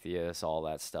 Prometheus, all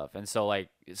that stuff. And so like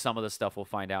some of the stuff we'll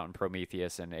find out in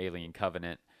Prometheus and Alien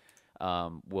Covenant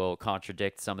will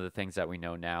contradict some of the things that we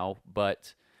know now,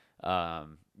 but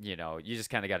you know, you just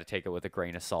kind of got to take it with a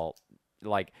grain of salt.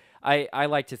 Like I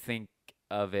like to think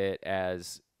of it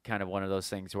as kind of one of those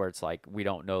things where it's like we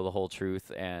don't know the whole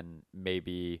truth, and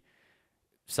maybe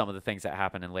some of the things that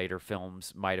happen in later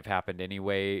films might have happened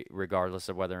anyway, regardless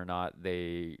of whether or not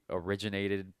they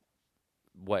originated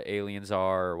what aliens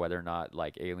are, or whether or not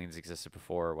like aliens existed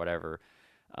before or whatever.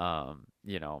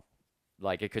 You know,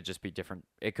 like it could just be different.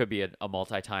 It could be a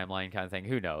multi-timeline kind of thing.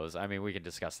 Who knows? I mean, we can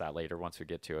discuss that later once we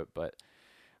get to it.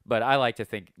 But I like to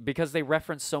think, because they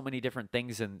reference so many different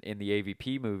things in the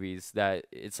AVP movies, that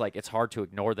it's like it's hard to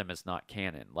ignore them as not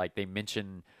canon. Like they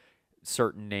mention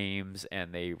certain names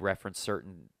and they reference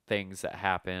certain things that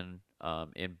happen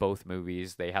in both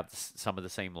movies. They have some of the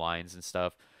same lines and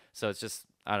stuff. So it's just,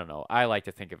 I don't know. I like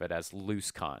to think of it as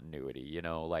loose continuity, you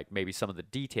know, like maybe some of the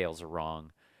details are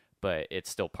wrong, but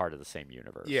it's still part of the same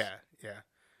universe. yeah, yeah.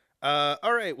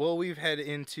 All right. Well, we've head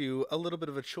into a little bit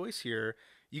of a choice here.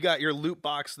 You got your loot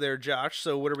box there, Josh.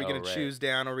 So what are we going to choose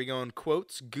down? Are we going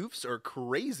quotes, goofs, or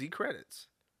crazy credits?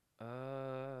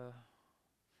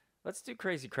 Let's do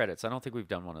crazy credits. I don't think we've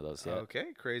done one of those yet. Okay,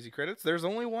 crazy credits. There's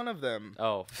only one of them.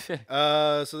 Oh. So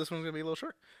this one's gonna be a little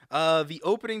short. The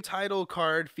opening title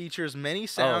card features many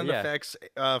sound effects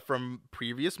from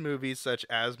previous movies, such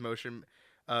as motion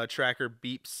tracker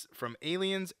beeps from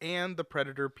Aliens and the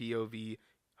Predator POV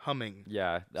humming.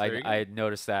 Yeah, I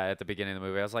noticed that at the beginning of the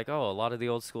movie. I was like, oh, a lot of the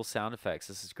old school sound effects.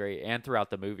 This is great. And throughout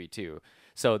the movie, too.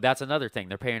 So that's another thing.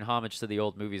 They're paying homage to the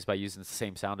old movies by using the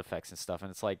same sound effects and stuff.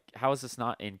 And it's like, how is this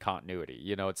not in continuity?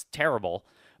 You know, it's terrible,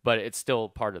 but it's still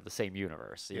part of the same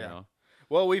universe, you know?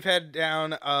 Well, we've head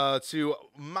down to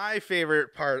my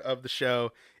favorite part of the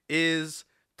show is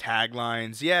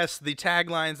taglines. Yes, the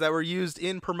taglines that were used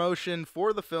in promotion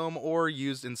for the film or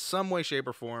used in some way, shape,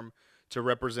 or form to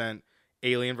represent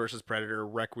Alien vs. Predator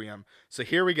Requiem. So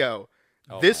here we go.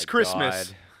 This Christmas,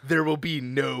 God. there will be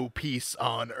no peace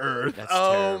on Earth. That's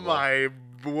oh terrible. my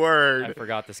word. I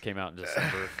forgot this came out in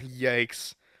December.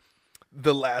 Yikes.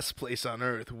 The last place on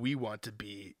Earth we want to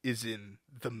be is in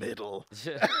the middle.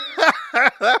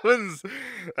 that one's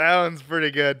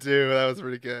pretty good too. That was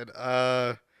pretty good.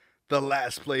 The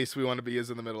last place we want to be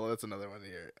is in the middle. That's another one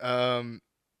here.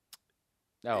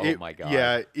 My God.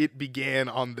 Yeah, it began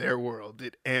on their world.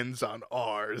 It ends on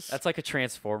ours. That's like a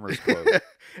Transformers quote.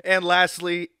 And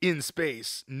lastly, in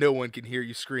space, no one can hear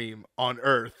you scream. On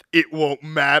Earth, it won't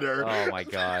matter. Oh my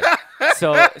God.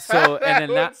 So and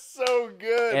then that's so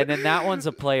good. And then that one's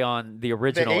a play on the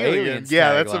original Aliens.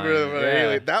 Yeah, that's a tagline. real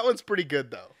Alien. That one's pretty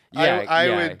good though. Yeah, I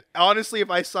would honestly,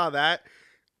 if I saw that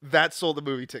sold the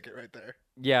movie ticket right there.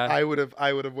 Yeah, I would have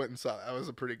went and saw that. That was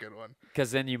a pretty good one. Because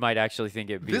then you might actually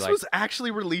think it'd be This like, was actually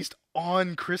released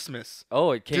on Christmas. oh,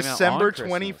 it came December out on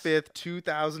Christmas. 25th,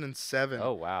 2007.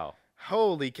 Oh wow.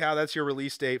 Holy cow, that's your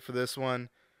release date for this one.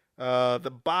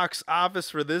 The box office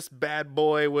for this bad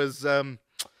boy was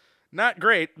not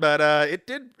great, but it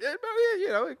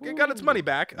got its money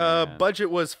back.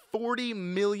 Budget was $40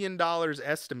 million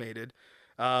estimated.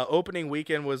 Opening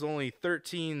weekend was only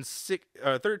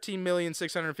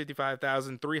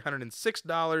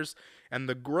 $13,655,306, and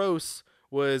the gross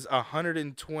was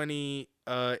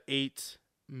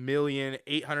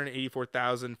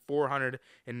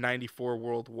 $128,884,494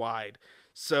 worldwide.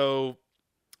 So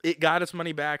it got its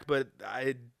money back, but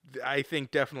I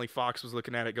think definitely Fox was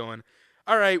looking at it going,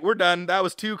 all right, we're done. That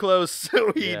was too close.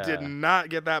 We did not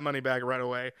get that money back right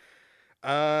away.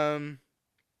 So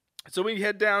we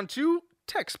head down to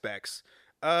tech specs.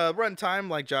 Runtime,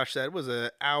 like Josh said, was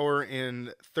an hour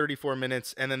and 34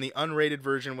 minutes, and then the unrated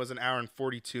version was an hour and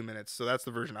 42 minutes. So that's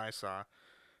the version I saw.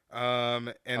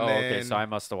 Okay. So I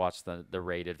must have watched the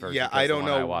rated version. Yeah, I don't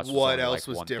know what else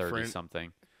was different.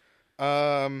 Something.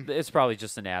 It's probably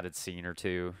just an added scene or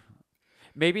two.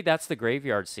 Maybe that's the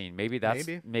graveyard scene. Maybe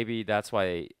that's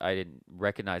why I didn't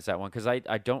recognize that one, because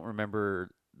I don't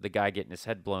remember the guy getting his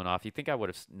head blown off. You think I would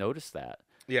have noticed that?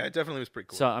 Yeah, it definitely was pretty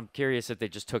cool. So I'm curious if they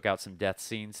just took out some death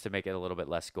scenes to make it a little bit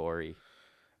less gory.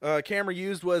 Camera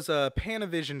used was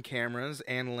Panavision cameras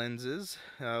and lenses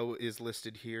is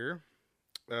listed here.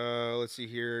 Let's see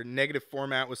here. Negative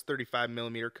format was 35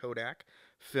 millimeter Kodak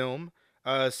film.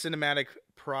 Cinematic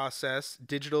process,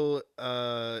 digital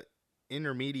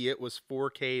intermediate was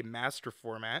 4K master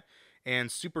format,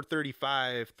 and Super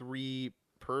 35 3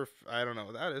 perf. I don't know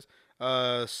what that is.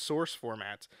 Source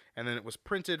format, and then it was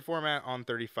printed format on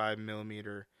 35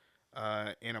 millimeter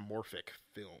anamorphic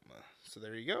film. So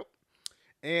there you go.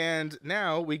 And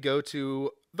now we go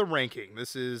to the ranking.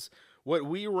 This is what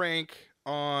we rank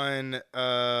on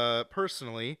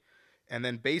personally, and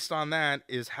then based on that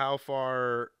is how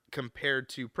far compared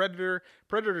to Predator,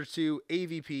 Predator 2,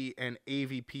 AVP, and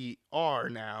AVP-R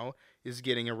now is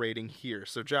getting a rating here.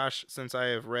 So Josh, since I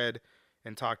have read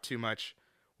and talked too much,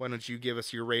 why don't you give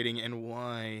us your rating and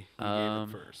why you gave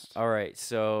it first? All right,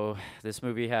 so this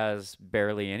movie has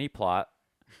barely any plot.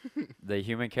 The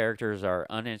human characters are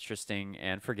uninteresting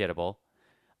and forgettable.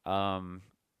 The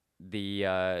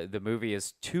movie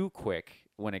is too quick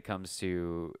when it comes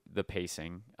to the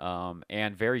pacing,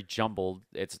 and very jumbled.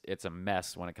 It's a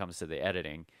mess when it comes to the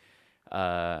editing.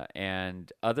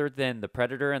 And other than the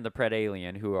Predator and the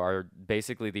Predalien, who are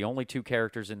basically the only two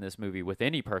characters in this movie with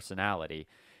any personality,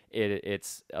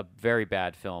 it's a very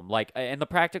bad film. Like, and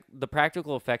the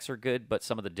practical effects are good, but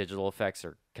some of the digital effects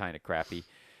are kind of crappy.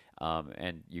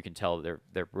 And you can tell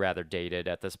they're rather dated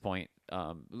at this point,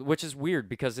 which is weird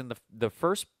because in the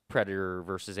first Predator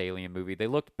versus Alien movie, they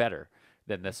looked better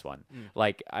than this one.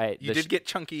 Like you did get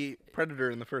chunky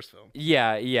Predator in the first film.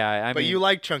 Yeah. I but mean, you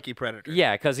like chunky Predator.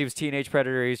 Yeah, because he was teenage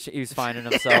Predator. He was finding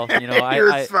himself. You know, he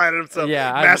was finding himself.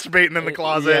 Yeah, masturbating in the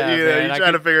closet. Yeah, he's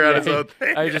trying to figure out his own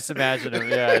thing. I just imagine him.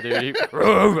 Yeah, dude. He,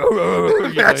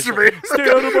 masturbating. Stay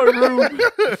out of my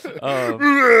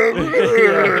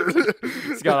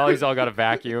room. He's all got a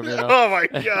vacuum. You know. Oh my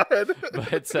god.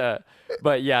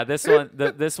 But yeah, this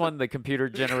one, the computer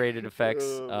generated effects,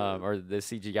 or the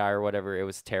CGI or whatever, it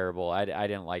was terrible. I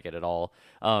didn't like it at all.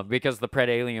 Because the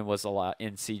Predalien was a lot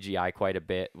in CGI quite a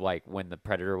bit, like when the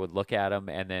Predator would look at him,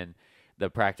 and then the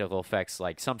practical effects,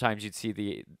 like sometimes you'd see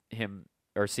the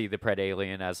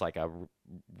Predalien as like a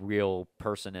real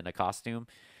person in a costume,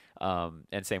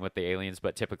 and same with the aliens,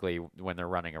 but typically when they're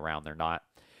running around, they're not.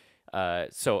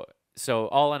 So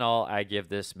all in all, I give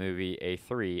this movie a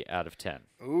 3 out of 10.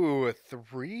 Ooh, a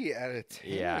 3 out of 10.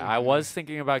 Yeah, I was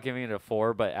thinking about giving it a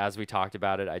 4, but as we talked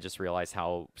about it, I just realized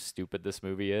how stupid this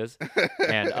movie is.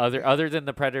 And other than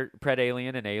the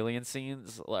Predalien and Alien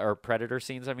scenes, or Predator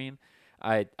scenes, I mean,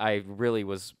 I really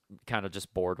was kind of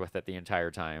just bored with it the entire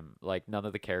time. Like, none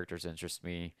of the characters interest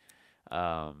me.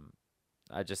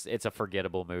 It's a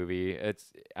forgettable movie.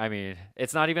 It's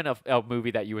not even a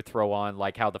movie that you would throw on,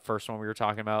 like how the first one we were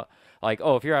talking about. Like,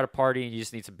 oh, if you're at a party and you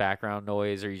just need some background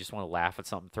noise, or you just want to laugh at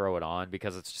something, throw it on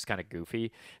because it's just kind of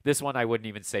goofy. This one, I wouldn't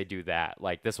even say do that.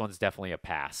 Like, this one's definitely a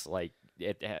pass. Like,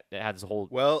 it has a whole...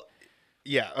 Well,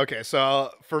 yeah, okay.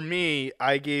 So for me,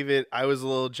 I was a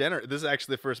little generous. This is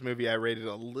actually the first movie I rated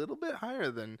a little bit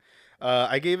higher than...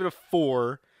 I gave it a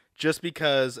 4. Just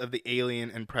because of the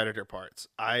Alien and Predator parts,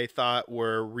 I thought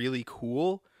were really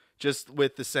cool. Just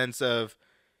with the sense of,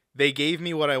 they gave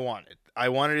me what I wanted. I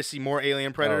wanted to see more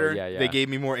Alien Predator. Oh, yeah. They gave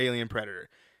me more Alien Predator.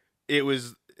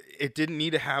 It didn't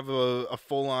need to have a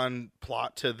full-on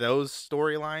plot to those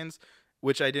storylines,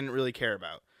 which I didn't really care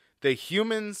about. The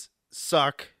humans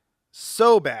suck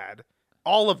so bad.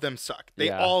 All of them suck.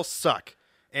 They all suck,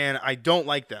 and I don't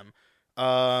like them.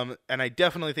 And I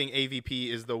definitely think AVP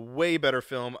is the way better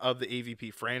film of the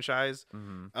AVP franchise.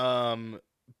 Mm-hmm.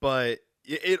 But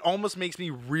it almost makes me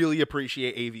really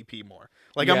appreciate AVP more.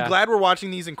 Like, I'm glad we're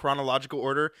watching these in chronological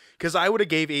order, because I would have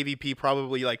gave AVP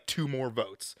probably like 2 more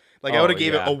votes. Like, I would have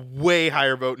gave it a way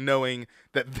higher vote, knowing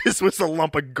that this was a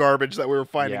lump of garbage that we were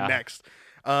finding next.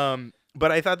 But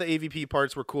I thought the AVP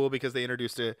parts were cool because they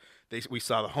introduced we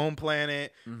saw the home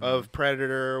planet of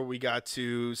Predator. We got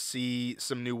to see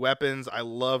some new weapons. I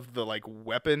loved the like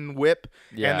weapon whip,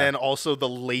 and then also the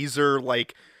laser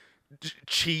like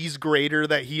cheese grater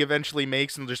that he eventually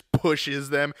makes and just pushes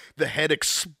them. The head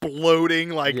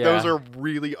exploding, like those are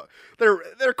really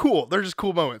they're cool. They're just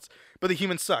cool moments. But the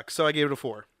humans suck, so I gave it a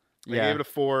 4. I gave it a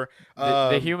 4.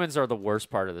 The humans are the worst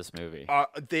part of this movie.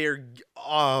 They're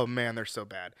so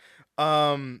bad.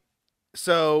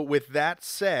 So with that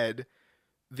said,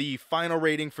 the final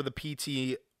rating for the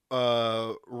PT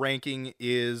ranking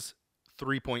is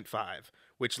 3.5,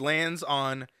 which lands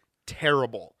on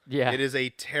terrible. Yeah. It is a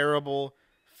terrible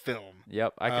film.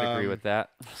 Yep, I can agree with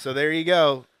that. So there you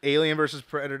go. Alien vs.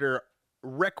 Predator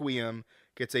Requiem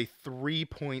gets a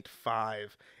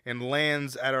 3.5 and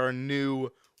lands at our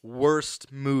new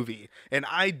worst movie, and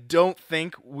I don't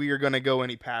think we are gonna go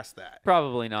any past that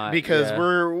Probably not. because yeah.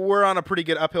 we're on a pretty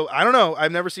good uphill. I don't know.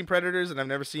 I've never seen Predators, and I've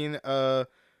never seen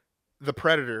the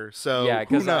Predator, so Yeah, who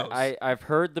because knows? I've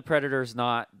heard the Predator's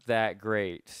not that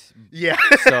great. Yeah.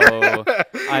 So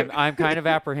I'm kind of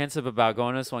apprehensive about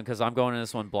going to this one because I'm going to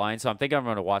this one blind. So I'm thinking I'm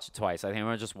going to watch it twice. I think I'm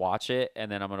going to just watch it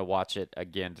and then I'm going to watch it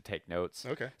again to take notes.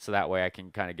 Okay. So that way I can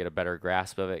kind of get a better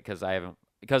grasp of it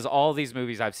because all these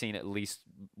movies I've seen at least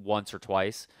once or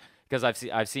twice because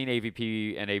I've seen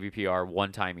AVP and AVPR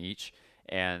one time each.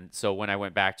 And so when I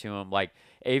went back to them, like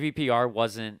AVPR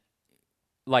wasn't.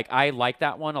 Like I liked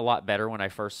that one a lot better when I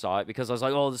first saw it because I was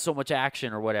like, oh, there's so much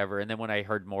action or whatever. And then when I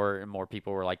heard more and more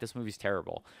people were like, this movie's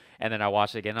terrible. And then I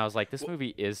watched it again. And I was like, this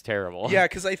movie is terrible. Yeah,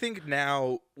 because I think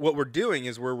now what we're doing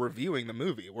is we're reviewing the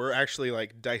movie. We're actually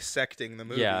like dissecting the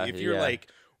movie. Yeah, If you're yeah. like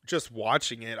just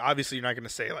watching it, obviously you're not going to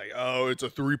say like, oh, it's a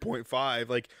 3.5.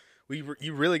 Like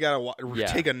you really got to Yeah.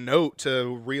 take a note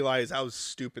to realize how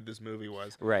stupid this movie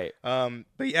was. Right. But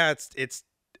yeah, it's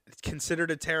considered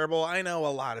a terrible. I know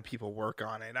a lot of people work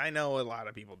on it. I know a lot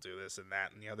of people do this and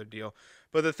that and the other deal.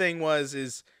 But the thing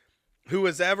is who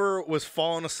was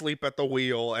falling asleep at the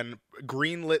wheel and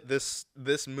greenlit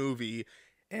this movie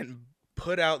and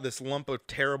put out this lump of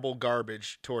terrible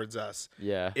garbage towards us.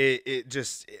 Yeah.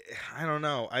 I don't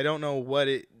know. I don't know what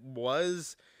it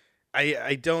was.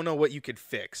 I don't know what you could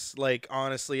fix. Like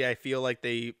honestly, I feel like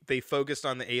they focused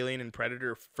on the Alien and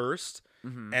Predator first,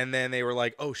 Mhm. and then they were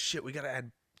like, "Oh shit, we got to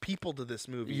add people to this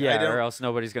movie." Yeah, or else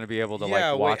nobody's going to be able to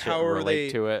Yeah, like wait, watch it how and are relate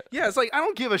they- to it. Yeah, it's like I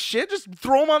don't give a shit. Just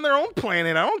throw them on their own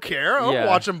planet. I don't care. I don't Yeah.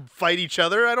 watch them fight each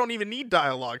other. I don't even need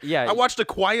dialogue. Yeah. I watched A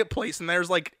Quiet Place, and there's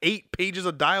like 8 pages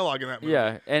of dialogue in that movie.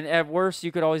 Yeah, and at worst,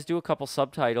 you could always do a couple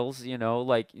subtitles. You know,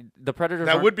 like the Predators.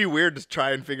 That aren't- would be weird to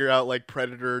try and figure out like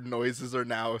predator noises are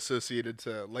now associated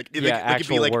to like they could be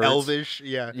actual like words. Elvish.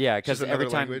 Yeah. Yeah, Just because every another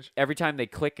time language. every time they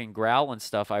click and growl and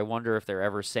stuff, I wonder if they're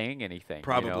ever saying anything.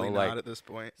 Probably you know? not Like, at this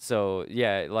point. so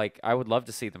yeah, like I would love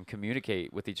to see them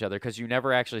communicate with each other because you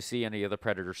never actually see any of the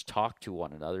predators talk to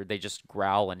one another. They just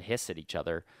growl and hiss at each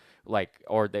other, like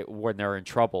or they when they're in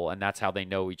trouble, and that's how they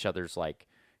know each other's like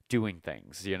doing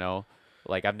things. You know,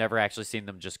 like I've never actually seen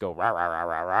them just go rah rah rah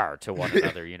rah rah to one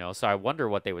another. You know, so I wonder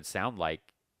what they would sound like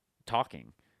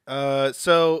talking.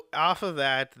 So off of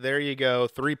that, there you go,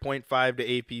 3.5 to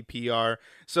APPR.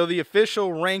 So the official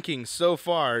rankings so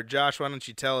far, Josh, why don't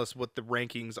you tell us what the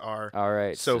rankings are? All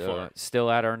right, so far. still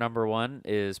at our number one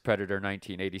is Predator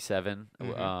 1987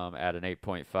 Mhm. at an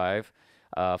 8.5.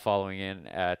 Following in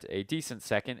at a decent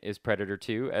second is Predator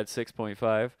 2 at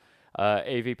 6.5.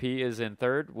 AVP is in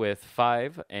third with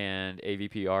 5, and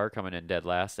AVPR coming in dead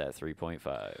last at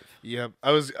 3.5. Yep.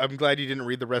 I'm glad you didn't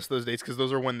read the rest of those dates because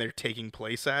those are when they're taking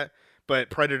place at. But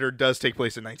Predator does take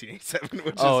place in 1987,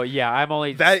 which Oh is yeah, I'm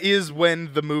only that is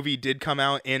when the movie did come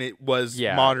out and it was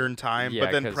Yeah. modern time. Yeah,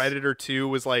 but then 'cause- Predator 2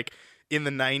 was like in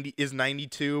the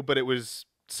 92, but it was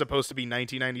supposed to be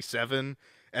 1997.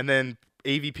 And then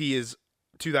AVP is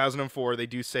 2004. They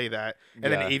do say that. And Yeah.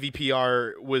 then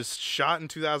AVPR was shot in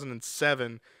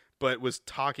 2007, but was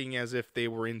talking as if they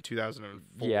were in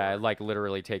 2004. yeah, it like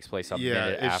literally takes place a Yeah,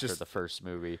 minute it's after just- the first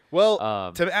movie.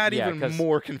 Well, to add yeah, even 'cause-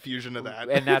 more confusion to that.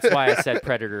 And that's why I said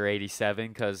Predator 87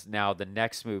 because now the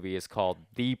next movie is called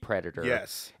The Predator.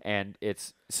 Yes. And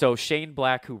it's so Shane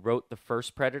Black, who wrote the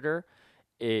first Predator,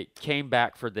 it came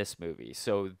back for this movie.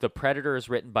 So The Predator is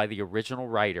written by the original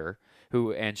writer,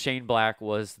 and Shane Black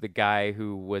was the guy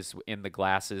who was in the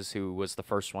glasses, who was the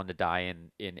first one to die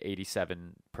in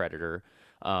 87 Predator.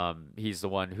 He's the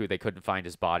one who they couldn't find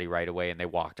his body right away, and they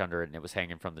walked under it, and it was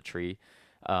hanging from the tree.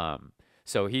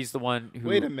 So he's the one who.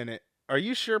 Wait a minute. Are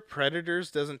you sure Predators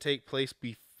doesn't take place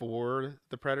before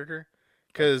the Predator?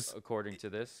 Because according to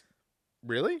this,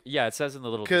 really? yeah, it says in the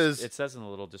little. 'Cause- It says in the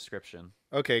little description.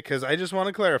 Okay, because I just want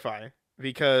to clarify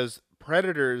because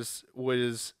Predators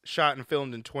was shot and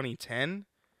filmed in 2010.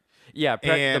 Yeah,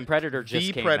 the And Predator just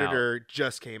the came Predator out.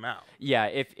 just came out. Yeah,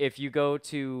 if you go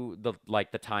to the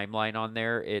timeline on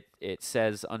there, it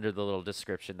says under the little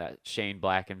description that Shane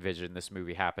Black envisioned this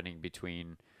movie happening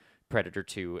between Predator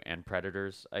 2 and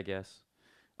Predators, I guess.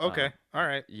 Okay, all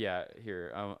right. Yeah,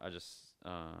 here I just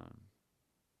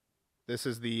This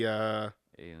is the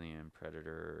Alien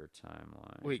Predator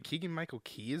timeline. wait. Keegan Michael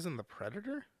Key is in the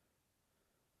Predator.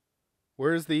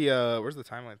 Where's the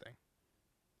timeline thing?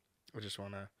 I just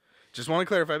wanna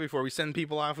clarify before we send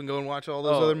people off and go and watch all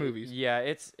those other movies. Yeah,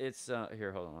 it's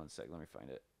here. Hold on one sec. Let me find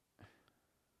it.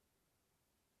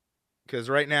 Because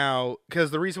right now,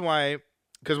 because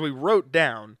we wrote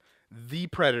down The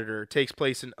Predator takes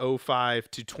place in 2005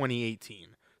 to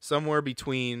 2018, somewhere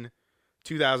between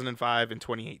 2005 and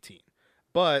 2018.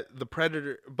 but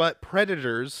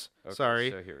Predators, Okay,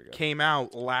 sorry, so here we go. came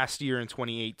out last year in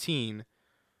 2018,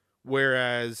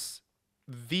 whereas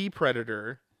The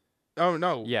Predator. Oh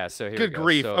no. Yeah, so here Good we go.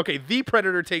 grief. So, Okay, The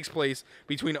Predator takes place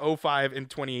between 05 and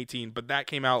 2018, but that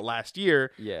came out last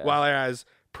year, yeah. whereas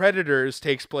Predators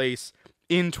takes place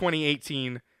in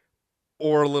 2018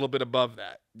 or a little bit above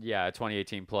that. Yeah,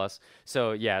 2018 plus.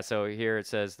 So yeah, so here it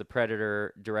says the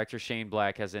Predator director Shane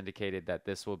Black has indicated that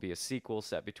this will be a sequel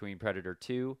set between Predator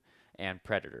 2 and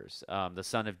Predators. The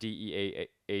son of DEA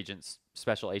agent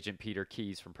Special Agent Peter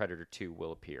Keyes from Predator 2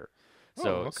 will appear.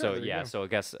 So okay, there you go. so I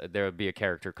guess there would be a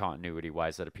character continuity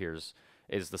wise that appears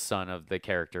is the son of the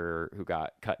character who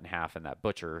got cut in half in that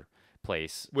butcher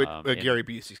place With in- Gary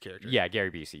Busey's character. Yeah, Gary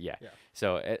Busey. Yeah. Yeah.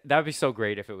 So that would be so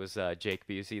great if it was Jake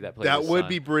Busey that played. That his would son.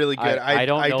 be really good. I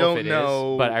don't know if it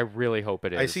know, is, but I really hope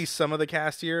it is. I see some of the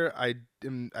cast here. I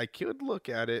could look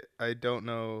at it. I don't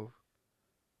know.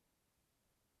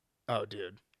 Oh,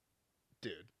 dude.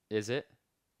 Is it?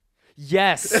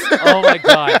 Yes. Oh my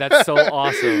God, that's so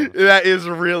awesome. That is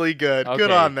really good. Good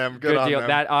Okay, on them. Good on deal. them.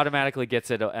 That automatically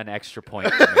gets it an extra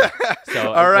point for me.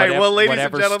 So All right. whatever, Well, ladies and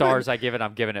whatever gentlemen, stars I give it,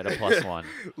 I'm giving it a +1.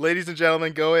 Ladies and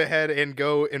gentlemen, go ahead and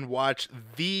go and watch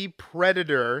The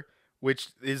Predator, which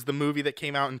is the movie that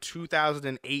came out in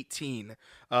 2018.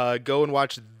 Go and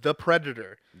watch The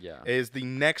Predator. Yeah. It is the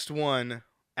next one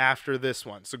after this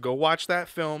one. So go watch that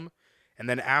film, and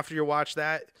then after you watch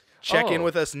that, check in Oh.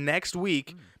 with us next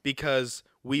week because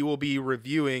we will be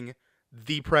reviewing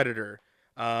The Predator.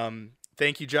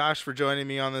 Thank you, Josh, for joining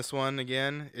me on this one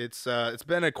again. It's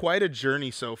been quite a journey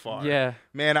so far. Yeah.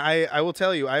 Man, I will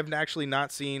tell you, I've actually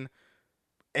not seen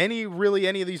any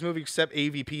of these movies except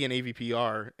AVP and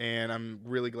AVPR, and I'm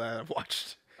really glad I've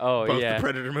watched Oh both yeah. the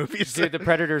Predator movies. Dude, the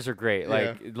Predators are great.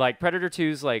 Yeah. Like Predator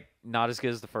 2's like not as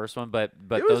good as the first one, but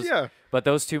It was- those yeah. but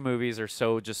those two movies are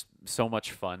so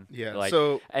much fun. Yeah, Like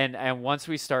so- and once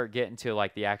we start getting to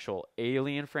like the actual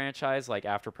Alien franchise, like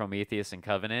after Prometheus and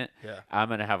Covenant, Yeah. I'm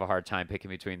gonna have a hard time picking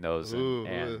between those Ooh,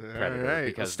 and all Predator right. Well,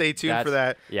 because stay tuned for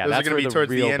that's- that. Yeah, Those are that's gonna where be the towards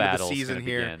the real end of the battle's season gonna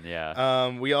here. begin, Yeah.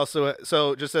 We also,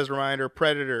 so just as a reminder,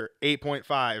 Predator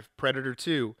 8.5, Predator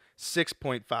 2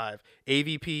 6.5,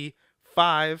 AVP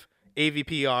 5,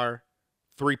 AVPR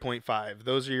 3.5.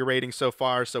 Those are your ratings so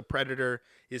far. So Predator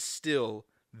is still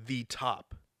the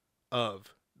top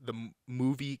of the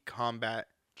movie combat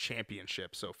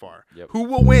championship so far. Yep. Who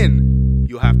will win?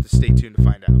 You'll have to stay tuned to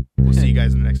find out. We'll see you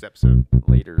guys in the next episode.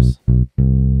 Laters.